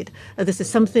inside. This is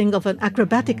something of an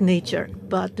acrobatic nature,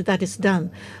 but that is done.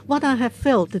 What I have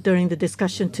felt during the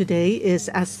discussion today is,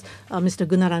 as Mr.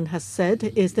 Gunaran has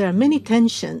said, is there are many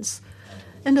tensions,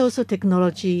 and also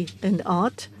technology and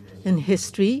art and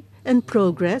history and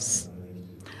progress.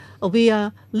 We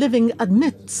are living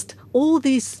amidst all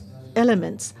these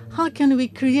elements. How can we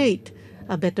create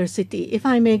a better city? If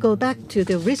I may go back to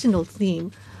the original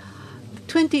theme,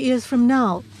 20 years from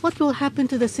now, what will happen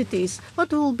to the cities?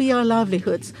 What will be our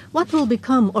livelihoods? What will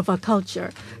become of our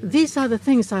culture? These are the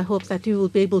things I hope that you will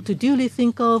be able to duly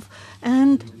think of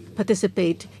and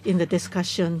participate in the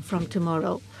discussion from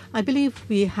tomorrow. I believe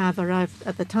we have arrived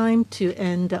at the time to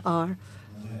end our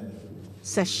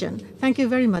session. Thank you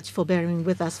very much for bearing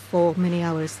with us for many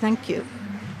hours. Thank you.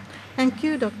 Thank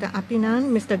you, Dr.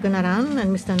 Apinan, Mr. Gunaran,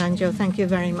 and Mr. Nanjo. Thank you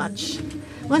very much.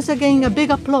 Once again, a big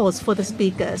applause for the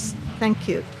speakers. Thank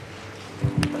you.